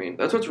face. You know what I mean?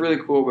 That's what's really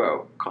cool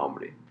about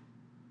comedy.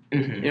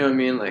 Mm-hmm. You know what I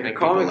mean? Like make a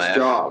comic's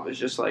job is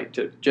just like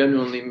to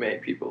genuinely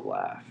make people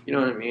laugh. You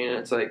know what I mean? And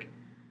it's like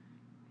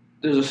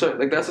there's a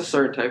certain that's a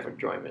certain type of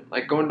enjoyment.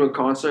 Like going to a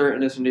concert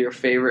and listening to your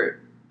favorite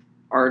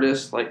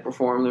artist like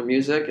perform their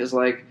music is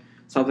like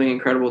something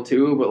incredible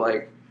too. But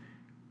like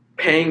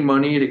paying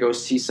money to go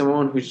see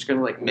someone who's just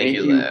gonna like make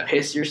you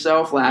piss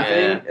yourself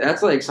laughing,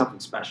 that's like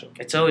something special.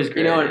 It's always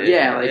great. You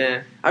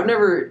know? I've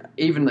never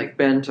even like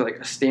been to like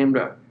a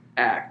stand-up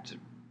act.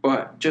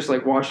 But just,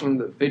 like, watching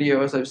the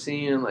videos I've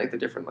seen and, like, the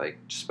different, like,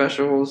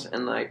 specials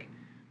and, like,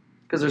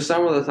 because there's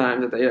some of the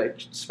time that they,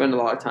 like, spend a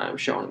lot of time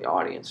showing the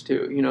audience,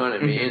 too. You know what I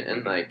mean? Mm-hmm.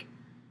 And, like,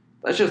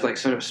 that's just, like,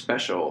 sort of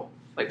special.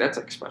 Like, that's,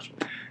 like, special.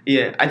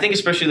 Yeah. I think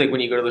especially, like,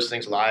 when you go to those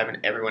things live and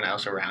everyone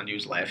else around you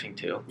is laughing,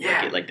 too. Yeah.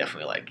 Like, it, like,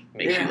 definitely, like,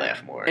 makes you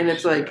laugh more. And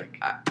it's, like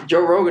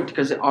Joe Rogan,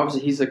 because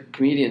obviously he's a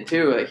comedian,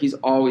 too. Like, he's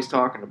always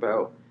talking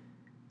about,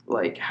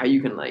 like, how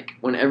you can, like,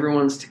 when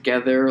everyone's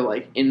together,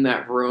 like, in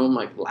that room,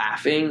 like,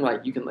 laughing,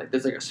 like, you can, like,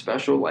 there's, like, a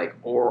special, like,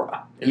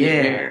 aura in the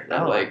air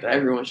that, like,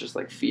 everyone's just,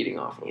 like, feeding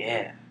off of.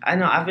 Yeah. I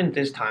know.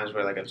 there's times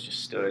where, like, I've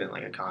just stood in,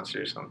 like, a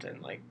concert or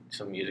something, like,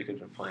 some music has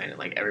been playing, and,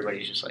 like,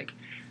 everybody's just, like,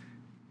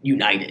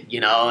 united,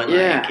 you know? And,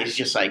 like, it's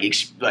just, like,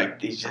 it's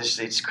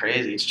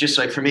crazy. It's just,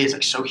 like, for me, it's,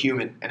 like, so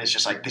human, and it's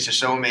just, like, this is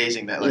so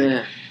amazing that,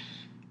 like,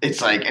 it's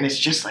like, and it's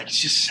just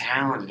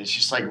sound, and it's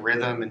just like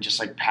rhythm and just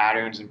like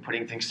patterns and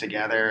putting things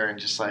together and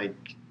just like,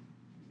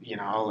 you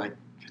know, like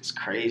it's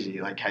crazy,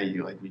 like how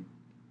you like we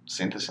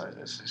synthesize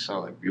this. It's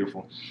so like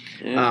beautiful.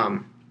 Yeah.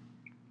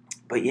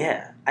 But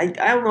yeah,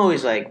 I'm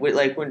always like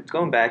when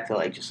going back to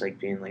like just like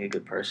being like a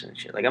good person and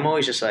shit. Like I'm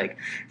always just like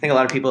I think a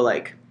lot of people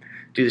like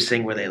do this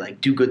thing where they like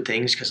do good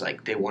things because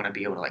like they want to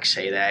be able to like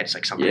say that it's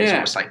like something that's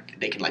almost like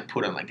they can like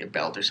put on like their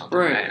belt or something,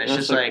 right? And it's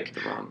just like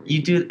you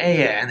do,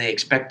 and they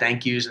expect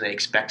thank yous and they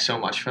expect so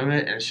much from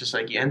it, and it's just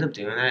like you end up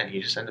doing that and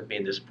you just end up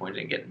being disappointed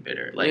and getting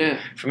bitter. Like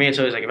for me, it's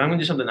always like if I'm gonna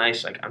do something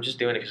nice, like I'm just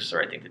doing it because it's the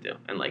right thing to do,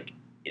 and like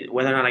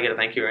whether or not I get a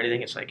thank you or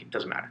anything, it's like it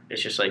doesn't matter.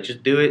 It's just like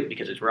just do it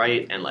because it's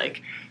right, and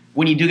like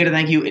when you do get a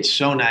thank you, it's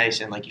so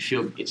nice and like you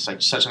feel it's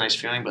like such a nice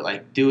feeling. But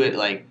like do it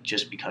like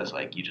just because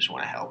like you just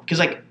want to help, because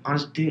like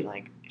honestly, dude,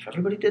 like. If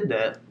everybody did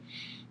that,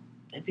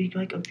 it'd be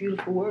like a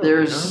beautiful world.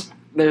 There's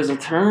a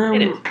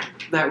term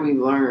that we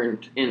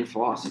learned in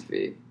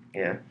philosophy.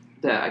 Yeah.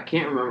 That I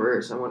can't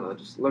remember, so I'm gonna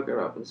just look it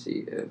up and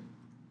see if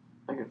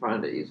I can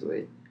find it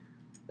easily.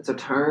 It's a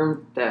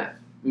term that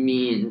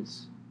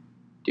means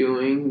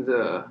doing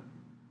the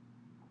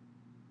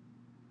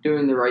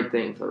right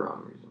thing for the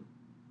wrong reason.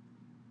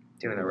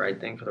 Doing the right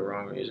thing for the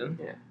wrong reason?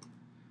 Yeah.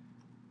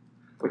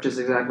 Which is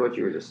exactly what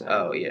you were just saying.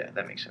 Oh yeah,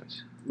 that makes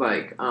sense.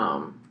 Like,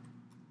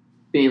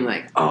 being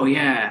like, oh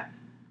yeah,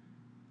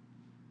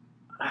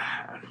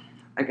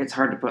 like it's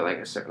hard to put like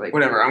a certain like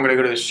whatever. I'm gonna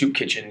go to the soup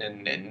kitchen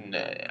and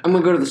I'm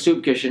gonna go to the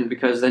soup kitchen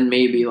because then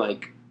maybe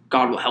like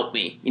God will help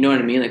me. You know what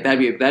I mean? Like that'd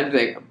be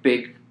like a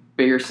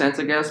bigger sense,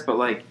 I guess. But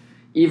like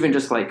even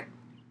just like,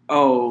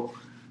 oh,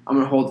 I'm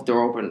gonna hold the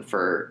door open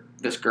for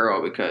this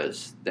girl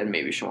because then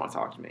maybe she'll want to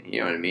talk to me.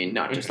 You know what I mean?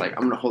 Not just like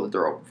I'm gonna hold the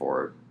door open for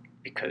her.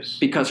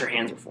 Because her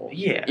hands are full.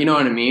 Yeah. You know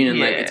what I mean? And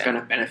like it's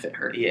gonna benefit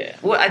her. Yeah.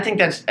 Well, I think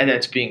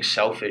that's being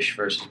selfish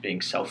versus being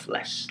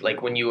selfless.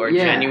 Like when you are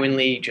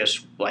genuinely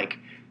just like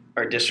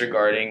are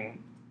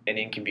disregarding an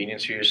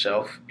inconvenience for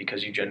yourself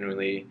because you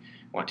genuinely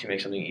want to make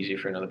something easy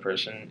for another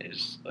person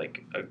is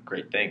like a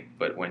great thing.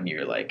 But when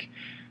you're like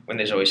when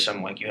there's always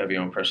some like you have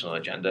your own personal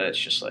agenda, it's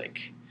just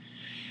like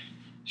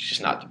it's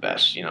just not the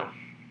best, you know?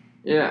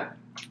 Yeah.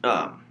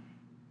 What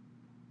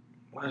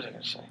was I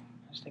gonna say?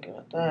 I was thinking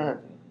about that.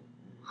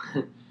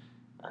 I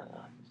don't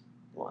know.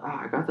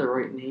 Wow, I got the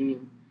right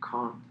name.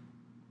 Kant.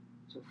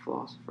 It's a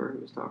philosopher who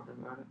was talking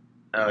about it.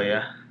 Oh,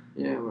 yeah?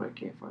 Yeah, but I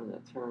can't find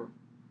that term.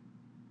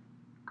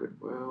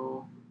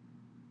 goodwill.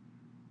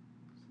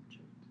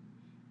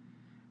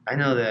 I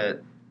know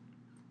that.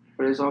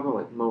 But it's all about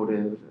like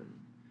motive and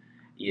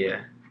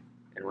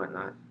And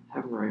whatnot.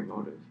 having the right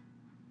motive.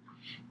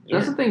 Yeah.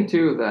 That's the thing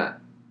too that.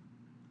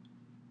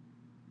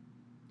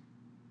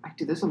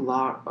 Dude, there's a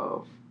lot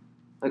of,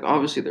 like,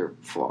 obviously they're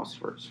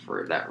philosophers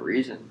for that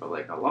reason, but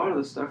like a lot of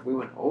the stuff we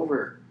went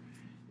over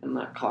in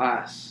that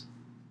class,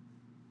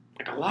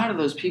 like a lot of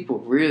those people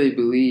really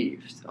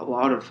believed a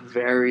lot of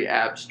very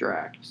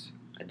abstract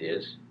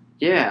Ideas.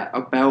 yeah,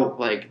 about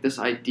like this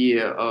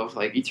idea of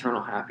like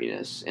eternal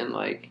happiness and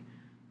like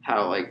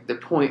how like the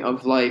point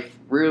of life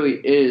really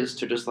is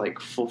to just like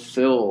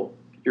fulfill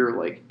your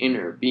like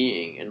inner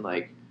being and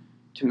like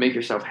to make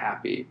yourself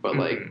happy, but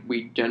like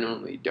we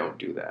genuinely don't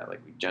do that.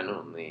 Like we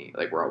genuinely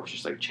like we're always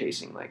just like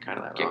chasing like kind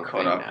of that Get wrong caught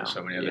thing up now. in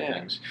so many other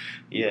things.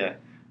 Yeah.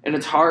 And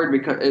it's hard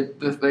because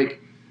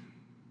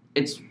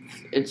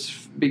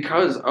it's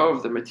because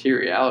of the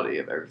materiality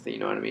of everything. You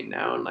know what I mean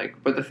now, and like,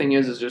 but the thing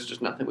is there's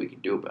just nothing we can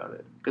do about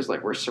it because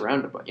like we're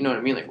surrounded by. You know what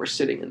I mean? Like we're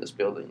sitting in this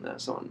building that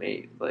someone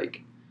made.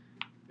 Like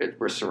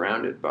we're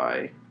surrounded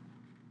by.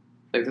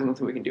 Like there's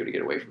nothing we can do to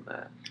get away from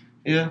that.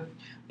 Yeah.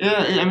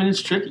 I mean,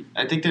 it's tricky.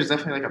 I think there's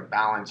definitely like a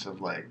balance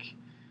of like,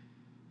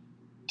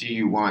 do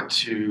you want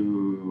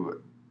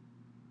to?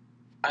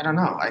 I don't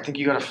know. I think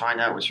you got to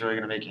find out what's really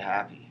going to make you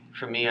happy.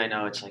 For me, I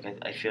know it's like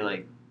I feel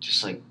like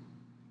just like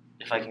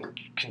if I can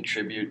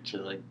contribute to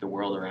like the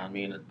world around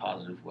me in a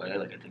positive way,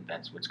 like I think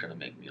that's what's going to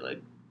make me like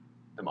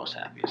the most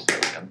happiest.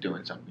 That, like I'm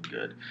doing something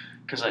good.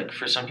 Because like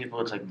for some people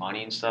it's like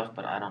money and stuff,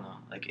 but I don't know.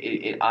 Like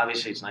it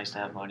obviously it's nice to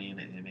have money and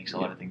it makes a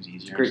lot of things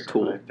easier. It's a great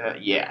tool. Like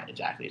that. Yeah,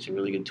 exactly. It's a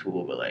really good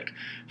tool. But like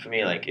for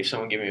me, like if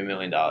someone gave me $1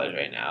 million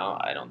right now,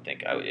 I don't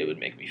think it would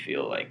make me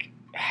feel like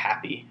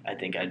happy. I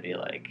think I'd be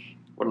like,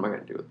 what am I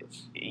going to do with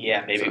this?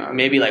 Yeah,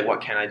 maybe like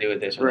what can I do with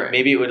this? Or right.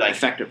 Maybe it would like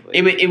effectively.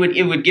 It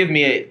would give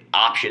me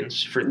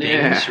options for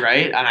things,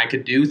 right? And I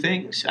could do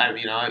things. I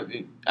would.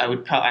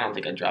 I don't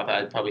think I'd drop it.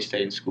 I'd probably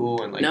stay in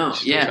school and like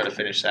try to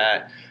finish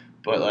that.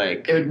 But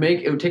like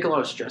it would take a lot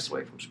of stress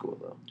away from school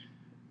though.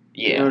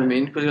 Yeah, you know what I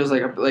mean? Because it was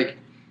like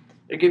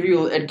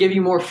it'd give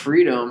you more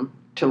freedom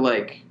to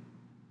like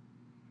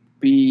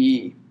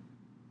be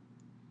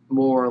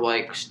more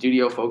like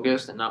studio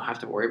focused and not have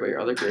to worry about your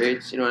other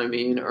grades. You know what I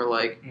mean? Or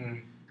like.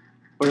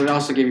 But it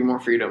also gave you more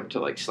freedom to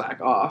like slack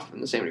off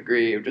in the same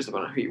degree of just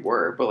about who you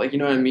were. But like, you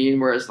know what I mean?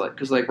 Whereas like,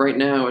 because like right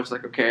now it's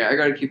like, okay, I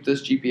got to keep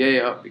this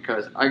GPA up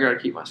because I got to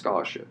keep my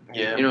scholarship.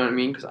 Yeah. You know what I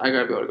mean? Because I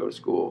got to be able to go to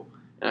school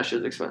and that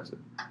shit's expensive.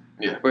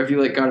 Yeah. But if you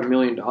like got $1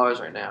 million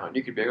right now and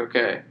you could be like,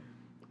 okay,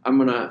 I'm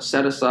gonna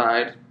set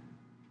aside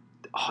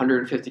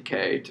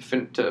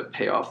 $150K to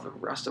pay off the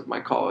rest of my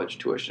college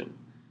tuition,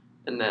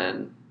 and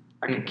then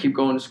I can keep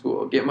going to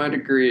school, get my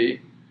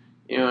degree.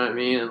 You know what I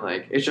mean? And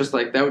like, it's just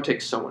like that would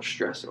take so much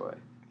stress away.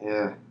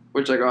 Yeah.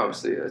 Which, like,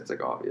 obviously, it's,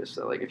 like, obvious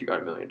that, like, if you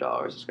got $1 million,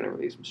 it's going to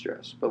relieve some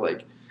stress. But,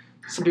 like,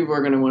 some people are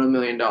going to win $1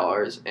 million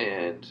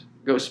and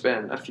go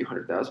spend a few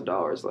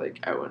 $100,000, like,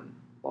 out in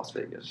Las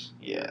Vegas.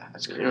 Yeah,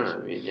 that's crazy. You know what I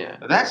mean? Yeah.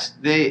 In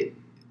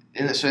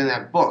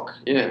that book,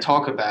 they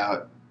talk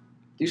about...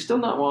 Do you still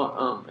not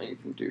want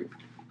anything to...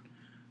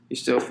 You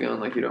still feeling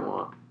like you don't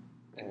want...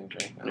 Anything to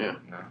drink? No.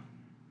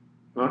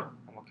 What?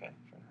 I'm okay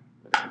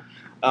for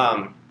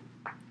now.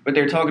 But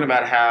they're talking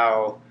about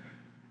how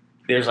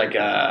there's, like,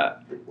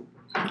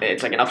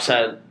 it's like an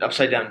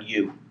upside down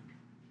U.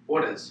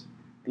 What is?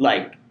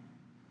 Like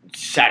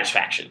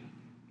satisfaction,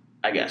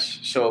 I guess.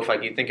 So if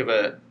like you think of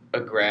a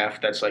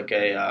graph that's like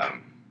a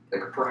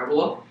like a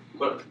parabola,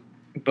 but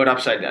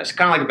upside down. It's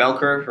kind of like a bell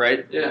curve,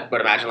 right? Yeah.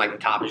 But imagine like the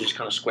top is just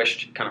kind of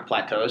squished, kind of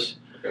plateaus.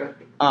 Okay.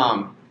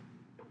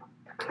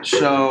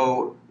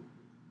 So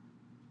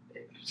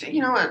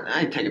you know what?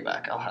 I take it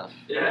back. I'll have.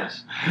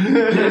 Yes.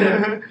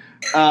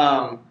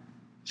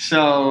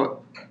 So.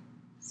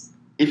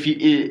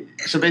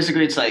 So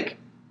basically, it's like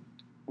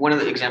one of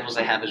the examples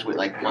they have is with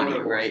like money,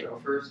 right?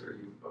 First, or are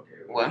you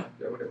okay? What?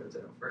 Do you want to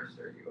know first,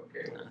 or are you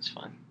okay? No, that's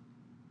fine.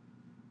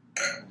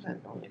 What's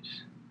that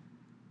noise?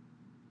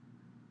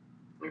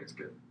 I think it's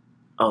good.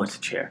 Oh, it's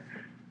a chair.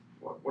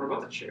 What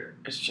about the chair?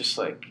 It's just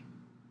like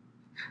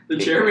the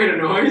chair made a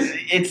noise.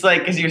 It's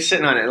like because you're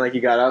sitting on it, like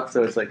you got up,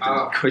 so it's like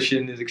the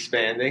cushion is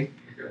expanding.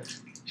 Okay.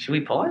 Should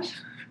we pause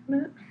for a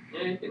minute?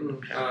 Yeah,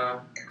 you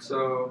can.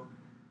 So.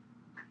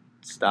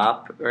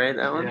 Stop, right?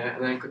 That one? Yeah,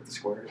 and then click the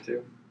square,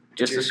 too.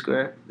 Just the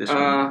square? This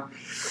one?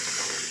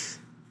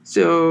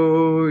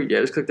 So,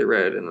 yeah, just click the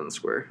red and then the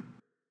square.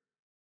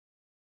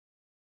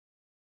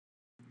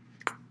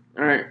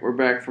 Alright, we're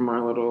back from our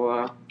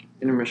little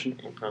intermission.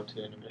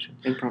 Impromptu intermission.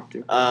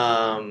 Impromptu.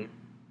 What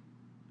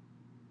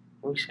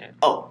were we saying?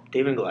 Oh,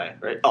 David and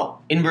Goliath, right? Oh,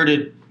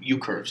 inverted U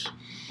curves.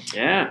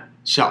 Yeah.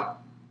 So.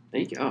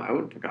 Thank you. Oh, I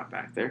wouldn't have got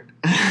back there.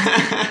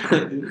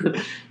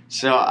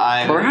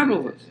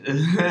 Parabolas.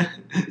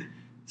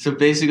 So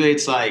basically,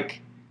 it's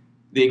like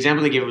the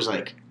example they gave was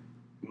like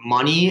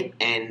money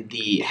and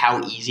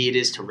how easy it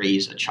is to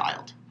raise a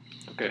child.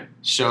 Okay.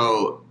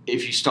 So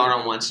if you start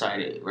on one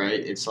side, right,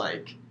 it's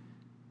like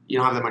you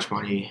don't have that much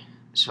money.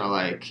 So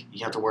like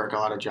you have to work a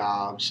lot of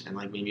jobs, and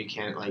like maybe you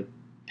can't like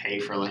pay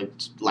for like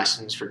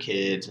lessons for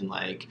kids, and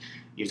like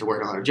you have to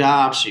work a lot of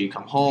jobs, so you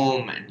come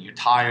home and you're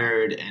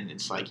tired, and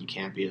it's like you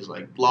can't be as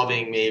like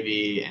loving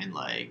maybe, and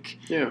like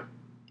Yeah.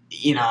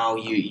 you know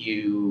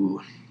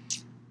you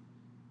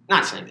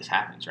not saying this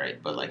happens,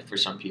 right? But like for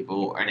some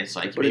people, and it's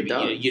like But it maybe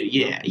does.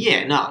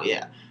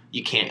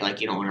 you can't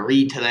like you don't want to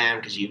read to them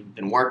because you've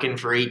been working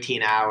for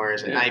 18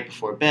 hours at Yeah. night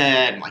before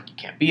bed, and like you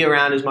can't be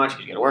around as much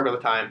because you got to work all the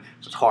time,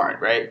 so it's hard,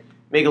 right?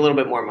 Make a little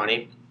bit more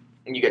money,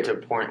 and you get to a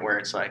point where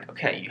it's like,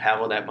 okay, you have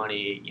all that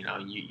money, you know,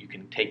 you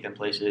can take them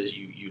places,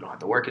 you don't have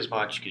to work as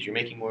much because you're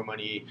making more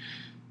money,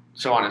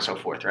 so on and so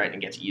forth, right? And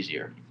it gets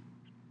easier,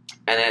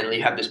 and then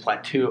you have this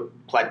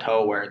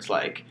plateau where it's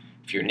like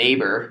if your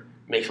neighbor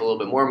makes a little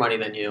bit more money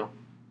than you.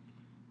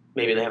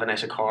 Maybe they have a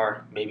nicer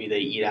car. Maybe they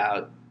eat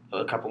out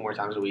a couple more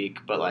times a week.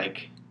 But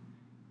like,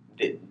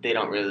 they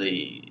don't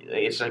really.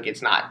 It's like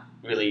it's not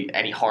really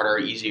any harder or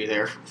easier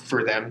there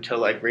for them to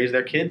like raise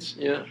their kids.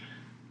 Yeah.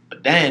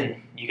 But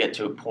then you get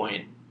to a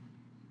point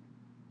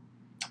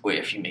where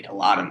if you make a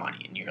lot of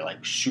money and you're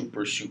like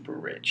super super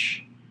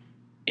rich,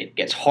 it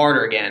gets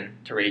harder again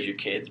to raise your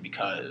kids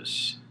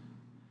because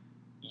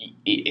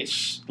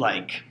it's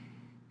like,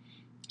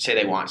 say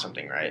they want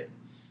something, right?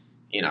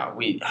 You know,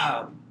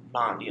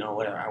 Mom, you know,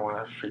 whatever, I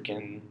want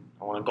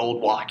a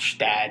gold watch,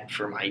 Dad,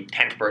 for my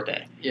 10th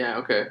birthday. Yeah.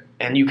 Okay.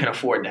 And you can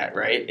afford that,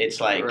 right?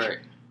 It's like, Right.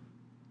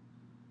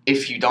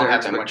 if you don't Their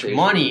have that much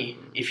money,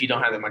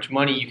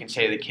 you can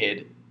say to the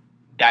kid,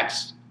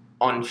 that's,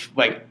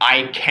 like,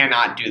 I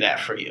cannot do that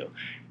for you.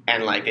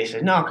 And, like, they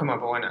say, no, come on,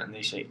 but why not? And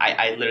they say,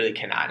 I literally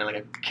cannot. And, like,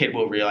 a kid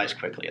will realize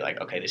quickly, like,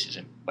 okay, this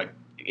isn't, like,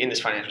 in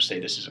this financial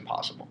state, this is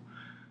impossible.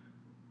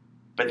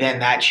 But then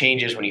that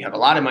changes when you have a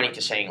lot of money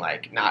to saying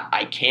like, not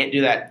I can't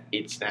do that.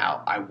 It's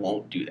now I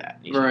won't do that.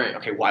 Right. Like,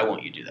 okay, why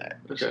won't you do that?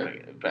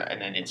 Okay.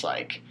 And then it's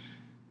like,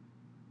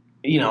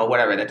 you know,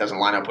 whatever. That doesn't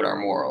line up with our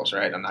morals,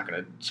 right? I'm not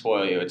going to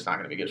spoil you. It's not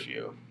going to be good for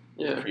you,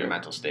 Yeah. for your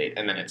mental state.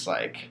 And then it's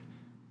like,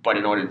 but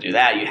in order to do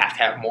that, you have to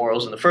have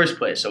morals in the first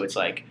place. So it's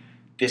like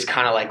this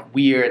kind of like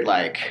weird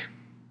like.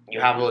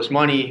 You have all this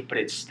money, but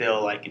it's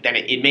still like then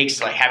it makes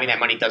like having that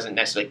money doesn't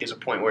necessarily. Like, there's a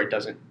point where it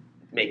doesn't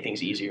make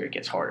things easier. It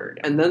gets harder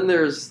again. And then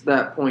there's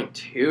that point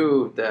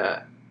too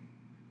that,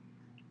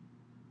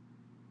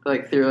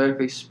 like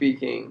theoretically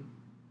speaking,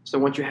 so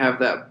once you have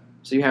that,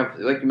 so you have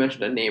like you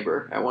mentioned a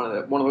neighbor at one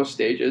of those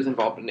stages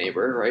involved a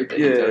neighbor, right? That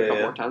comes out a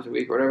couple more times a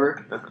week or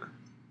whatever.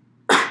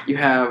 You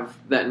have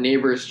that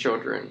neighbor's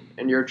children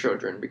and your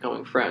children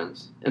becoming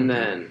friends, and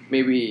then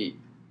maybe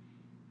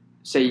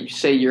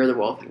say you're the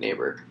wealthy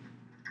neighbor.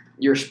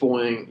 You're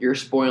spoiling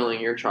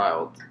your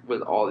child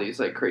with all these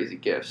like crazy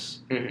gifts,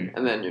 and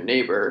then your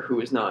neighbor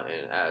who is not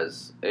in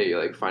as a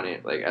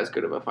as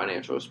good of a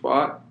financial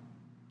spot,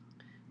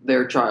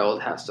 their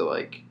child has to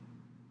like.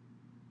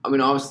 I mean,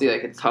 obviously,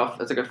 like it's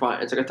tough. It's like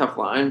a tough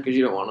line because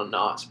you don't want to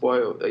not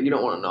spoil. You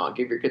don't want to not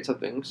give your kid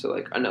something so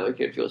like another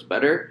kid feels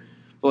better.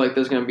 But like,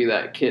 there's gonna be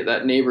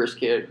that neighbor's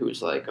kid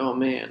who's like, oh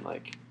man,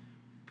 like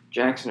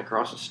Jackson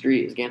across the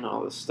street is getting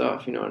all this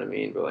stuff, you know what I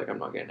mean? But like, I'm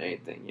not getting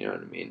anything, you know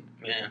what I mean?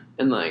 Yeah.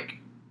 And like,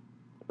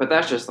 but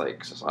that's just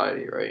like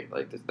society, right?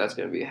 Like that's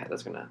gonna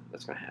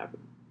happen.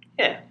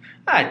 Yeah,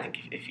 I think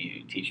if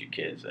you teach your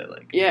kids that,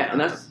 like, yeah, and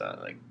that's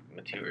like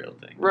material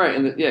thing, right?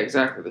 And yeah,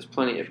 exactly. There's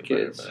plenty of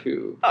kids better.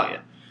 who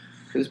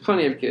There's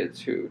plenty of kids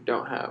who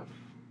don't have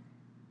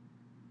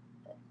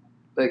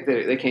like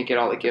they can't get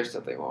all the gifts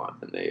that they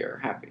want, and they are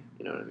happy.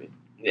 You know what I mean?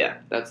 Yeah,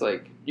 that's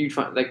like you'd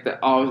find like that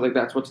always like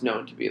that's what's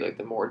known to be like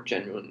the more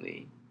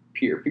genuinely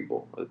pure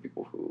people are the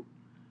people who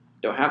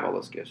don't have all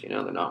those gifts. You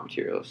know, they're not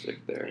materialistic.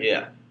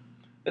 Yeah.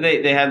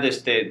 They have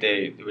this.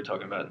 They were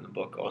talking about in the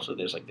book. Also,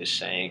 there's like this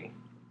saying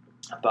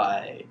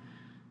by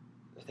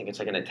I think it's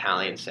like an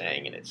Italian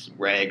saying, and it's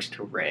rags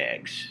to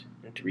rags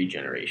in 3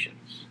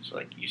 generations. So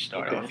like you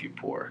start off, you're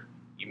poor,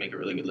 you make a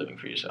really good living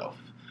for yourself,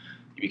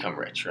 you become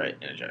rich, right,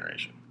 in a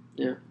generation.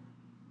 Yeah.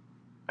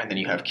 And then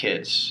you have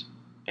kids,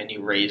 and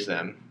you raise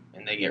them,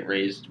 and they get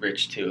raised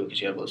rich too because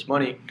you have all this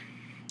money,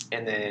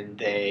 and then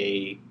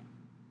they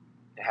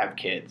have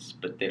kids,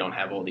 but they don't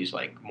have all these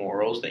like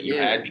morals that you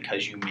had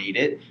because you made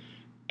it,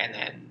 and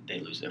then they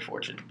lose their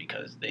fortune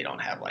because they don't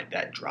have like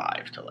that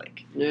drive to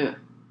like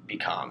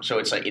become. So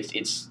it's like it's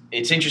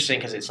interesting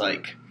because it's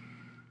like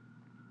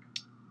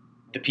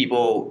the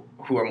people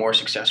who are more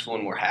successful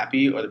and more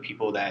happy are the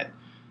people that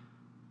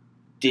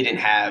didn't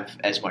have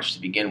as much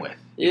to begin with.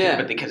 Yeah.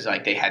 But because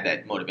like they had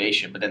that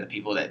motivation, but then the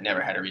people that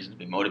never had a reason to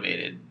be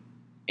motivated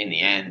in the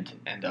end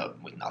end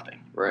up with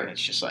nothing. Right. And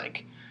it's just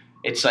like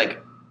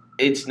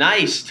it's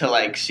nice to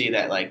like see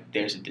that like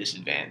there's an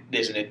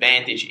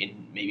advantage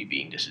in maybe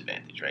being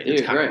disadvantaged, right?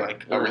 It's kind of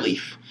like a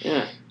relief.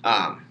 Yeah.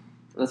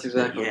 That's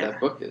exactly what that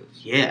book is.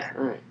 Yeah.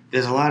 Right.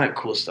 There's a lot of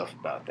cool stuff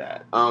about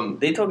that.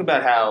 They talk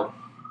about how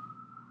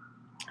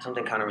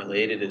something kind of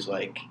related is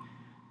like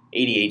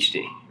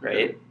ADHD,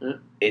 right? Yeah.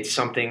 It's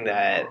something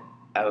that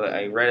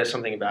I read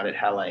something about it,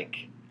 how like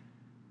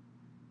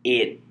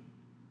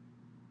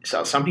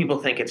so some people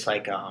think it's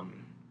like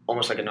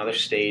almost like another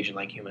stage in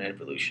like human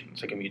evolution.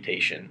 It's like a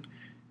mutation.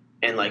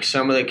 And like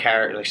some of the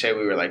characters, like say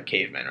we were like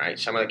cavemen, right?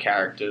 Some of the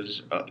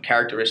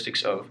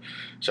characteristics of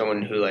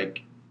someone who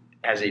like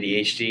has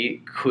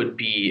ADHD could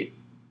be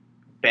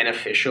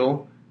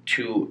beneficial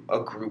to a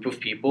group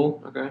of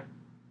people, Okay.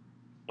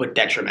 but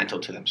detrimental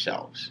to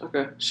themselves.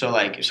 Okay. So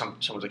like if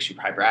someone's like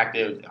super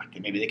hyperactive, like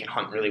maybe they can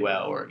hunt really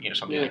well, or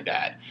something like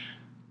that.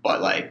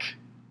 But like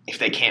if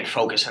they can't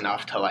focus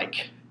enough to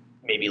like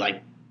maybe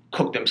like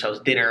cook themselves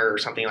dinner or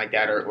something like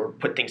that, or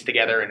put things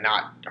together and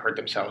not hurt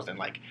themselves, then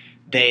like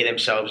they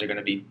themselves are going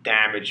to be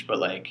damaged. But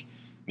like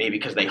maybe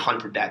because they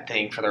hunted that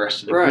thing for the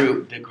rest of the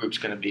group, the group's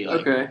going to be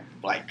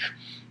like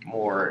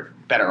more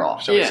better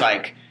off. So it's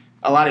like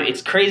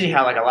it's crazy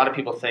how like a lot of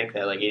people think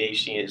that like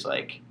ADHD is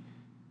like,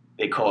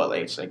 they call it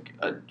like it's like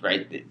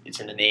it's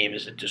in the name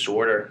as a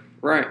disorder.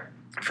 Right.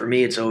 For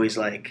me, it's always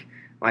like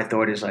my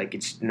thought is like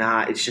it's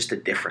not. It's just a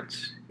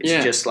difference.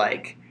 It's just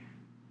like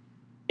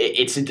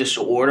it's a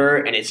disorder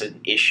and it's an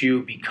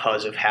issue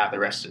because of how the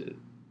rest of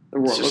the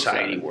world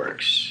society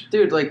works.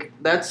 Dude, like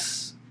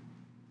that's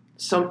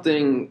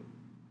something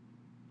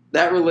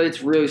that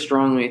relates really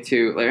strongly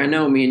to like I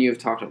know me and you have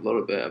talked a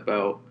little bit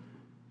about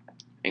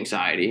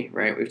anxiety,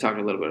 right? We've talked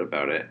a little bit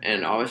about it,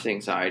 and obviously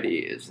anxiety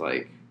is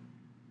like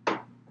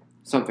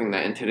something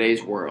that in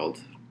today's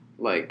world,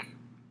 like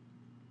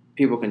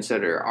people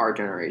consider our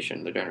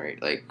generation,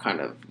 like kind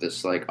of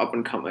this like up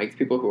and coming, like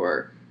people who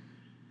are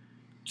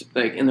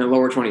like in their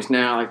lower 20s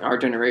now, like our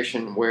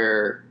generation,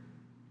 where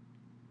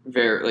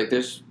very like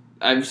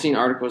I've seen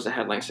articles that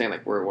had like saying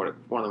like we're one of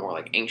the more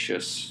like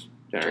anxious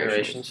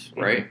generations.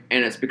 Right? Mm-hmm.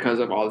 And it's because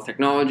of all the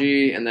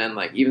technology, and then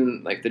like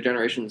even like the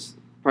generations,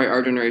 probably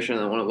our generation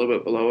and the one a little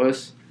bit below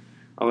us,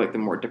 are like the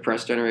more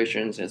depressed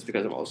generations, and it's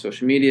because of all the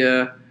social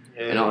media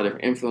and all the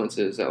different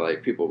influences that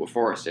like people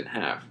before us didn't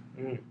have.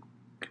 Mm.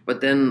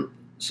 But then,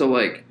 so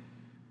like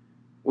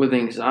with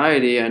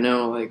anxiety, I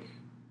know like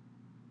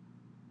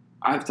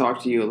I've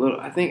talked to you a little.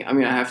 I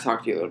have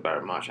talked to you a little about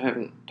it much. I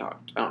don't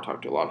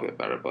talk to a lot of people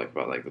about it, but like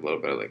about like a little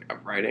bit of like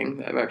of writing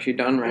that I've actually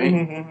done, right?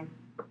 Mm-hmm.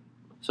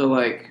 So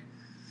like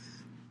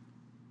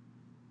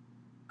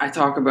I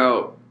talk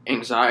about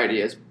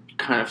anxiety as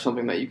kind of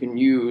something that you can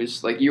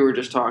use. Like you were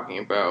just talking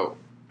about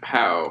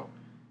how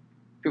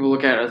people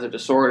look at it as a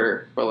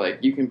disorder, but like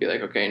you can be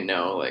like, okay,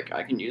 no, like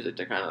I can use it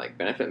to kind of like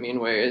benefit me in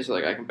ways.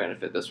 Like I can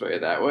benefit this way or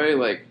that way.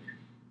 Like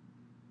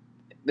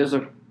there's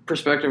a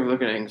perspective of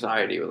looking at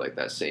anxiety with like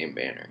that same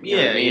banner. You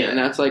know what I mean? And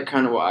that's like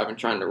kind of what I've been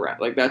trying to wrap.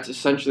 Like that's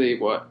essentially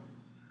what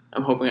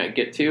I'm hoping I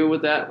get to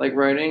with that like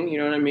writing. You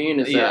know what I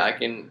mean? Is that I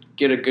can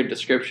get a good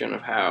description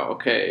of how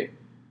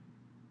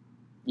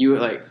you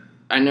like.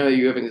 I know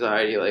you have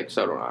anxiety, like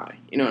so do I.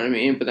 You know what I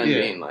mean? But then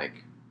being like,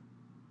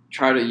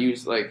 try to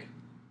use like.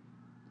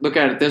 Look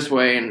at it this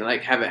way and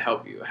like have it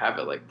help you, have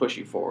it like push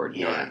you forward.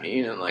 You know what I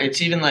mean? And like it's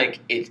even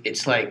like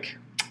it's like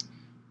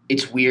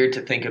it's weird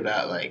to think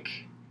about like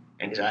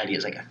anxiety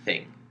as like a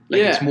thing.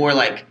 Like it's more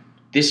like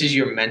this is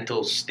your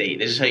mental state.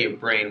 This is how your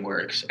brain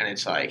works, and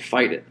it's like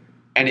fight it.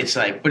 And it's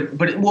like, but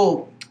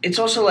it's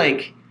also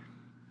like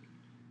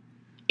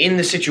in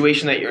the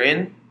situation that you're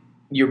in,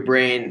 your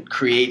brain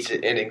creates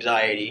an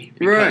anxiety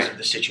because of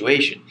the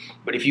situation.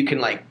 But if you can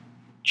like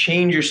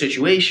change your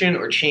situation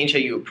or change how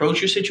you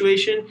approach your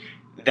situation,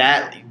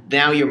 that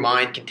now your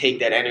mind can take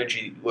that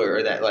energy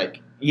or that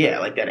like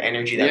that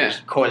energy that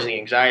was causing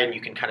anxiety, and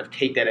you can kind of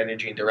take that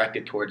energy and direct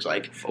it towards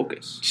like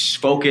focus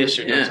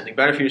or doing something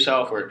better for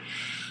yourself or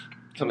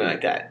something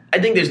like that. I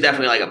think there's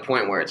definitely like a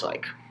point where it's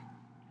like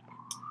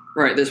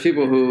there's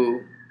people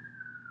who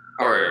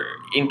are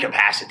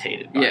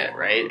incapacitated by it,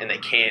 right? And they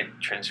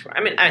can't transfer.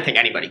 I mean, I think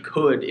anybody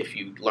could if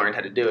you learned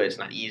how to do it. It's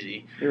not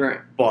easy. You're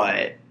right.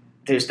 But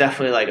there's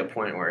definitely like a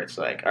point where it's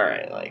like, all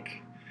right, like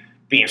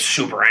being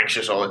super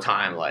anxious all the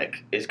time,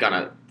 like, is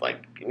gonna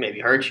like maybe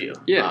hurt you.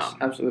 Yes,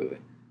 absolutely.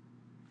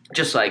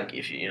 Just like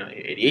if you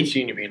ADHD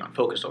and you're being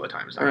unfocused all the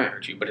time, it's not gonna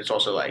hurt you. But it's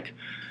also like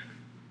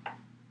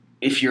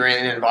if you're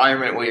in an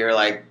environment where you're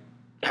like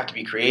have to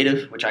be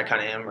creative, which I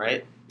kind of am,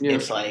 right? Yeah.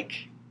 It's like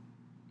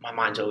my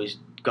mind's always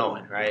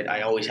going, right?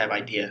 I always have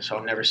ideas, so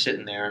I'm never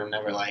sitting there, and I'm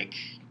never like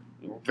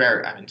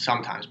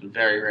sometimes, but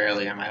very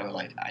rarely am I ever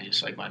like I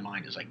just like my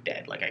mind is like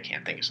dead, like I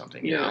can't think of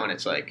something, you know. And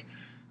it's like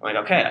I'm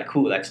like, okay,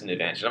 cool, that's an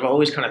advantage. I've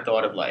always kind of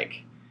thought of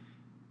like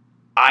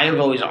I have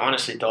always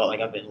honestly thought like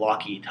I've been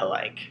lucky to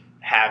like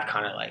have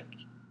kind of like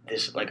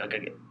this like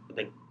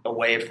a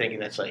way of thinking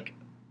that's like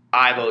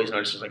I've always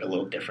noticed is like a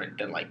little different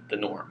than like the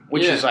norm,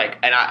 which is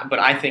like but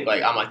I think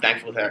like I'm like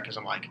thankful for that because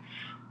I'm like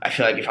I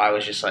feel like if I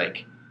was just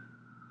like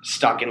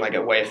stuck in like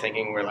a way of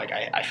thinking where like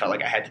I felt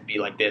like I had to be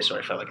like this or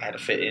I felt like I had to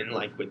fit in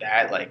like with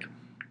that, like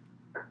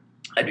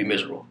I'd be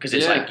miserable because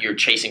it's like you're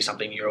chasing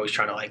something, you're always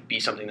trying to like be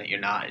something that you're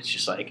not. It's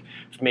just like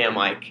for me, I'm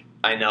like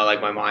I know like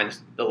my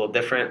mind's a little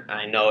different, and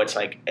I know it's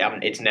like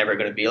it's never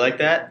going to be like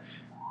that.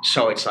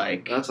 So it's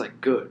like that's like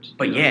good,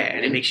 but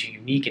and it makes you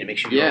unique and it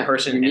makes you your own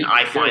person. And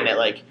I find that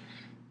like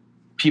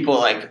people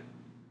like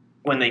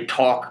when they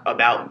talk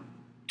about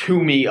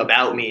me,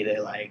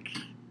 they're like,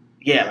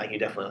 like you're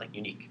definitely like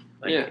unique.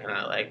 Like,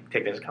 Yeah. like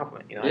take that as a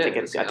compliment. You know, Yeah,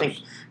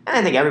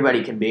 I think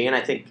everybody can be, and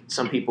I think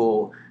some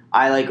people,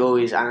 I like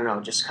always, I don't know,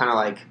 just kind of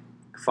like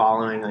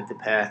following like the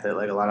path that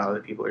like a lot of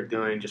other people are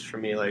doing. Just for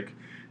me, like,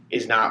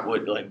 is not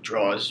what like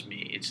draws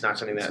me. It's not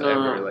something that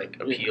ever like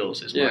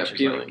appeals as much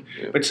appealing.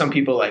 as like. But some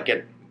people like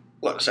get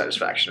a lot of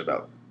satisfaction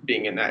about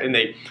being in that, and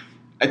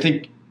I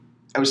think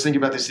I was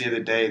thinking about this the other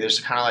day. There's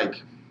kind of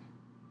like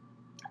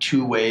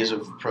two ways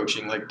of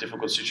approaching like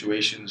difficult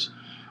situations,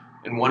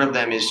 and one of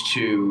them is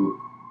to,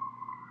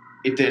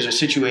 if there's a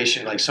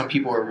situation, like some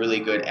people are really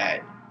good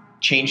at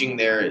changing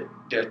their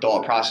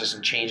thought process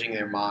and changing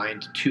their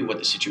mind to what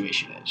the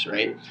situation is,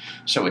 right?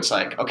 So it's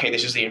like, okay,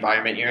 this is the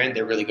environment you're in.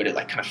 They're really good at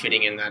like kind of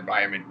fitting in that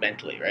environment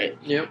mentally, right?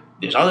 Yep.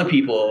 There's other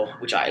people,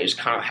 which is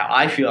kind of how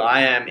I feel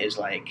I am, is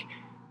like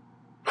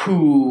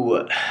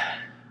who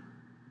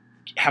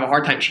have a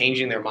hard time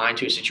changing their mind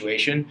to a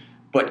situation,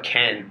 but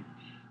can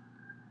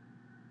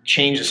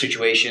change the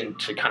situation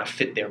to kind of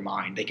fit their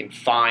mind. They can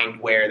find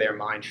where their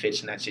mind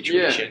fits in that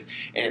situation,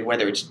 and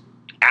whether it's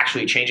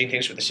actually changing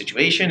things with the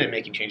situation and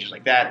making changes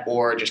like that,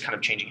 or just kind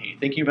of changing how you're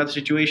thinking about the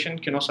situation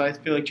can also, I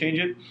feel like, change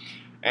it.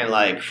 And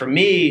like for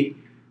me,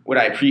 what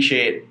I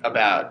appreciate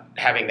about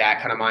having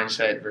that kind of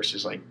mindset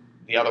versus like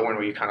the other one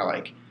where you kind of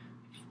like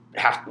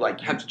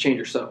have to change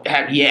yourself.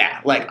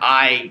 Like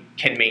I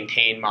can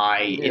maintain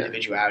my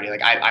individuality.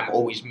 Like I'm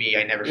always me.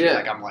 I never feel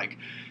like I'm like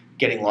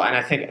getting lost. And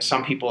I think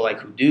some people like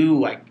who do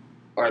like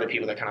are the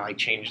people that kind of like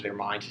change their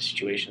mind to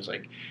situations,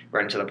 like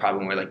run into the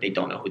problem where like they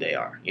don't know who they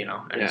are, you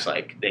know, and it's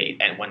like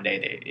and one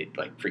day it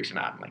like freaks them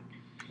out and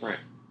like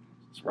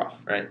it's rough,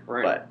 right?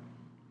 But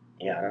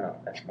yeah, I don't know.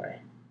 That's my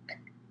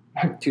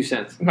 2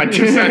 cents. My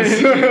 2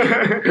 cents.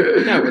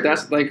 No, but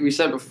that's like we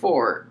said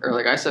before, or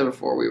like I said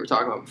before, we were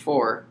talking about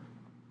before.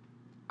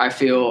 I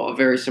feel a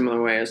very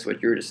similar way as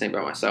what you were just saying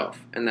about myself,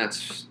 and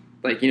that's.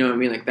 Like, you know what I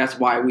mean? Like, that's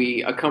why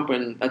we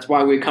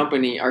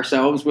accompany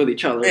ourselves with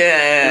each other.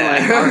 Yeah.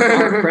 And, like,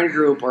 our friend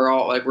group we're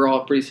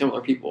all pretty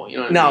similar people. You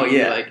know what I mean?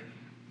 Yeah. Like,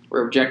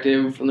 we're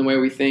objective in the way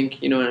we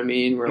think. You know what I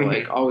mean? We're,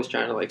 like, always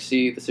trying to, like,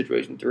 see the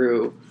situation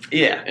through.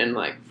 Yeah. And,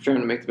 like,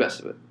 trying to make the best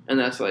of it. And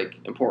that's, like,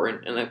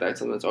 important. And, like, that's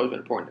something that's always been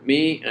important to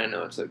me. And I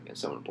know it's, like,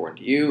 it's something important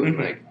to you. And,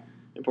 like,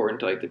 important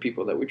to, like, the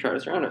people that we try to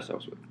surround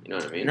ourselves with. You know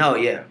what I mean? No,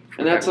 yeah.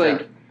 And that's,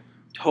 like,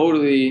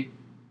 totally,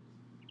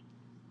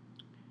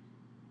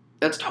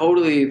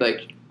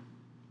 like,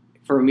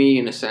 for me,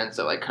 in a sense,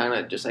 that, like, kind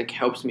of just, like,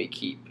 helps me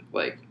keep,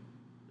 like,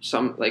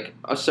 some, like,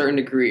 a certain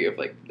degree of,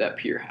 like, that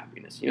pure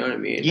happiness. You know what I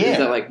mean? Yeah. Is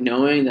that, like,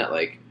 knowing that,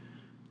 like,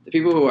 the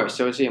people who I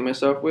associate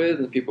myself with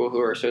and the people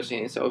who are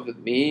associating themselves with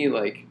me,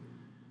 like,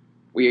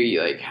 we,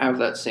 like, have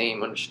that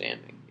same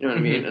understanding. You know what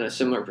I mean? And a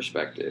similar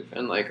perspective.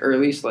 And, like, or at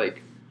least,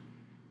 like,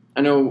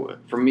 I know,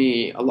 for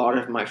me, a lot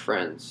of my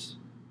friends,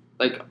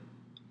 like,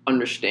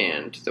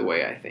 understand the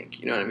way I think.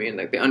 You know what I mean?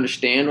 Like, they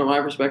understand what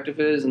my perspective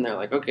is, and they're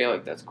like, okay,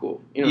 like, that's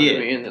cool. You know what I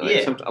mean? And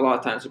like, a lot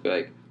of times they'll be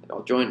like,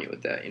 I'll join you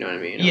with that. You know what I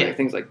mean? Or, like,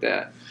 things like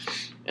that.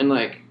 And,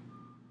 like,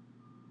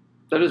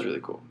 that is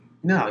really cool.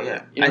 No,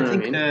 yeah. You know I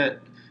think I mean? that,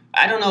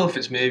 I don't know if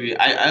it's maybe,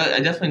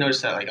 I definitely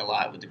noticed that, like, a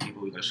lot with the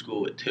people we go to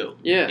school with, too.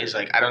 Yeah. It's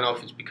like, I don't know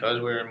if it's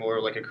because we're in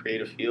more, like, a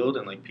creative field,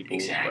 and, like, people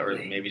are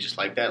maybe just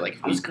like that. Like,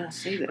 I was going to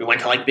say that. We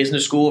went to, like,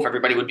 business school, if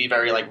everybody would be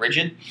very, like,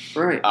 rigid.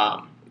 Right.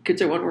 Kids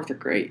at Wentworth are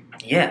great.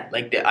 Yeah,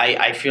 like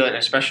I feel it,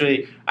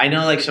 especially I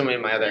know like some of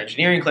my other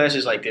engineering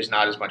classes, like there's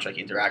not as much like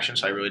interaction,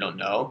 so I really don't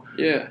know.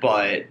 Yeah.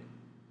 But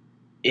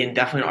in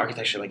definitely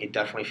architecture, like it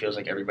definitely feels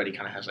like everybody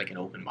kind of has like an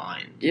open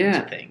mind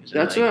to things.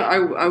 That's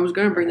like, what I was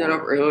going to bring that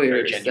up earlier.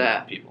 Very Is genuine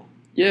that people.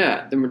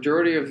 Yeah, the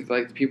majority of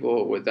like the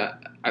people with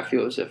that, I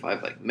feel as if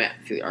I've like met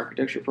through the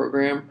architecture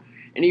program,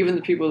 and even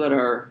the people that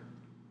are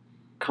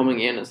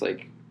coming in as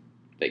like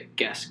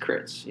guest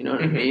crits. You know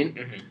what I mean?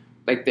 Mm-hmm.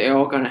 Like, they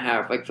all kind of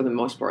have, like, for the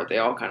most part, they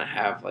all kind of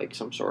have, like,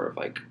 some sort of,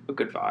 like, a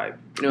good vibe.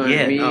 You know what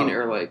I mean? No.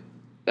 Or, like,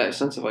 that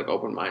sense of, like,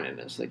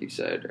 open-mindedness, like you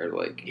said. Or,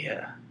 like...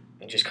 Yeah.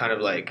 And just kind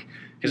of, like...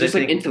 Because it's,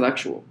 like,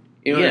 intellectual.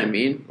 You know what I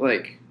mean?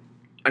 Like...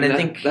 And I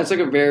think... That's, like,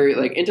 a very...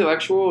 Like,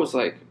 intellectual is,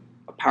 like,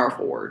 a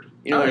powerful word.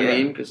 You know what I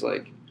mean? Because,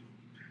 like...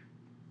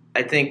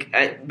 I think...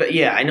 But,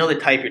 yeah, I know the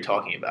type you're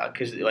talking about.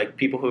 Because, like,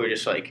 people who are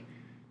just, like...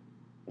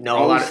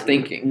 know a lot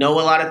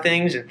of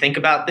things and think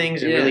about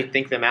things and really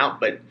think them out,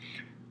 but...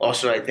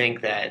 Also, I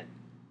think that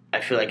I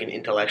feel like an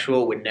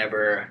intellectual would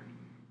never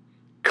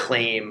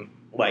claim,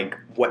 like,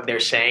 what they're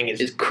saying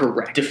is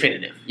correct.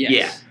 Definitive. Yes,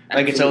 yeah. absolutely.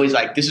 Like, it's always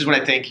like, this is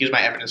what I think, here's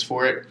my evidence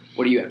for it.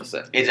 What do you have to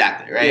say?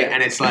 Exactly, right? Yeah.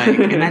 And it's like,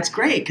 and that's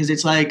great, because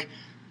it's like,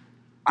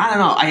 I don't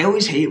know, I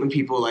always hate when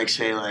people, like,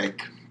 say,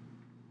 like,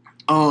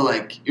 oh,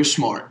 like, you're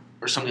smart,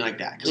 or something like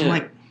that. Because I'm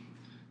like,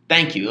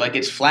 thank you. Like,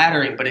 it's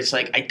flattering, but it's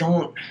like,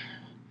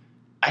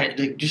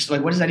 just,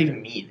 like, what does that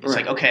even mean? It's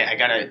like, okay, I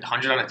got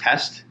 100 on a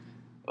test.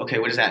 Okay,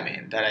 what does that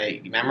mean? That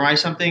I memorize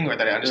something or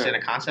that I understand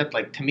a concept?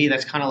 Like, to me,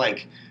 that's kind of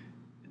like,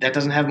 that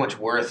doesn't have much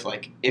worth.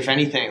 Like, if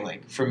anything,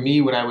 like, for me,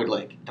 what I would,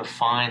 like,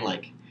 define,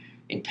 like,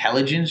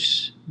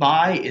 intelligence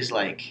by is,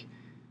 like,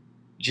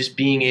 just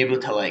being able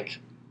to, like,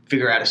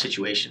 figure out a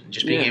situation.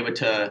 Just being able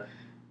to,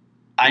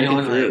 I know,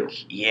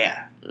 like,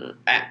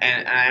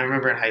 and I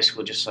remember in high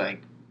school just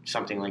like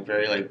something like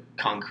very like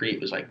concrete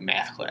was like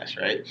math class,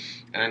 right?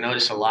 And I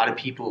noticed a lot of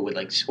people would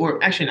like,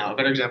 or actually no, a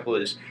better example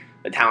is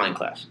Italian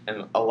class.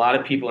 And a lot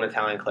of people in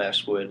Italian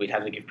class we'd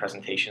have to give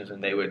presentations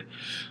and they would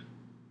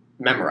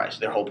memorize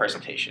their whole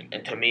presentation.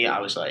 And to me, I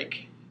was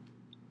like,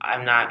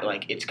 I'm not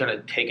like, it's going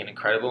to take an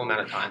incredible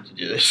amount of time to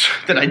do this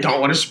that I don't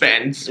want to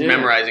spend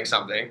memorizing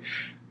something.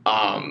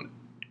 And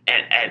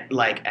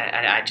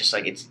I just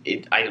like,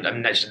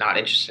 I'm just not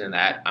interested in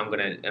that.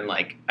 And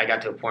like, I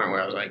got to a point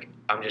where I was like,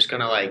 I'm just going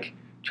to like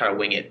try to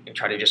wing it and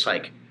try to just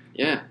like,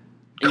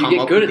 come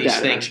up with these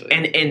things.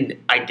 And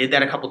I did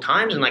that a couple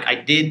times. And like,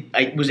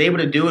 I was able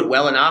to do it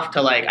well enough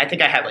to like, I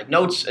think I had like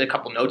a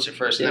couple notes at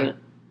first. Yeah.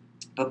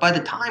 But by the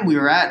time we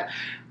were at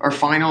our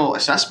final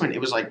assessment, it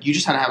was like you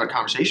just had to have a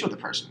conversation with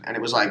the person. And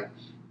it was like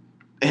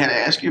they had to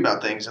ask you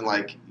about things and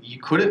like you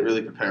couldn't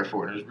really prepare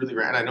for it. It was really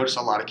rare. And I noticed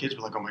a lot of kids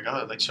were like, oh my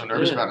God, like so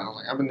nervous about it. And I was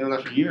like, I've been doing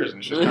that for years. And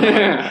it's just kind of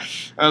like,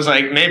 I was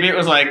like, maybe it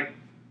was like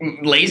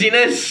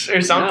laziness or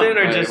something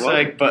or just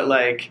like, but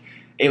like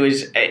it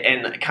was,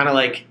 and kind of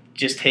like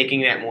just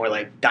taking that more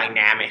like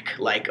dynamic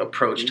like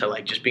approach to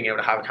like just being able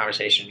to have a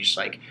conversation, just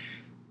like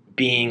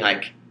being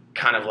like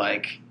kind of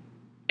like,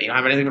 you don't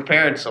have anything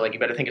prepared, so like you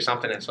better think of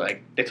something. It's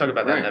like they talk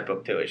about that in that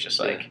book too. It's just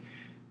like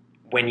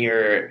when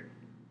you're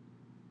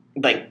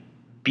like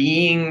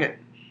being,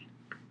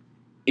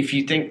 if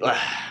you think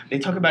they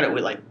talk about it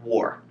with like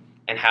war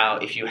and how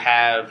if you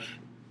have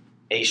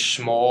a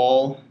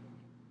small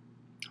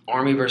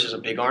army versus a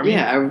big army.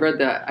 Yeah, I read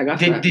that. I got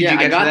that. Did you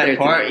get to that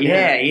part?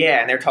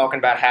 Yeah. And they're talking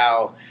about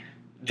how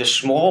the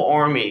small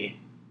army,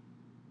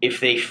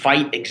 if they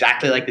fight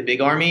exactly like the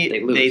big army,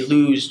 they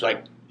lose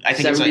like. I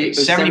think 70,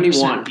 it's like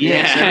 70%.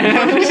 Yeah,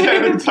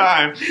 70% of the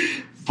time.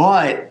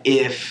 But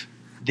if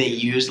they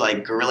use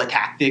like guerrilla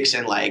tactics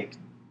and like,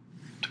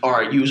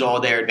 or use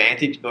all their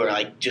advantage, or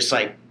like just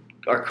like,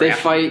 or they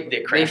fight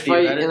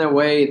in a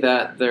way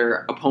that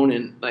their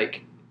opponent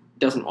like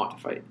doesn't want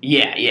to fight.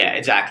 Yeah,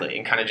 exactly,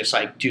 and kind of just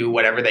like do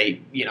whatever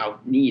they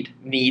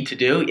need to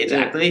do.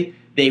 Exactly,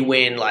 they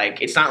win.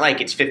 Like it's not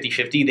like it's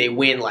 50-50. They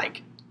win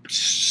like.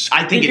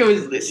 I think it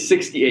was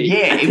 68.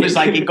 Yeah, it was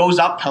like it goes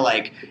up to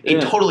like it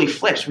totally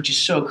flips, which is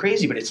so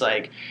crazy. But it's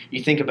like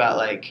you think about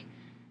like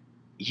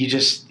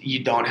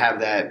you don't have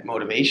that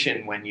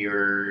motivation when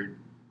you're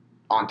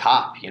on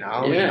top, you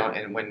know,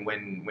 and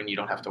when you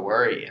don't have to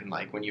worry, and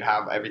like when you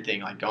have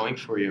everything like going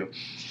for you,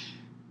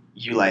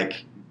 you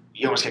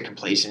almost get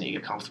complacent, you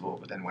get comfortable.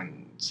 But then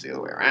when it's the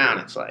other way around,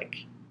 it's like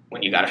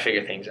when you got to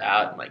figure things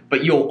out, and like,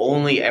 but you'll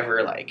only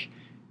ever like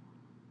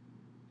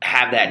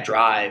have that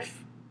drive.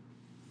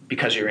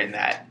 Because you're in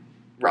that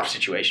rough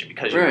situation,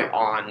 because you're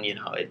on,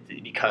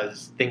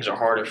 because things are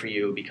harder for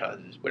you, because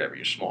whatever,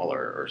 you're smaller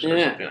or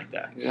something like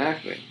that.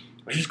 Exactly.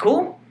 Which is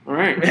cool. All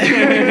right.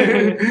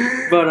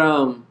 But,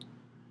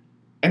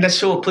 and that's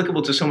so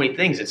applicable to so many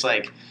things. It's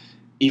like,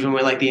 even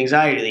with like the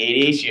anxiety,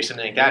 the ADHD or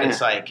something like that,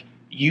 it's like,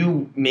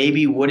 you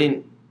maybe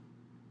wouldn't,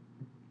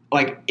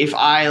 like, if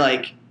I,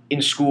 like,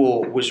 in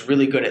school was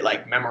really good at,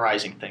 like,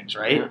 memorizing things,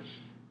 right? Yeah.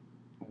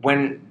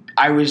 When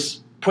I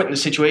was put in a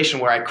situation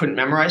where I couldn't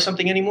memorize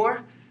something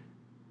anymore,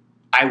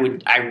 I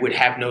would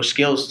have no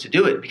skills to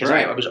do it because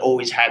I was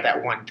always had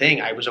that one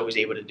thing. I was always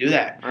able to do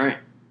that. Right.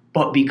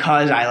 But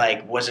because I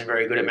like wasn't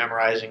very good at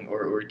memorizing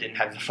or didn't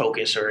have the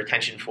focus or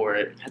attention for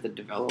it, had to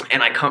develop.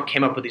 And I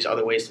came up with these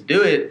other ways to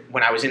do it.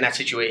 When I was in that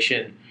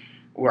situation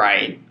where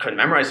I couldn't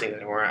memorize things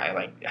anymore,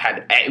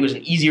 it was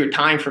an easier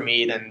time for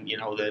me than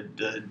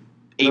the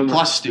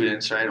A+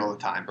 students, right, all the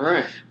time.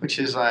 Right. Which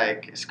is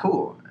like it's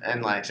cool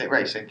and like same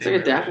thing. It's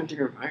like adapting to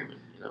your environment.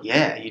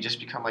 Yeah, you just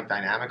become like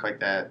dynamic like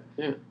that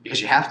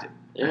because you have to.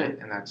 Yeah, right?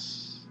 And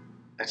that's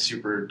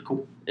super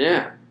cool.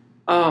 Yeah.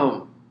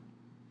 I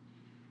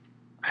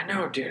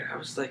know, dude. I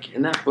was like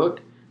in that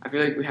book. I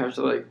feel like we have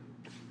to like.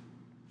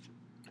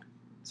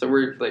 So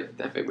we're like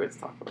definitely going to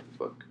talk about the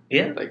book.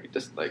 Yeah. Like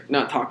just like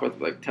not talk about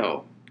like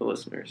tell the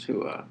listeners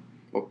who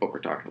what book we're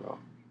talking about.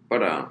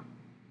 But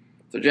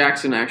so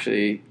Jackson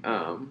actually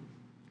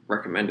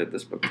recommended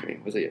this book to me.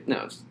 Was it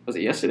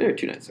yesterday or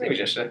 2 nights ago? I think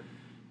it was yesterday.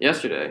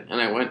 Yesterday,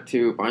 and I went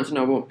to Barnes &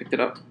 Noble and picked it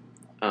up.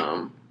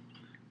 I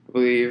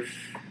believe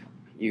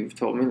you've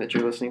told me that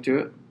you're listening to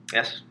it.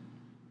 Yes.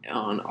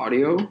 On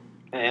audio.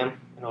 I am.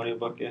 An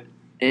audiobook, yeah.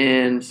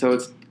 And so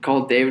it's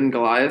called David and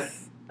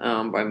Goliath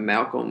by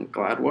Malcolm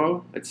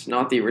Gladwell. It's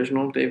not the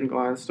original David and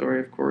Goliath story,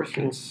 of course.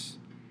 Cool. It's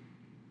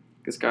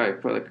this guy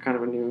put like kind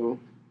of a new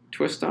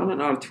twist on it.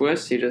 Not a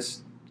twist. He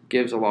just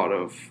gives a lot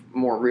of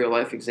more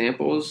real-life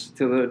examples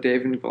to the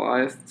David and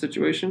Goliath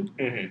situation.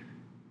 Mm-hmm.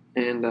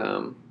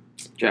 And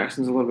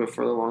Jackson's a little bit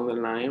further along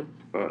than I am,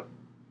 but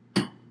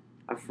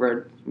I've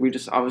read. We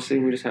just had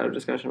a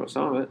discussion about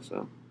some of it,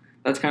 so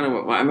that's kind of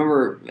what I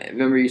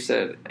remember. You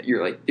said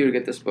you're like, dude,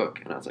 get this book,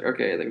 and I was like,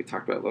 okay. Then we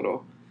talked about it a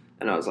little,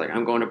 and I was like,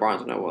 I'm going to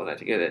Barnes & Noble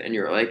to get it, and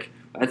you were like,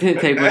 I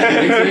didn't take much. You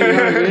know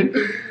what I mean?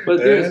 But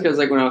dude, it's because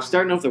like when I was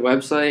starting off the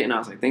website, and I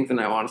was like thinking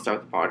I want to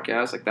start the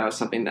podcast, like that was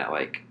something that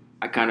like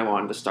I kind of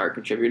wanted to start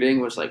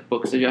contributing was like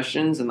book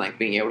suggestions and like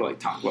being able to like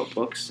talk about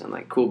books and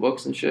like cool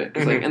books and shit.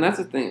 'Cause, like, and that's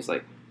the thing is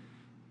like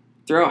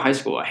throughout high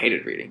school I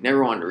hated reading,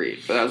 never wanted to read,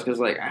 but that was because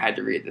like I had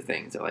to read the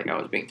things that like I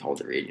was being told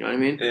to read. You know what I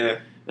mean? Yeah.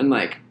 And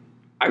like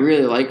I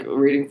really like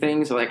reading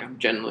things. So, like I'm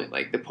generally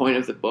like the point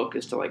of the book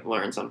is to like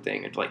learn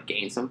something and to like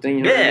gain something.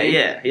 You know what I mean?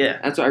 Yeah.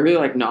 That's why I really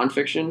like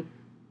nonfiction.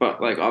 But,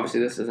 like,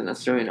 obviously this isn't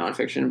necessarily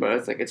nonfiction, but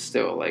it's, like, it's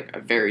still, like, a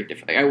very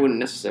different... Like, I wouldn't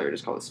necessarily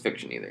just call this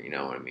fiction either, you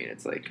know what I mean?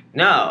 It's, like...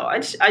 No,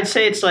 I'd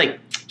say it's, like...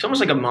 It's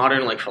almost like a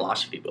modern, like,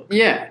 philosophy book.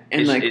 Yeah,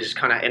 and, It's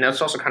kind of... And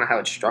that's also kind of how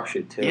it's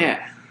structured, too.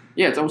 Yeah.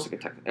 Yeah, it's almost like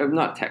a text...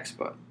 Not text,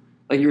 but...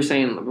 Like you were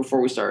saying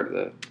before we started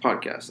the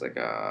podcast, like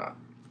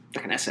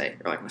an essay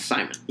or, like, an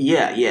assignment.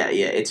 Yeah.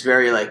 It's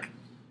very, like...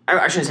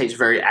 I shouldn't say it's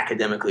very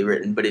academically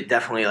written, but it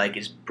definitely, like,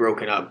 is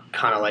broken up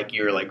kind of like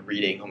you're, like,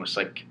 reading almost,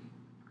 like...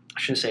 I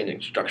shouldn't say an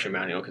instruction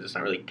manual because it's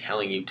not really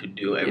telling you to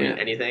do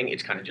anything.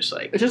 It's kind of just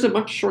like... It's just a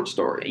bunch of short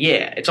stories.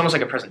 Yeah, it's almost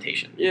like a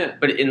presentation. Yeah.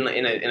 But in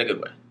a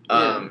good way.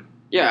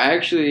 Yeah, I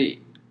actually...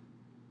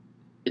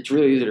 It's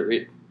really easy to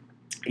read.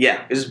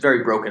 Yeah, it's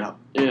very broken up.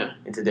 Yeah.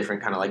 Into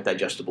different kind of like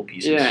digestible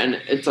pieces. Yeah, and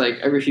it's like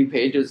every few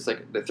pages, it's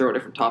like they throw a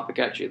different topic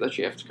at you that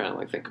you have to kind of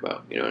like think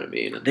about. You know what I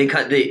mean?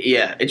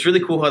 Yeah, it's really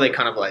cool how they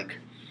kind of like...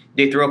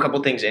 They throw a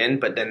couple things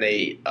in, but then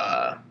they...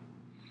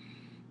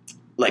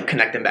 like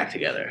connect them back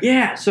together.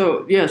 Yeah,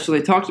 so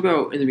they talked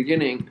about in the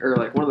beginning, or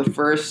like one of the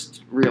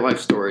first real life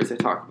stories they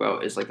talk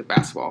about is like the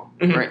basketball,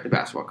 right? The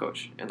basketball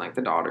coach and like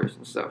the daughters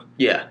and stuff.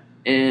 Yeah.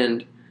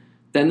 And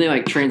then they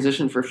like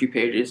transition for a few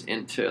pages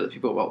into the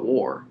people about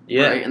war,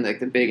 right? And like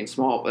the big and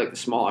small, like the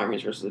small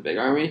armies versus the big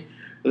army.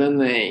 But then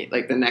they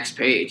like the next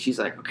page, he's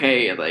like,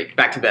 okay, like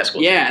back to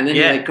basketball. Yeah, and then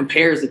he like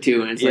compares the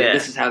two, and it's like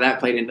this is how that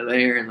played into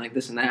there, and like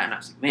this and that. And I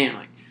was like, man,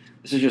 like.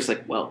 This is just,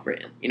 like, well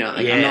written. You know,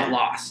 like, I'm not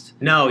lost.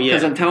 No, yeah.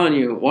 Because I'm telling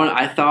you,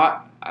 I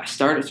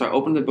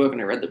opened the book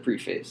and I read the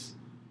preface.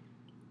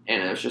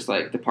 And it was just,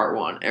 like, the part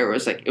one. It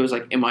was like,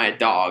 am I a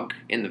dog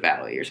in the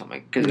valley or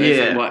something? Because that's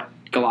like what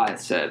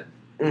Goliath said.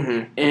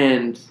 Mm-hmm.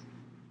 And,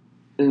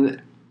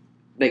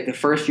 like, the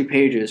first few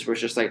pages was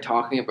just, like,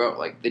 talking about,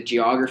 like, the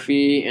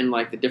geography and,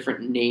 like, the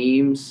different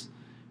names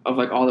of,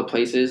 like, all the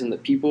places and the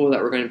people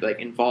that were going to be, like,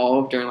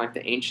 involved during, like,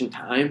 the ancient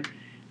time.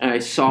 And I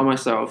saw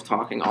myself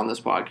talking on this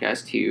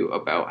podcast to you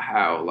about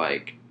how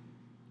like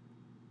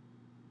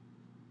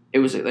it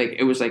was like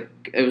a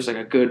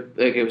good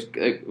like it was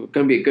like,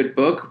 gonna be a good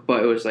book,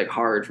 but it was like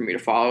hard for me to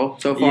follow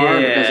so far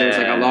because there was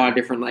like a lot of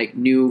different like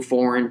new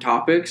foreign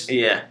topics.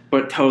 Yeah,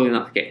 but totally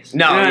not the case.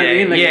 No, you know what I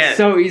mean? Like, it's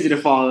so easy to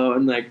follow,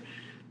 and like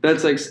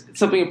that's like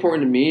something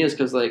important to me is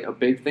because like a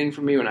big thing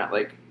for me when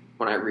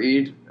I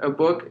read a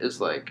book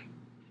is like.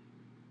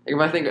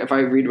 If I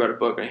read about a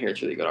book and I hear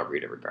it's really good, I'll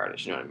read it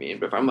regardless. You know what I mean?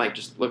 But if I'm like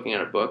just looking at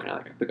a book and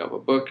I pick up a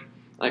book,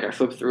 like I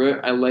flip through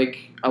it, I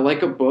like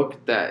a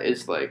book that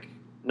is like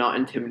not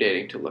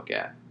intimidating to look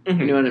at.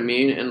 Mm-hmm. You know what I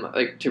mean? And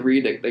like to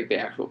read like the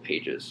actual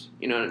pages.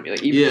 You know what I mean?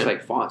 Like even just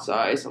like font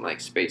size and like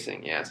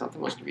spacing. Yeah, it's not the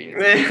most convenient.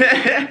 But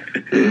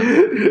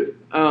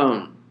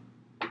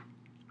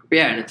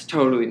yeah, and it's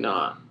totally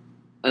not.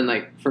 And,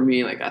 like, for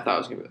me, like, I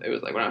thought it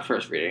was, like, when I was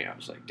first reading it, I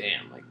was like,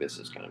 damn, like, this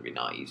is going to be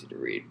not easy to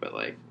read. But,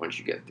 like, once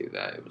you get through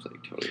that, it was,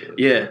 like,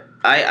 totally... Yeah.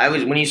 I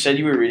was, when you said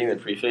you were reading the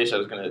preface, I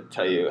was going to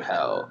tell you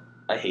how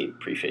I hate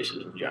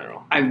prefaces in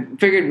general. I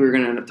figured we were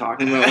going to end up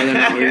talking about whether or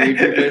not we read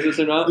prefaces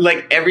or not.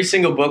 Like, every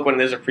single book, when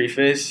there's a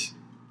preface,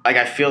 like,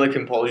 I feel the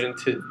compulsion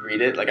to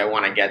read it. Like, I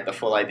want to get the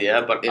full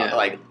idea, but,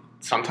 like,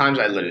 sometimes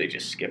I literally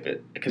just skip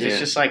it. Because it's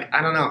just, like,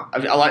 I don't know.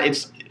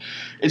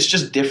 It's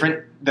just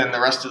different than the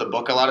rest of the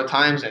book a lot of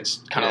times. It's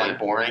kind of, like,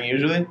 boring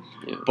usually.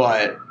 Yeah.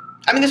 But,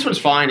 I mean, this one's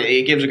fine.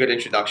 It gives a good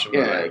introduction.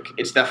 But, like,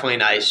 it's definitely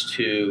nice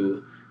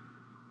to...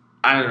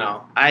 I don't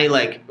know. I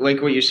like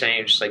what you're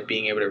saying, just like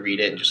being able to read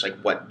it and just like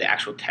what the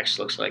actual text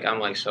looks like. I'm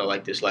like so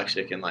like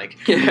dyslexic and like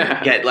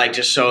get like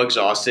just so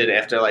exhausted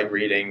after like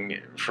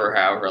reading for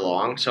however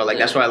long. So like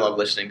that's why I love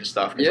listening to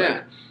stuff.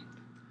 Like,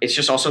 it's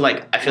just also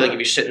like I feel like if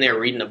you're sitting there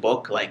reading a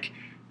book, like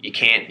you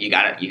kind of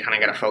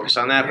gotta focus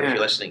on that. But if you're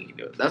listening, you can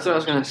do it. That's what I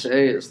was gonna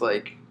say. Is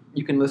like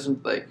you can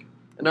listen like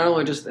and not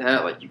only just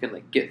that, like you can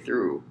like get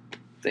through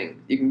things.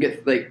 You can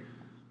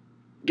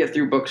get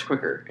through books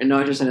quicker, and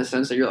not just in a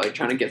sense that you're like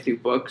trying to get through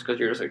books because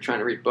you're just like trying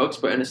to read books,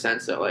 but in a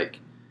sense that like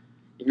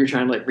if you're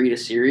trying to like read a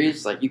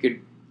series, like you could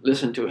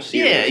listen to a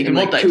series you can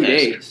in like 2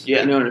 days.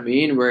 Yeah, you know what I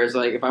mean. Whereas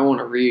like if I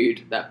want to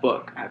read that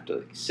book, I have to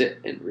like sit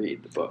and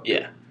read the book.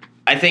 Yeah,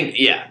 I think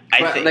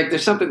like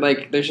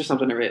there's just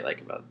something to really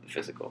like about the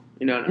physical.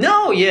 You know what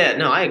I mean?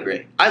 No, I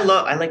agree. I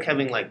like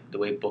having like the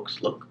way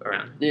books look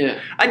around. Yeah,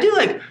 I do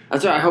like.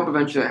 That's why I hope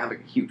eventually I have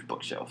like a huge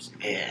bookshelf.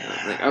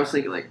 Yeah, like I was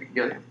thinking like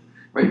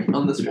right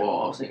on this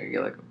wall, I was thinking I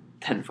get like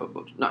a 10-foot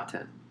book, not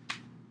 10,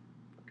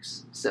 like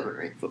 7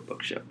 or 8 foot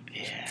bookshelf.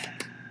 Yeah.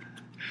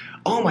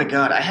 Oh my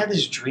god, I had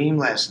this dream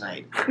last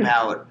night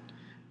about.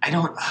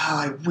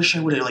 I wish I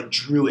would have like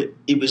drew it.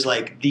 It was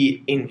like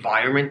the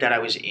environment that I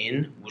was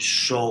in was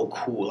so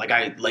cool. Like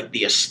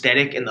the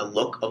aesthetic and the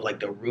look of like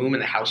the room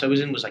and the house I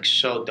was in was like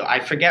so dope. I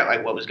forget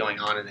like what was going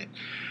on in it,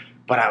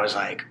 But I was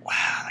like,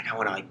 wow, like I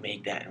want to like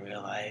make that in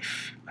real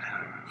life. I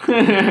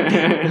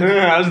don't know.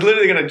 I was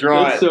literally gonna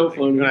draw That's it so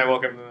funny. when I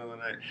woke up in the middle of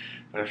the night,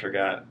 but I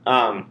forgot.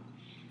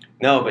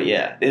 No, but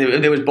yeah,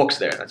 there was books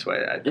there. That's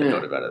why I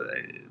thought about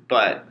it.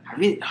 But I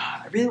really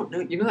don't know.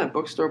 You know that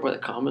bookstore by the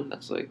Common?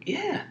 That's like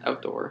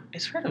outdoor.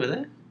 It's right over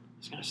there. I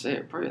was gonna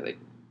say probably like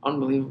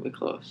unbelievably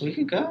close. We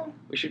could go.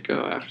 We should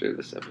go after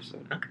this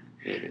episode. Okay.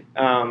 Maybe.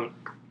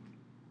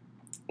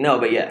 No,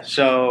 but yeah.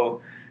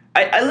 So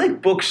I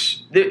like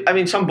books. I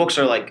mean, some books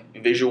are like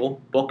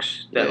visual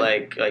books that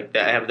like that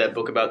have that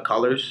book about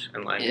colors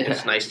and like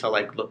it's nice to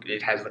like look.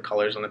 It has the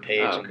colors on the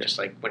page and just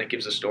like when it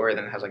gives a story,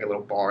 then it has like a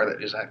little bar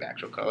that is like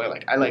actual color.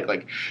 Like I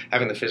like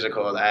having the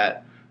physical of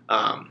that.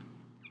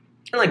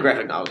 And like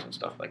graphic novels and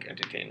stuff like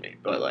entertain me.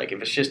 But like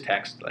if it's just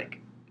text, like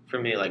for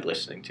me, like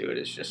listening to it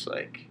is just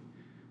like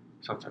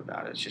something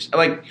about it. It's just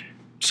like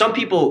some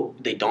people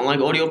they don't like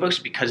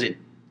audiobooks because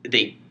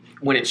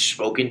when it's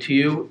spoken to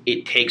you,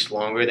 it takes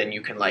longer than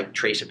you can like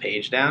trace a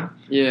page down.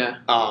 Yeah.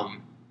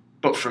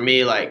 But for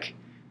me, like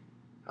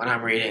when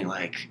I'm reading,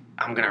 like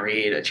I'm gonna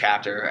read a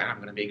chapter and I'm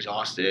gonna be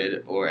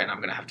exhausted, and I'm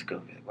gonna have to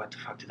go, what the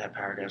fuck did that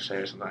paragraph say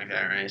or something like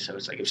that, right? So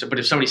it's like, but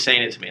if somebody's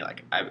saying it to me,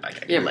 like I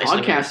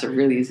podcasts are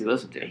really easy to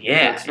listen to.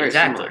 Yeah, it's very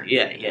exactly. similar.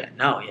 Yeah.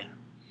 No, yeah.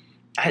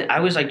 I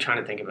was like trying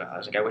to think about it. I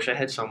was like, I wish I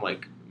had some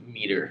like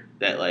meter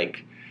that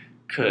like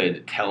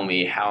could tell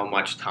me how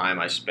much time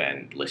I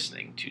spend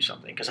listening to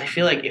something. Because I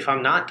feel like if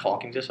I'm not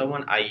talking to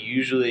someone, I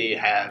usually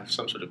have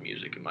some sort of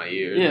music in my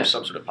ears or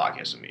some sort of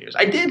podcast in my ears.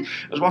 I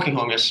was walking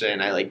home yesterday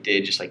and I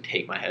did just like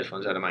take my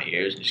headphones out of my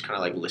ears and just kind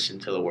of like listen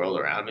to the world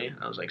around me.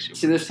 I was like, super.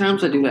 See, there's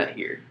times I do that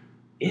here.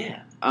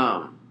 Yeah.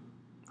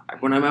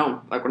 When I'm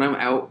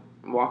out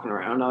walking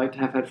around, I like to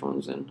have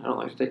headphones in. I don't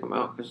like to take them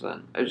out because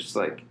then I just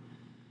like.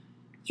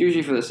 It's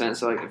usually for the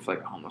sense of like if like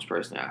a homeless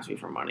person asks me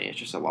for money, it's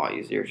just a lot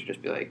easier to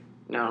just be like,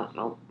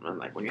 no. And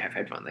like when you have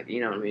headphones, like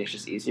you know what I mean, it's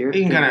just easier.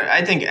 You can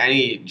I think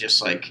any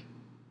just like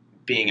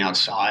being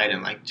outside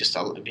and like just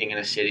being in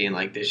a city and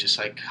like there's just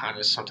like kind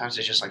of sometimes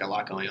there's just like a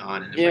lot going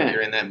on and if like,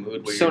 you're in that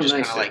mood where you're just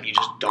kind of like you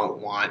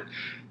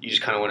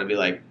just kind of want to be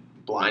like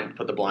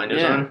put the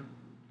blinders on.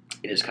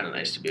 It is kind of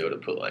nice to be able to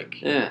put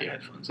like your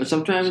headphones. But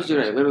sometimes,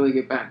 dude, I literally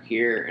get back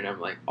here and I'm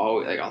like,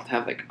 I'll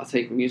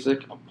take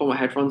music, I'll pull my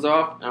headphones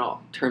off, and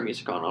I'll turn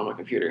music on my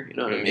computer. You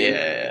know what I mean?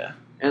 Yeah.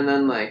 And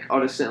then like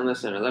I'll just sit and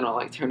listen, and then I'll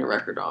like turn the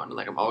record on, and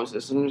like I'm always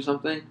listening to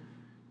something,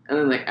 and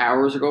then like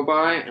hours will go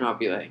by, and I'll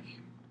be like,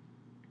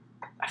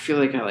 I feel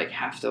like I like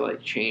have to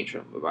like change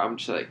them, but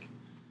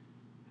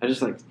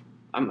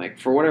I'm like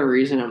for whatever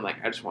reason I'm like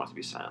I just want to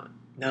be silent.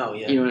 No,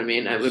 yeah. You know what I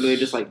mean? I literally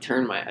just like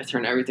turn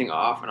everything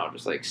off and I'll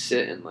just like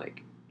sit and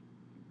like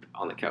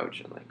on the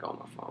couch and like go on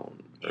my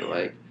phone or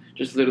like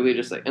just literally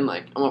just like and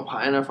like I'm up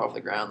high enough off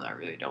the ground that I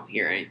really don't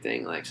hear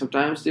anything. Like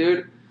sometimes,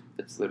 dude,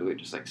 it's literally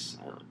just like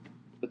silent.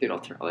 But dude,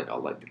 I'll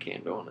light the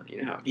candle and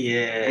you know.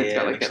 It's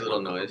got like that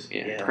little noise.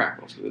 Yeah.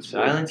 Crackles.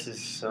 Silence is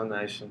so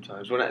nice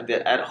sometimes. When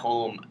at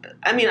home,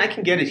 I mean I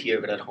can get it here,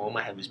 but at home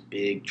I have this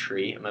big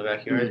tree in my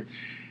backyard.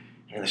 Mm-hmm.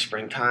 In the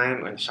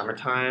springtime or in the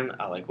summertime,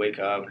 I'll like wake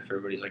up and if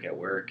everybody's like at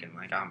work and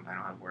like I don't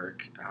have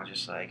work and I'll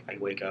just like I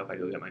wake up, I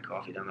go get my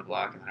coffee down the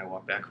block and then I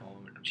walk back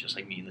home and it's just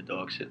like me and the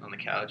dog sitting on the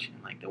couch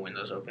and like the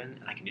window's open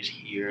and I can just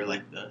hear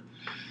like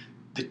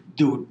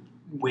the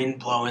wind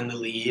blowing the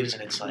leaves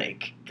and it's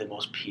like the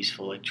most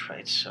peaceful like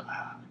it's so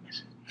I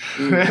miss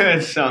it.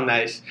 It's so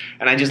nice.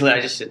 And I just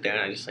sit there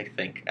and I just like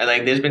think. And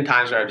like there's been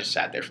times where I've just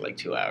sat there for like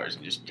 2 hours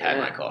and just had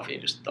my coffee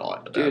and just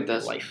thought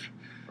about life.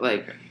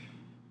 Like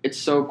it's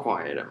so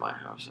quiet at my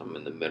house. I'm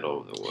in the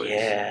middle of the woods.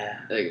 Yeah.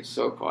 Like, it's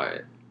so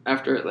quiet.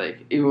 After,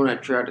 like, even when I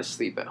try to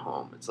sleep at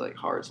home, it's, like,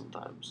 hard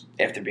sometimes.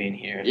 After being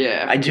here.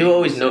 Yeah. I do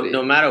always know,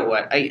 no matter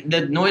what.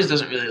 The noise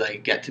doesn't really,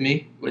 like, get to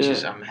me, which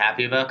is I'm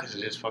happy about because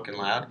it is fucking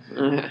loud.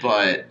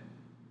 But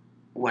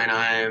when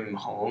I'm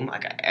home,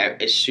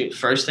 like,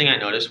 first thing I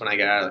notice when I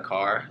get out of the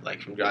car,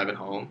 like, from driving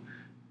home,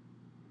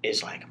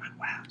 is, like, I'm like,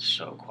 wow, it's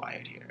so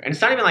quiet here. And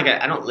it's not even like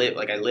I don't live,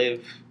 like, I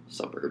live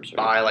suburbs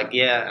by, like,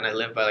 and I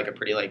live by, like, a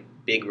pretty, like,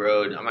 big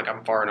road.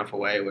 I'm far enough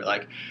away where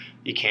like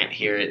you can't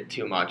hear it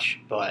too much,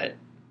 but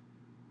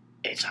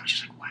I'm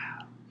just like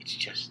wow, it's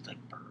just like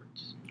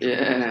birds.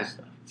 Yeah,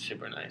 stuff. It's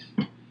super nice.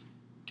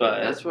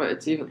 But that's why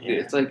it's even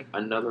it's like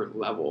another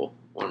level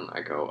when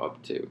I go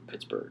up to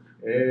Pittsburgh.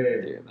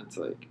 Yeah, that's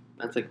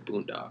like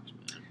boondocks,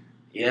 man.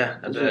 Yeah,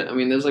 I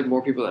mean, there's like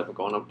more people that have been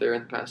going up there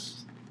in the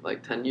past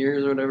like 10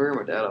 years or whatever.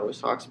 My dad always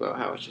talks about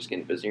how it's just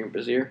getting busier and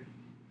busier.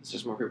 It's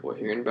just more people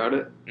hearing about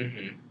it.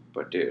 Mm-hmm.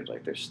 But dude,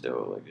 like there's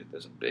still like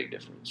there's a big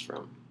difference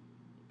from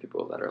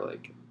people that are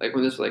like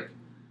when there's like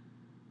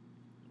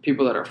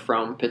people that are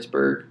from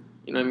Pittsburgh,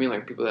 you know what I mean?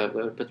 Like people that have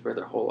lived in Pittsburgh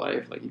their whole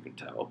life, like you can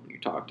tell when you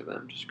talk to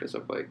them just because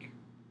of like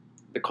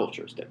the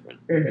culture is different.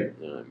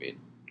 Mm-hmm. You know what I mean?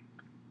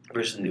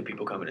 Versus new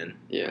people coming in.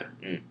 Yeah.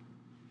 Mm.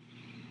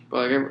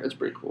 But like it's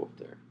pretty cool up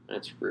there, and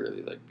it's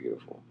really like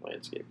beautiful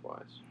landscape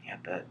wise. Yeah, I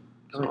bet.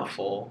 It's like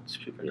fall. It's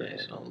super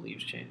nice. And all the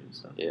leaves change and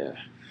stuff. Yeah.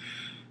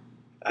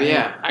 But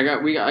yeah, I got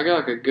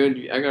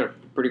a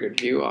pretty good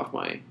view off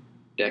my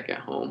deck at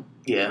home.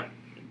 Yeah.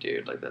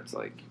 Dude, like that's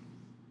like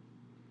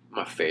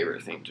my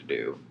favorite thing to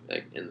do,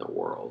 like in the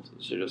world,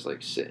 is to just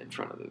like sit in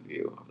front of the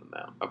view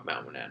of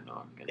Mount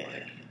Monadnock and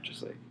like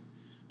just like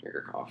drink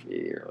a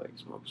coffee or like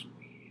smoke some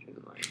weed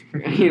and like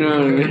you know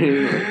what I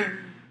mean.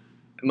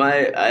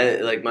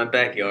 Like, my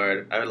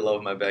backyard. I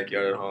love my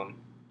backyard at home,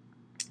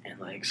 and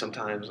like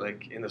sometimes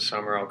like in the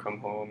summer I'll come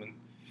home and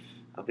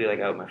I'll be like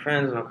out with my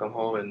friends and I'll come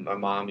home and my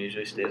mom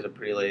usually stays up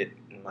pretty late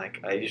and like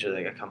I usually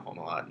like I come home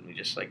a lot and we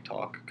just like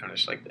talk kind of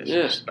just like this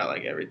just about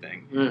like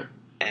everything. Yeah.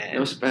 And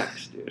No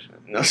specs, dude.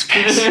 No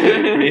specs.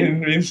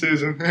 me and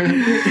Susan.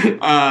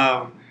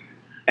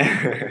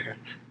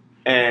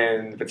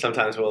 But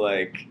sometimes we'll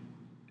like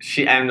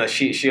she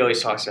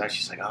always talks about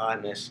she's like, oh, I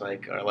miss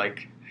like or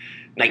like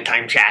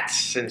nighttime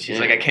chats and she's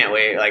like, I can't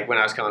wait. Like when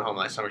I was coming home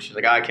last summer, she's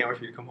like, oh, I can't wait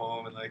for you to come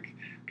home and like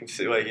can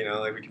sit like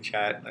like we can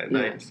chat at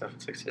night and stuff.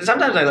 It's like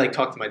sometimes I like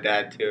talk to my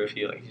dad too if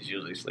he's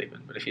usually sleeping,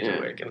 but if he's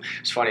awake, and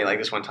it's funny like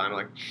this one time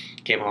like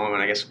came home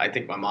and I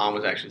think my mom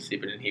was actually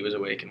sleeping and he was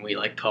awake and we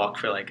like talked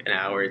for like an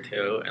hour or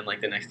two and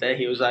like the next day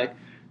he was like,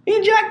 me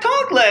and Jack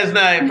talked last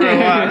night for a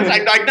while. It's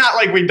like not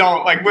like we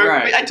don't like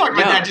I talk to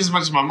my dad just as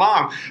much as my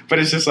mom, but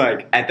it's just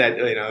like at that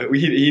he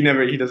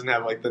doesn't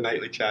have like the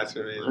nightly chats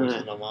with me as much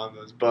as my mom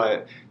does.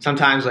 But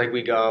sometimes like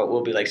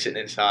we'll be like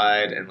sitting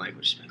inside and like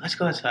we'll just be like, let's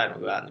go outside and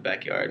we'll go out in the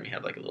backyard and we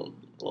have like a little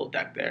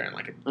deck there and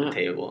like a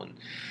table and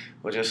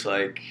we'll just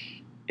like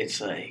it's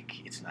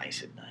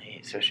nice at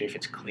night, especially if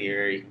it's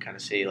clear. You can kind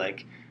of see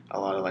like a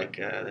lot of like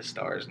the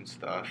stars and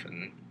stuff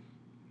and.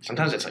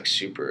 Sometimes it's like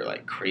super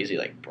like crazy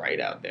like bright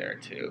out there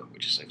too,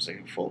 which is like it's like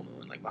a full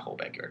moon. Like my whole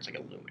backyard's like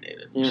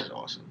illuminated, which is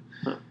awesome.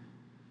 Huh.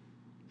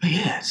 But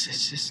yeah,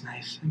 it's just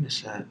nice. I miss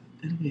that.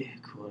 It'll be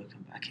cool to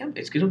come back.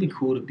 It's gonna be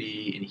cool to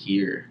be in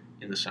here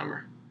in the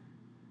summer,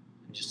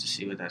 and just to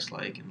see what that's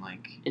like and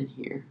like in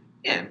here.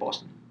 Yeah, in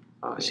Boston.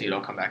 See it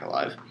all come back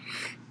alive.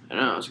 I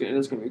know it's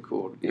gonna be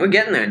cool. We're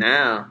getting there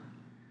now.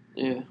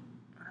 Yeah.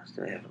 What else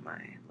do I have on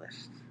my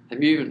list?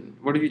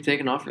 What have you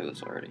taken off your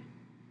list already?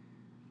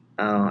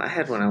 Oh, I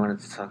had one I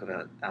wanted to talk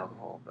about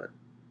alcohol, but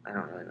I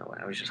don't really know why.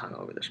 I was just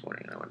hungover this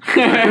morning. And I went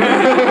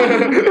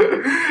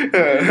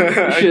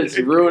Shit's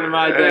ruining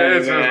my day.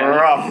 It's just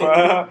rough.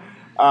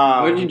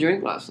 What did you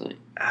drink last night?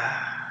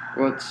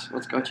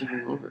 What's got you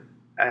hungover?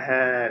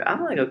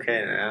 I'm like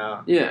okay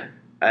now. Yeah.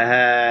 I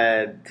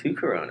had 2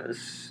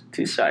 Coronas,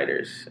 2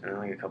 ciders, and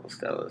like a couple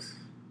Stellas.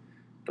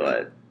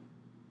 But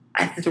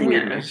I was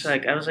feeling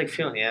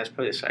it's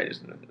probably the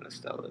ciders and the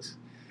Stellas.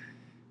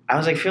 I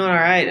was like feeling all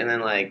right, and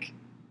then like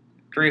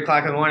 3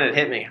 o'clock in the morning, it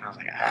hit me, and I was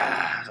like,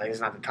 it's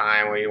not the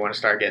time where you want to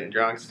start getting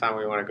drunk. It's the time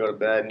where you want to go to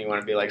bed and you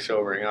want to be like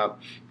sobering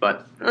up.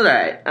 But it was all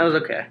right. I was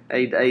okay.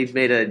 I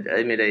made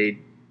a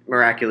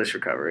miraculous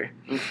recovery.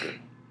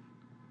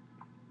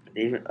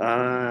 Okay.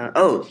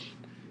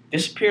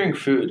 Disappearing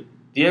food.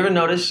 Do you ever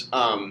notice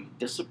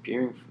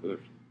disappearing food?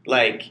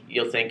 Like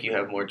you'll think you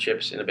have more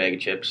chips in a bag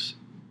of chips,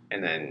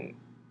 and then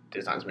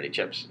there's not as many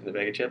chips in the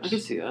bag of chips. I can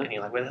see that. And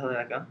you're like, where the hell did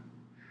that go?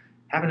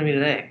 Happened to me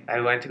today. I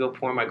went to go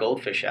pour my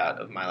goldfish out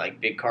of my like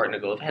big carton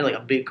of goldfish. I had like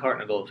a big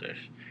carton of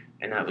goldfish,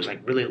 and that was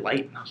like really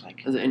light. And I was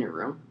like, "Is it in your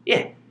room?" Yeah.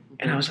 Okay.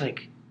 And I was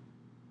like,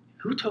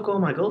 "Who took all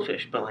my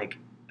goldfish?" But like,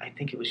 I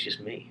think it was just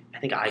me. I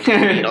think I just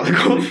ate all the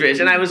goldfish,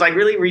 and I was like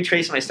really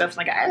retracing my steps.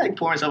 Like I like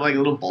pour myself like a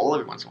little bowl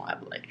every once in a while,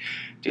 but like,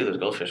 dude, those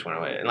goldfish went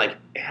away, and like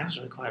it happens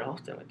really quite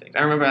often with things.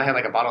 I remember I had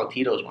like a bottle of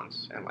Tito's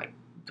once, and like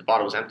the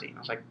bottle was empty. And I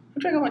was like, "Who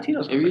drank all my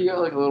Tito's?" Maybe you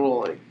got like a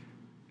little like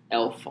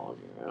elf on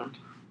you around.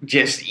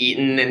 Just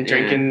eating and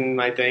drinking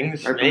my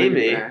things,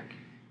 maybe.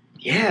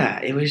 Yeah,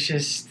 it was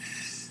just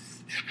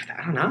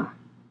I don't know.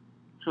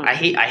 Huh. I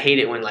hate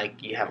it when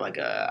like you have like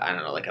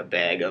a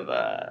bag of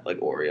like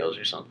Oreos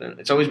or something.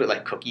 It's always with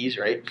like cookies,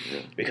 right?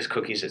 Yeah. Because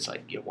cookies, it's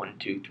like 1,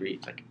 2, 3.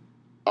 It's like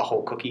a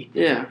whole cookie.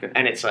 Yeah. Okay.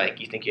 And it's like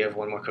you think you have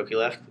one more cookie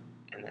left,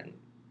 and then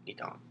you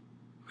don't.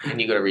 And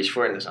you go to reach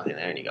for it, and there's nothing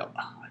there, and you go,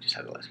 "Oh, I just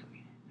had the last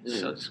cookie."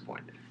 It's so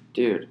disappointing.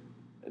 Dude,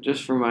 it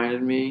just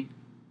reminded me.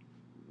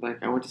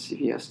 Like, I went to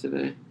CVS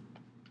today,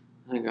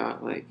 and I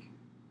got, like,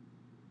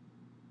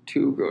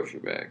 2 grocery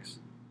bags,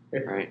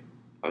 right,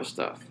 of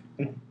stuff,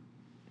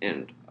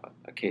 and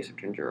a case of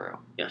ginger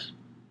ale. Yes.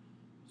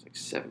 It's like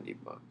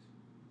 $70.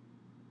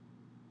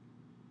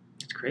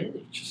 It's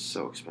crazy. It's just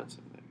so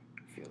expensive there,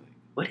 I feel like.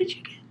 What did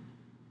you get?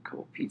 A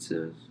couple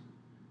pizzas.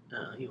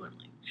 No, you weren't,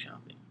 like,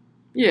 shopping.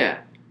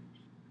 Yeah.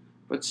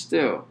 But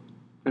still,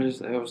 I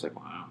was like,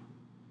 wow.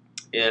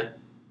 Yeah.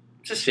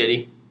 It's a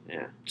city.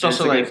 Yeah. It's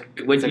also like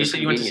when you said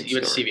you went to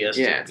CVS.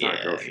 Yeah, it's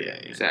not grocery. Yeah,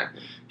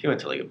 exactly. If you went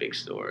to like a big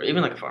store,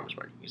 even like a farmer's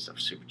market, you get stuff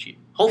super cheap.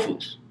 Whole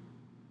Foods.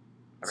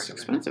 It's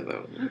expensive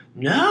though, isn't it?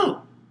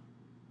 No.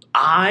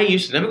 I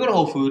used to never go to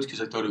Whole Foods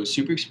because I thought it was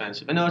super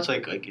expensive. I know it's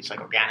like it's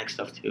like organic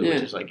stuff too,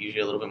 which is like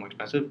usually a little bit more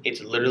expensive.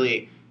 It's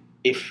literally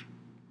if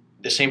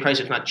the same price,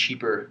 if not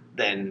cheaper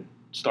than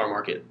Star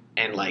Market,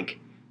 and like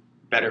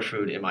better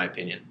food in my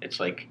opinion.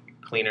 It's like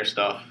cleaner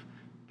stuff.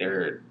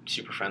 They're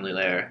super friendly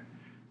there.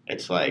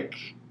 It's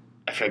like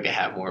I feel like they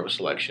have more of a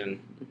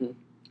selection. Mm-hmm.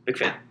 Big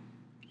fan.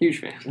 Huge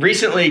fan.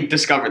 Recently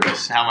discovered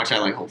this, how much I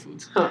like Whole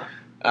Foods. Huh.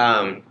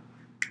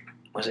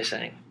 What was I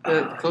saying?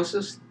 The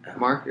closest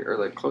market or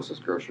like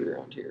closest grocery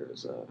around here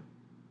is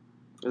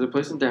there's a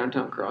place in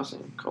downtown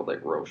Crossing called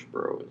like Roche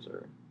Bros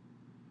or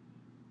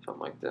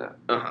something like that.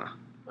 Uh-huh.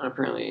 And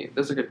apparently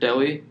there's like a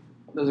deli.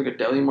 There's like a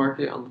deli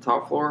market on the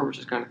top floor, which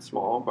is kind of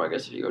small. But I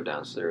guess if you go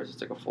downstairs,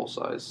 it's like a full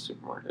size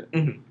supermarket.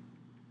 Mm-hmm.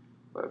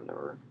 But I've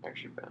never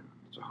actually been.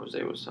 That's what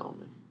Jose was telling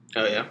me.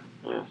 Oh, yeah?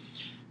 Yeah.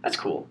 That's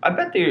cool. I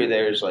bet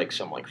there's like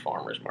some like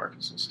farmers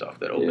markets and stuff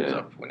that opens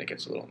up when it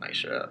gets a little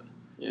nicer out.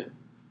 Yeah.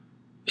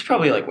 There's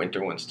probably like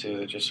winter ones too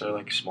that just are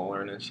like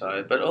smaller and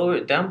inside.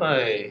 But down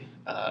by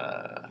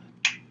kind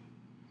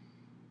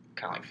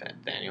of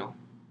like Daniel.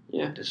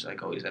 Yeah. There's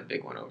like always that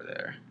big one over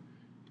there.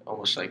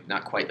 Almost like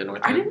not quite the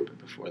north I end, didn't- but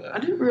before that. I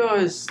didn't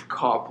realize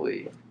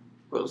Copley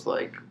was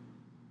like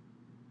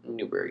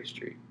Newbury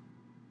Street.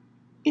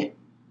 Yeah.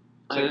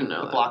 I didn't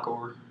know a that. block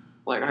over.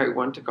 Like I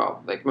went to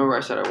Copley. Like remember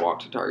I said I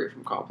walked to Target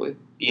from Copley.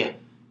 Yeah.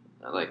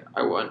 I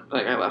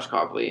left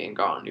Copley and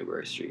got on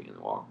Newbury Street and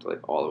walked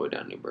like all the way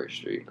down Newbury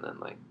Street and then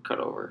like cut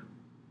over.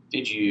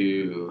 Did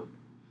you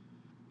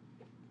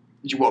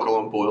walk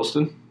along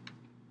Boylston?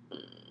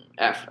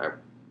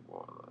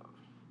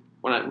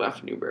 When I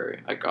left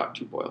Newbury, I got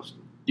to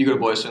Boylston. You go to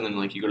Boylston and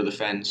like you go to the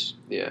Fens.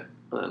 Yeah,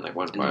 and then like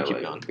went And by then keep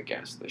like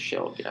going. the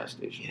Shell gas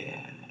station.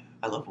 Yeah.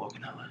 I love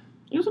walking that way.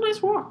 It was a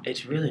nice walk.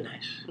 It's really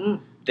nice.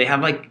 Mm. They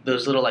have like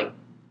those little like,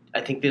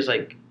 I think there's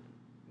like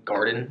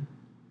garden,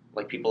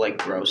 like people like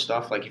grow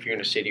stuff. Like if you're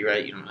in a city,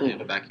 right, you don't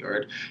have a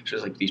backyard. So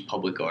there's like these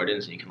public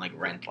gardens and you can like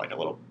rent like a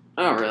little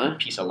Oh really?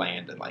 piece of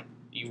land and like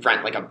you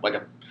rent like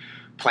a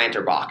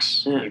planter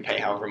box. Yeah. You pay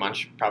however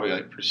much, probably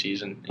like per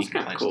season. And That's you can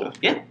kinda plant cool. stuff.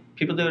 Yeah,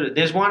 people do it.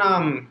 There's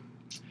one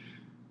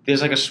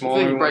there's like a I feel smaller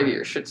like you probably one. get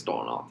your shit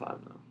stolen all the time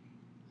though.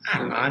 I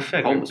don't know. I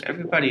figure Homeless people.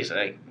 everybody's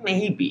like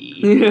maybe.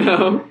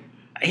 Yeah.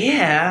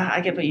 Yeah,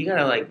 I get, but you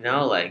gotta like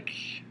know like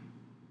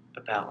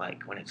about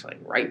like when it's like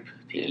ripe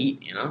to Yeah.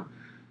 eat. You know.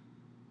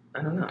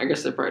 I don't know. I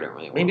guess they probably don't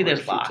really want Maybe like, there's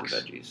fruits locks.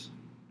 and veggies.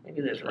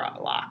 Maybe there's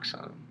locks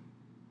on them.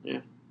 Yeah.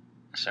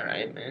 That's all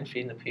right, man.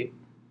 Feeding the people.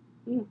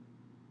 Yeah.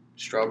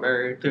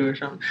 Strawberry too or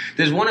something.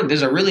 There's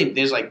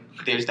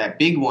that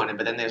big one,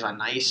 but then there's a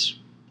nice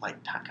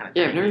like kind of.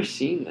 Yeah, I've never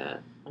seen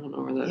that. I don't know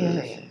where that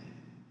is.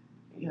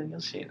 Yeah,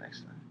 you'll see it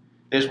next time.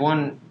 There's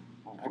one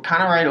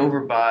kind of right over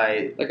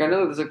by, Like I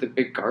know there's like the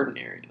big garden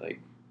area, like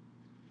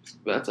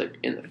but that's like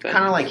in the fence.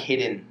 kind of like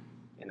hidden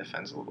in the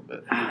fence a little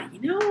bit.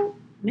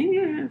 Maybe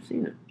I have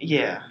seen it.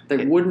 Yeah.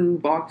 Like wooden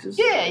boxes.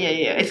 Yeah.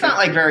 It's not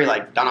like very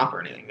like done up or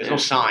anything. There's no Yeah.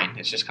 sign.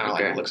 It's just kind of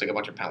like Okay. it looks like a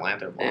bunch of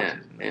Palantir Yeah.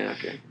 boxes Yeah.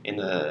 Okay. in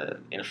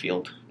a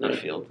field, not a Yeah.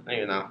 field. I don't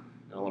even know.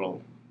 A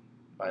little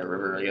by a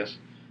river, I guess.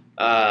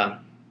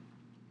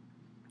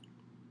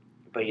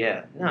 But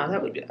yeah, no, I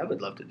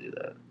would love to do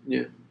that.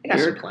 Yeah. I got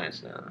some Derek?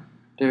 plants now.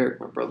 Derek,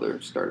 my brother,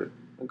 started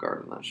a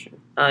garden last year.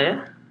 Oh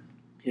yeah.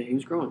 Yeah, he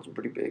was growing some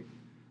pretty big,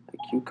 like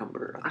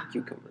cucumbers,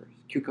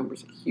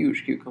 like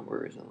huge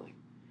cucumbers, and like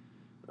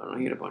I don't know,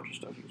 he had a bunch of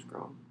stuff he was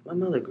growing. My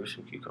mother grew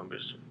some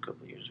cucumbers a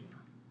couple of years ago.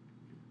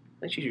 I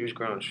think she was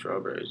growing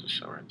strawberries this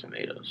summer and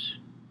tomatoes.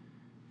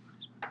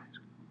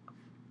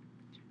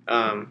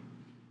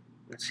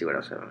 Let's see what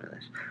else I have on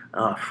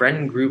my list.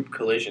 Friend group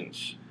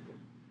collisions.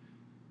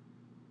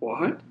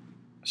 What?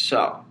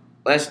 So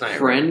last night,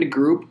 Friend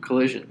group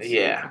collisions.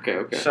 Yeah.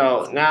 Okay.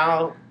 So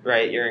now,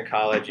 right, you're in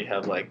college. You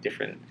have like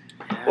different.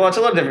 Well, it's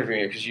a little different for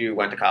you because you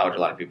went to college. A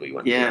lot of people you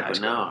went to Yeah, high but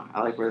school. no,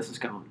 I like where this is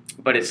going.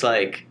 But it's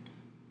like,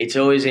 it's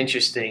always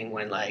interesting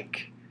when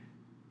like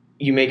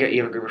you have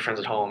a group of friends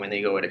at home and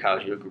they go away to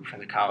college. You have a group of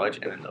friends at college,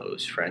 and then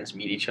those friends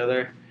meet each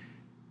other.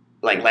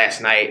 Like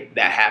last night,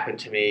 that happened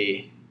to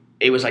me.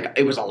 It was a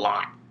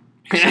lot.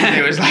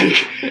 It was like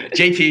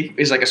JT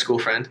is like a school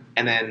friend,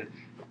 and then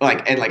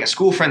like a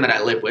school friend that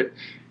I live with.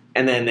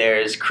 And then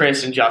there's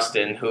Chris and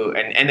Justin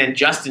and then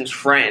Justin's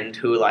friend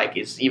who like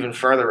is even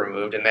further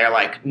removed, and they're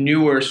like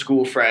newer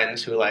school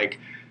friends who like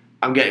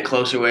I'm getting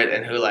closer with,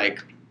 and who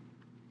like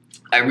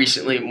I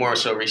more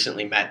so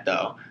recently met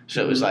though.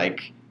 So it was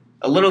like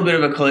a little bit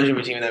of a collision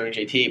between them and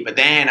JT. But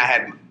then I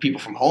had people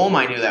from home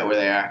I knew that were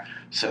there,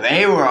 so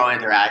they were all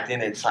interacting.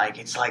 It's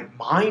like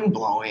mind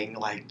blowing,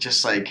 like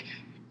just like.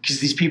 Because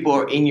these people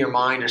are in your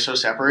mind are so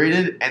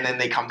separated, and then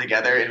they come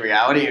together in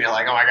reality, and you're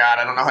like, "Oh my god,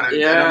 I don't know how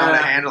to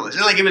handle this."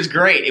 And like it was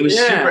great. It was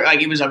super.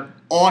 Like it was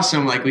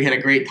awesome. Like we had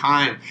a great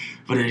time,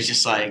 but it was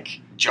just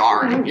like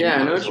jarring. Yeah,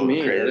 I know It was what you a little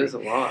mean. crazy. It is a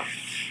lot.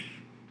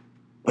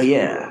 But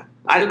yeah,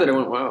 I heard that it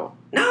went well.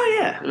 no,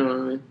 yeah, You know what I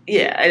mean?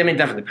 yeah. I mean, it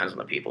definitely depends on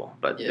the people,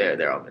 but Yeah.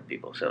 they're all good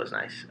people, so it was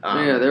nice.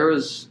 Yeah, there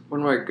was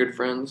one of my good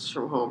friends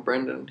from home,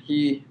 Brendan.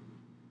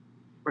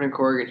 Brendan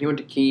Corrigan. He went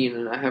to Keene,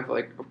 and I have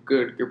like a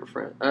good group of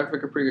friends. I have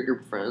like a pretty good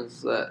group of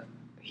friends that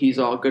he's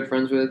all good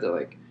friends with. That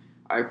like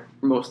I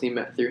mostly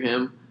met through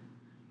him,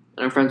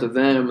 and I'm friends with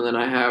them. And then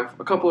I have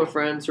a couple of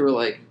friends who are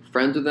like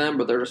friends with them,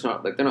 but they're just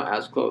not they're not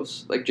as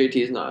close. Like JT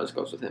is not as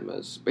close with him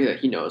but yeah,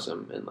 he knows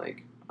him, and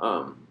like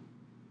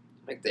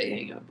they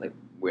hang out like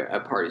we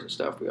at parties and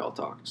stuff. We all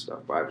talk and stuff.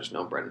 But I've just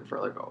known Brendan for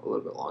like a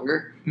little bit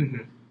longer.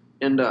 Mm-hmm.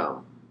 And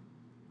but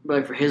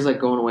like for his like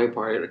going away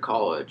party to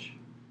college,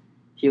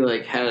 he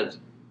like had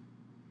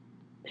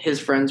his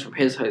friends from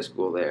his high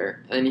school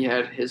there, and then he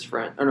had his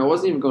friend. Oh no, it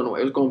wasn't even going away.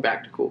 It was going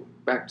back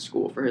to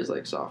school for his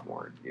like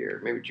sophomore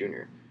year, maybe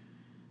junior,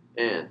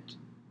 and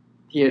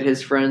he had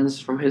his friends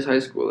from his high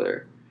school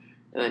there,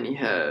 and then he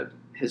had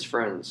his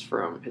friends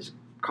from his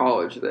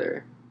college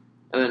there.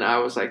 And then I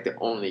was, like, the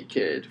only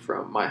kid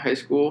from my high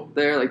school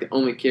there, like, the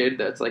only kid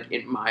that's, like,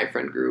 in my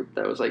friend group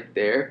that was, like,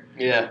 there.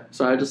 Yeah.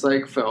 So I just,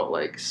 like, felt,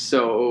 like,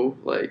 so,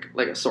 like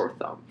a sore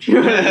thumb.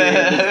 You know what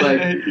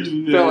I mean? Just,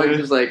 like, felt like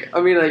just, like, I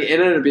mean, like, it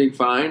ended up being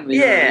fine. You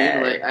know what I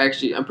mean?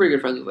 Like, I'm pretty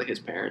good friends with, like, his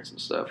parents and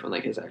stuff and,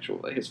 like, his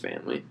actual, like, his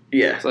family.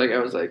 Yeah. So, like, I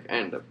was, like,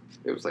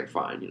 it was, like,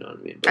 fine, you know what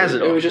I mean? But As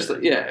it was just,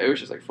 like, it was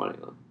just, like, funny,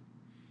 though.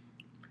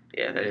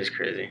 Yeah, that is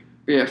crazy.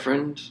 But, yeah,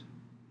 friend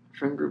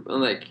group,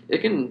 and, like,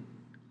 it can...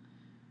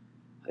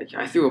 Like,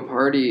 I threw a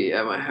party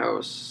at my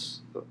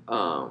house,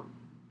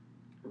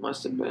 it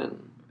must have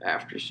been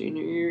after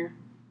senior year,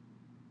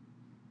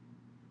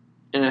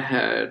 and I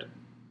had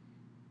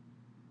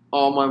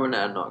all my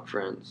Monadnock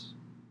friends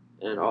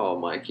and all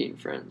my Keene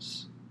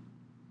friends,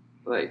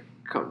 like,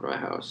 come to my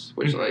house,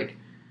 which, like,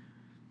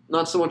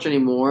 not so much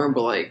anymore,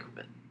 but, like,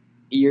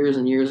 years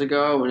and years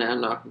ago,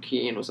 Monadnock and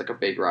Keene was, like, a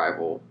big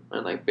rival,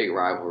 and, like, big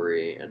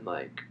rivalry, and,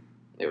 like,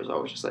 it was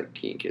always just, like,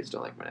 Keene kids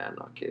don't like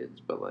Monadnock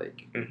kids, but,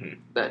 like,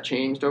 that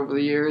changed over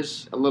the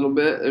years a little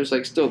bit. It was,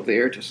 like, still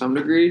there to some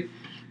degree,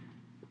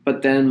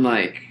 but then,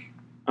 like,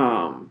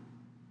 I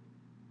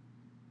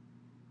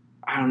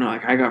don't know,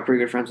 like, I got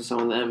pretty good friends with some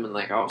of them, and,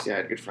 like, obviously I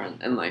had good friends,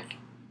 and, like,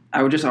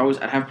 I'd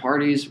have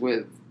parties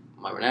with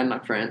my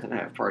Monadnock friends, and I'd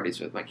have parties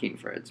with my Keene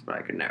friends,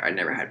 but I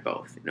never had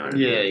both, you know what I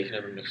mean? Yeah, you can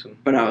never mix them.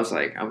 But I was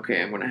like,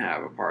 okay, I'm going to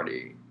have a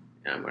party,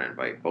 and I'm going to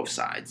invite both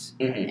sides,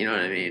 you know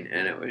what I mean?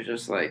 And it was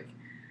just, like,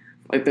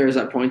 there was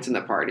at points in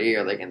the party,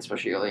 or, like, and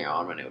especially early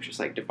on, when it was just,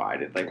 like,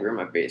 divided. Like, we were in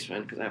my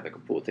basement, because I have, like, a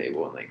pool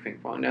table and, like, ping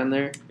pong down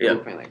there. Yeah. We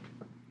were playing, like,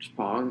 just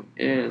pong.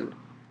 And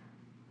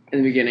in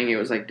the beginning, it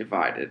was, like,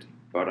 divided.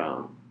 But,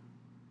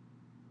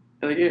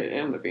 like, it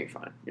ended up being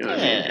fun. You know what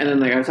I mean? And then,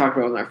 like, I've talked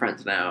about it with my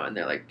friends now, and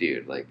they're like,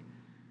 dude, like,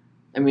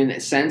 I mean,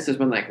 since there's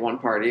been, like, one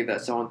party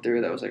that someone threw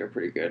that was, like, a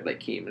pretty good,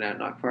 like, Keene and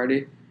knock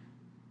party.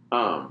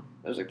 It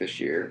was, like, this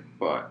year,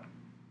 but...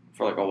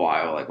 For, like, a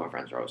while, like, my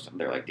friends were always,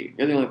 they're like, dude,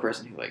 you're the only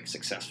person who, like,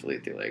 successfully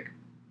threw, like,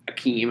 a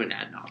Keene and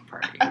Adnock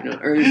party, you know?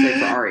 Or at least, like,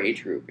 for our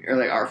age group, or,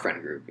 like, our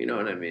friend group, you know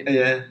what I mean?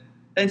 Yeah.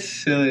 It's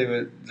silly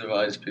what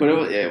divides people.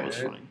 But it was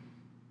funny.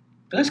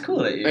 But that's cool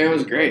that you... It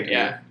was great,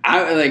 yeah.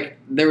 I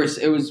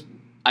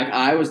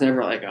was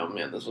never like, oh,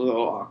 man, this was a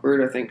little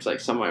awkward. I think, 'cause, like,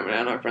 some of my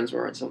Adnock friends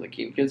were and some of the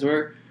Keene kids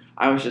were.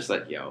 I was just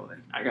like, yo, like,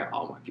 I got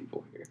all my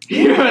people here.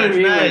 You know what I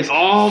mean? Nice. Like,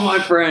 all my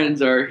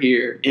friends are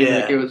here. And, Yeah.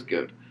 like, it was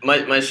good.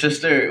 My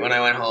sister, when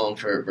I went home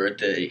for her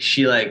birthday,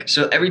 she, like,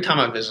 so every time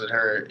I visit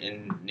her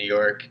in New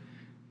York,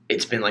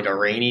 it's been, like, a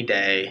rainy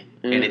day,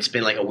 and it's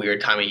been, like, a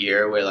weird time of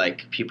year where,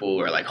 like, people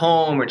are, like,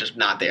 home or just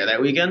not there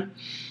that weekend.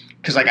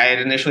 Because, like, I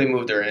had initially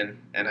moved her in,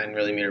 and I didn't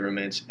really meet her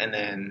roommates, and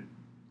then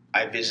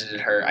I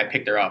visited her, I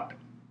picked her up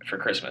for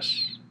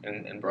Christmas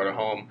and brought her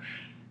home.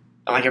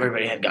 And, like,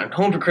 everybody had gotten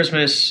home for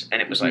Christmas,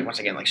 and it was, like, once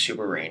again, like,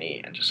 super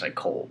rainy and just, like,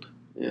 cold.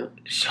 Yeah.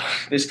 So,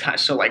 this time,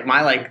 like,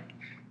 my, like,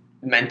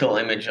 mental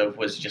image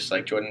was just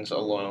like Jordan's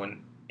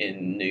alone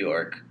in New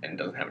York and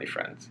doesn't have any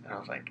friends, and I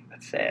was like,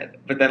 that's sad.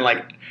 But then,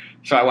 like,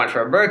 so I went for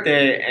her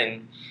birthday,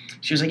 and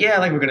she was like, yeah,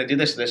 like, we're gonna do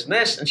this, this, and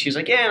this, and she was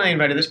like, yeah, and I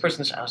invited this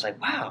person. I was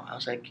like, wow. I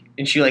was like,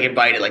 and she, like,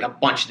 invited, like, a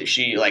bunch that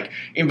she, like,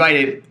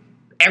 invited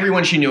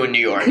everyone she knew in New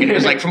York, and it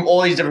was, like, from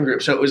all these different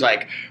groups. So it was,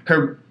 like,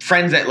 her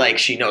friends that, like,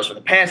 she knows from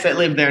the past that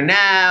live there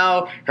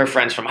now, her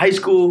friends from high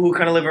school who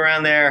kind of live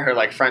around there, her,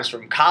 like, friends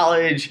from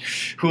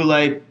college who,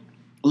 like,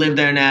 live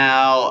there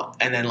now,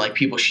 and then, like,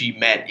 people she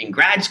met in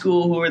grad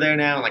school who are there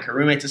now, and, like, her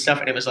roommates and stuff.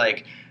 And it was,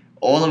 like,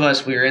 all of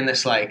us, we were in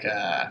this, like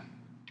a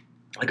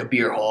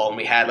beer hall, and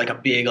we had, like, a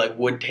big, like,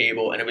 wood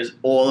table, and it was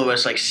all of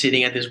us, like,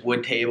 sitting at this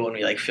wood table, and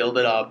we, like, filled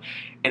it up,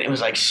 and it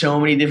was, like, so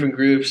many different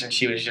groups. And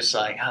she was just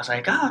like, I was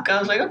like,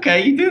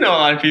 okay, you do know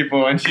a lot of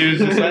people. And she was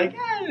just like,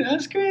 yeah,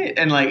 that's great.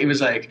 And, like, it was,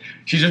 like,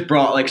 she just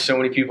brought, like, so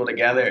many people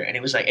together, and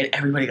it was, like, and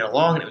everybody got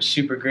along, and it was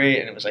super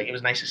great, and it was, like, it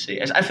was nice to see.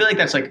 I feel like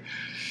that's, like,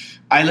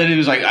 I literally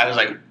was,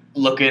 like,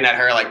 looking at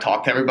her, like,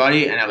 talk to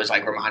everybody, and I was,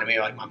 like, reminding me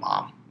of, like, my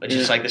mom. It's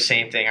just, like, the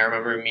same thing. I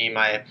remember me and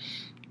my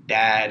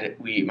dad,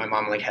 my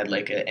mom, like, had,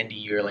 like, an end of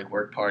year, like,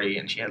 work party,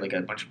 and she had, like, a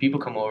bunch of people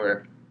come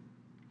over.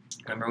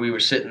 I remember we were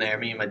sitting there,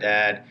 me and my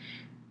dad,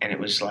 and it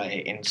was,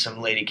 like, and some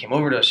lady came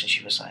over to us, and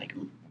she was, like,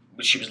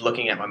 she was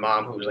looking at my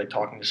mom, who was, like,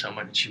 talking to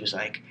someone, and she was,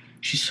 like,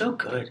 she's so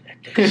good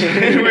at this.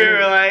 And we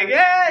were like,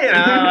 yeah, you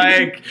know,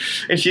 like,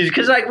 and she's,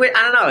 because, like,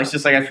 I don't know, it's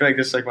just, like, I feel like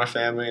this, like, my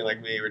family,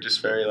 like, me, we're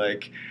just very,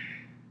 like,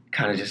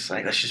 kind of just,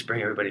 like, let's just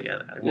bring everybody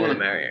together. Like, more the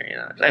merrier, you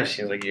know. It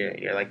seems like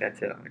you're like that,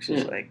 too. It's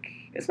just, like,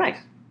 it's nice,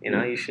 you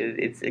know, you should,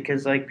 it's,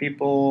 because, like,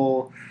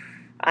 people,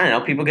 I don't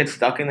know, people get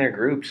stuck in their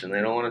groups, and they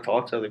don't want to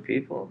talk to other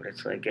people, but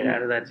it's, like, get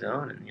out of that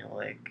zone, and, you know,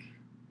 like,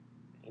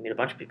 you meet a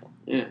bunch of people.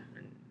 Yeah.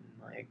 And,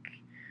 like,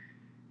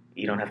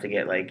 you don't have to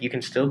get, like, you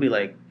can still be,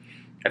 like,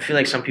 I feel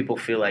like some people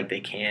feel like they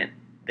can't,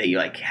 that you,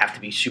 like, have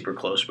to be super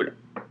close with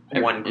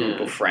one group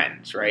of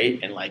friends, right?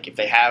 And like if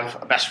they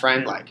have a best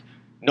friend, like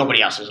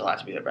nobody else is allowed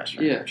to be their best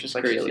friend. Yeah, it's just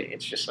like crazy. silly.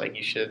 It's just like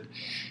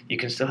you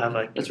can still have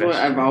like. That's your why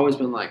best I've friend. always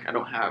been like, I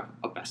don't have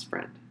a best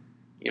friend.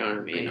 You know what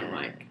I mean? Yeah. I'm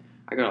like,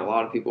 I got a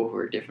lot of people who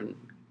are different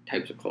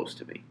types of close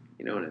to me.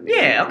 You know what I mean?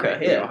 Yeah, okay,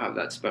 Like, we yeah. all have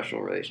that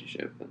special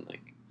relationship, and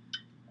like,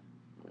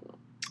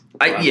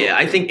 I don't know.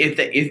 I think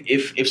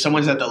if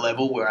someone's at the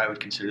level where I would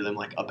consider them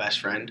like a best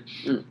friend,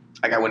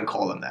 like I wouldn't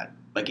call them that.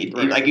 Like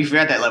Right. like if you're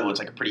at that level, it's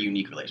like a pretty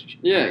unique relationship.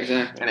 Yeah,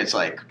 exactly. And it's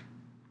like,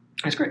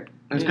 it's great. And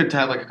it's Yeah. good to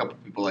have like a couple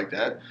people like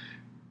that.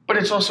 But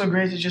it's also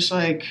great to just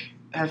like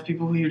have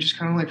people who you're just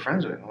kind of like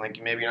friends with. And,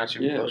 like maybe you're not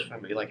super Yeah. close with them,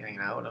 but you like hanging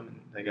out with them and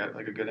they got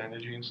like a good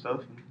energy and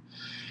stuff. And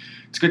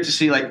it's good to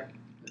see like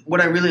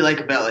what I really like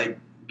about like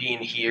being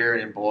here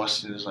and in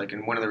Boston is like,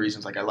 and one of the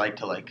reasons like I like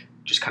to like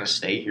just kind of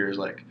stay here is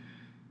like,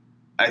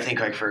 I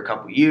think like for a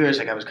couple years,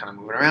 like I was kind of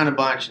moving around a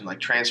bunch and like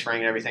transferring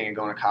and everything and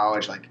going to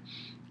college. Like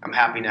I'm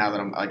happy now that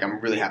I'm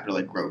really happy to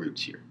like grow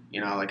roots here.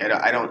 You know, like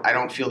I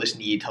don't feel this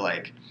need to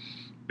like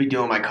be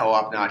doing my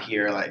co-op not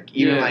here. Like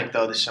even Yeah. like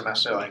though this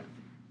semester like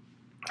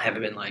I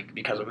haven't been like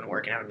because I've been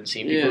working, I haven't been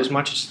seeing people Yeah. as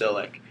much. It's still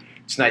like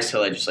it's nice to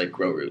like just like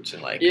grow roots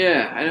and like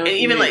Yeah, I know. and what you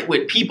even mean. like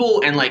with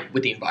people and like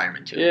with the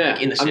environment too. Yeah,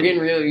 like, in the I'm city. getting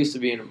really used to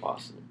being in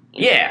Boston.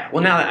 Yeah,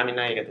 well now that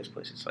now you get this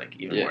place, it's like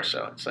even Yeah. more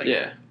so. It's like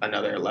Yeah.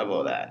 another level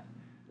of that.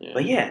 Yeah.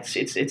 But yeah,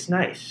 it's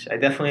nice. I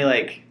definitely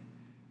like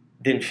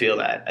didn't feel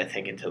that I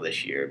think until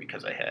this year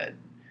because I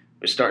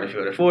was starting to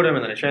feel it at Fordham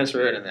and then I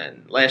transferred and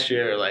then last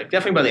year like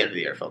definitely by the end of the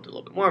year I felt it a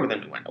little bit more. But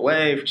then we went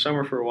away for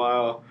summer for a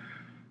while.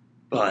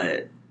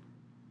 But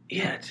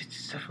yeah,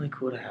 it's definitely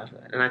cool to have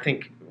that. And I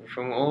think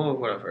from all of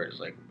what I've heard is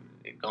like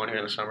going here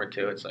in the summer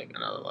too. It's like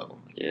another level.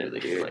 Like, Yeah, really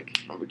dude. like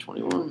I'll be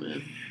 21,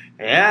 man.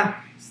 yeah,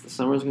 The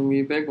summer's gonna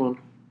be a big one.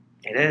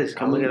 it is.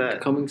 Coming, Look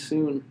at coming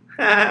soon.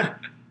 that.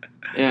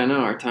 Yeah, I know.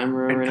 Our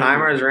timer. The ran out.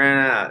 timers ran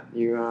out.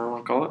 You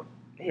want to call it?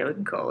 Yeah, we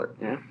can call it.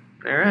 Yeah.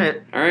 All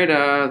right. All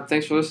right.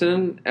 Thanks for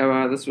listening.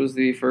 This was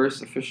the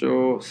first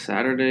official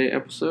Saturday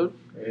episode.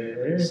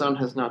 The sun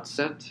has not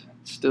set.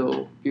 It's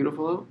still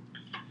beautiful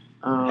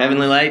out.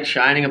 Heavenly light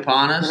shining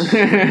upon us.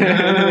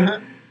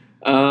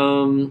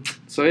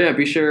 So yeah,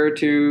 be sure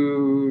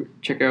to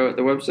check out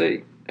the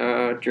website,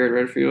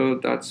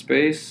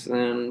 jaredredfield.space,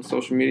 and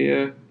social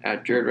media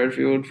at Jared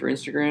Redfield for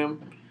Instagram.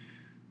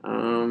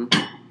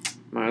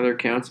 My other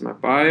accounts in my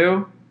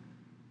bio.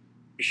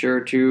 Be sure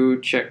to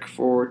check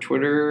for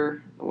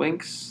Twitter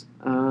links.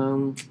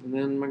 And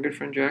then my good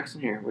friend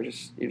Jackson here. You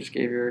just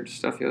gave your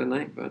stuff the other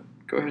night, but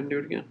go ahead and do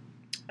it again.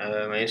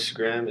 My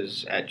Instagram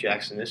is at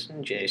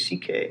JacksonNissen,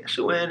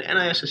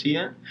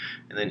 JacksonNissen.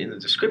 And then in the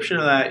description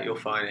of that, you'll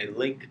find a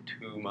link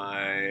to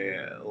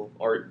my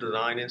art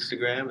design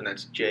Instagram, and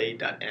that's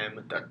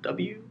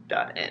j.m.w.n.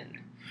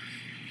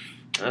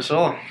 That's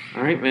all.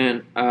 All right,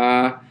 man.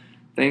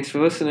 Thanks for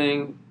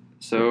listening.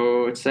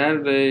 So it's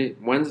Saturday,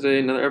 Wednesday,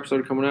 another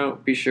episode coming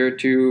out. Be sure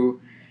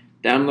to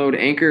download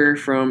Anchor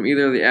from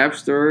either of the app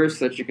stores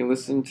so that you can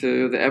listen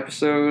to the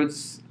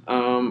episodes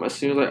as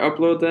soon as I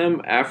upload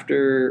them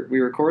after we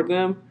record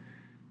them.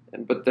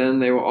 But then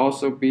they will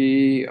also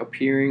be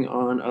appearing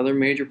on other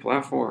major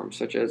platforms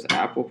such as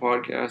Apple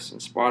Podcasts and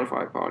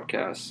Spotify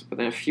Podcasts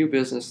within a few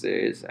business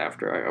days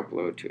after I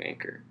upload to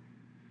Anchor.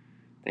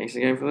 Thanks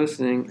again for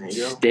listening. There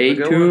you go. Stay Have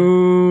a good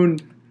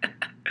tuned.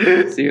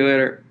 See you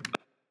later.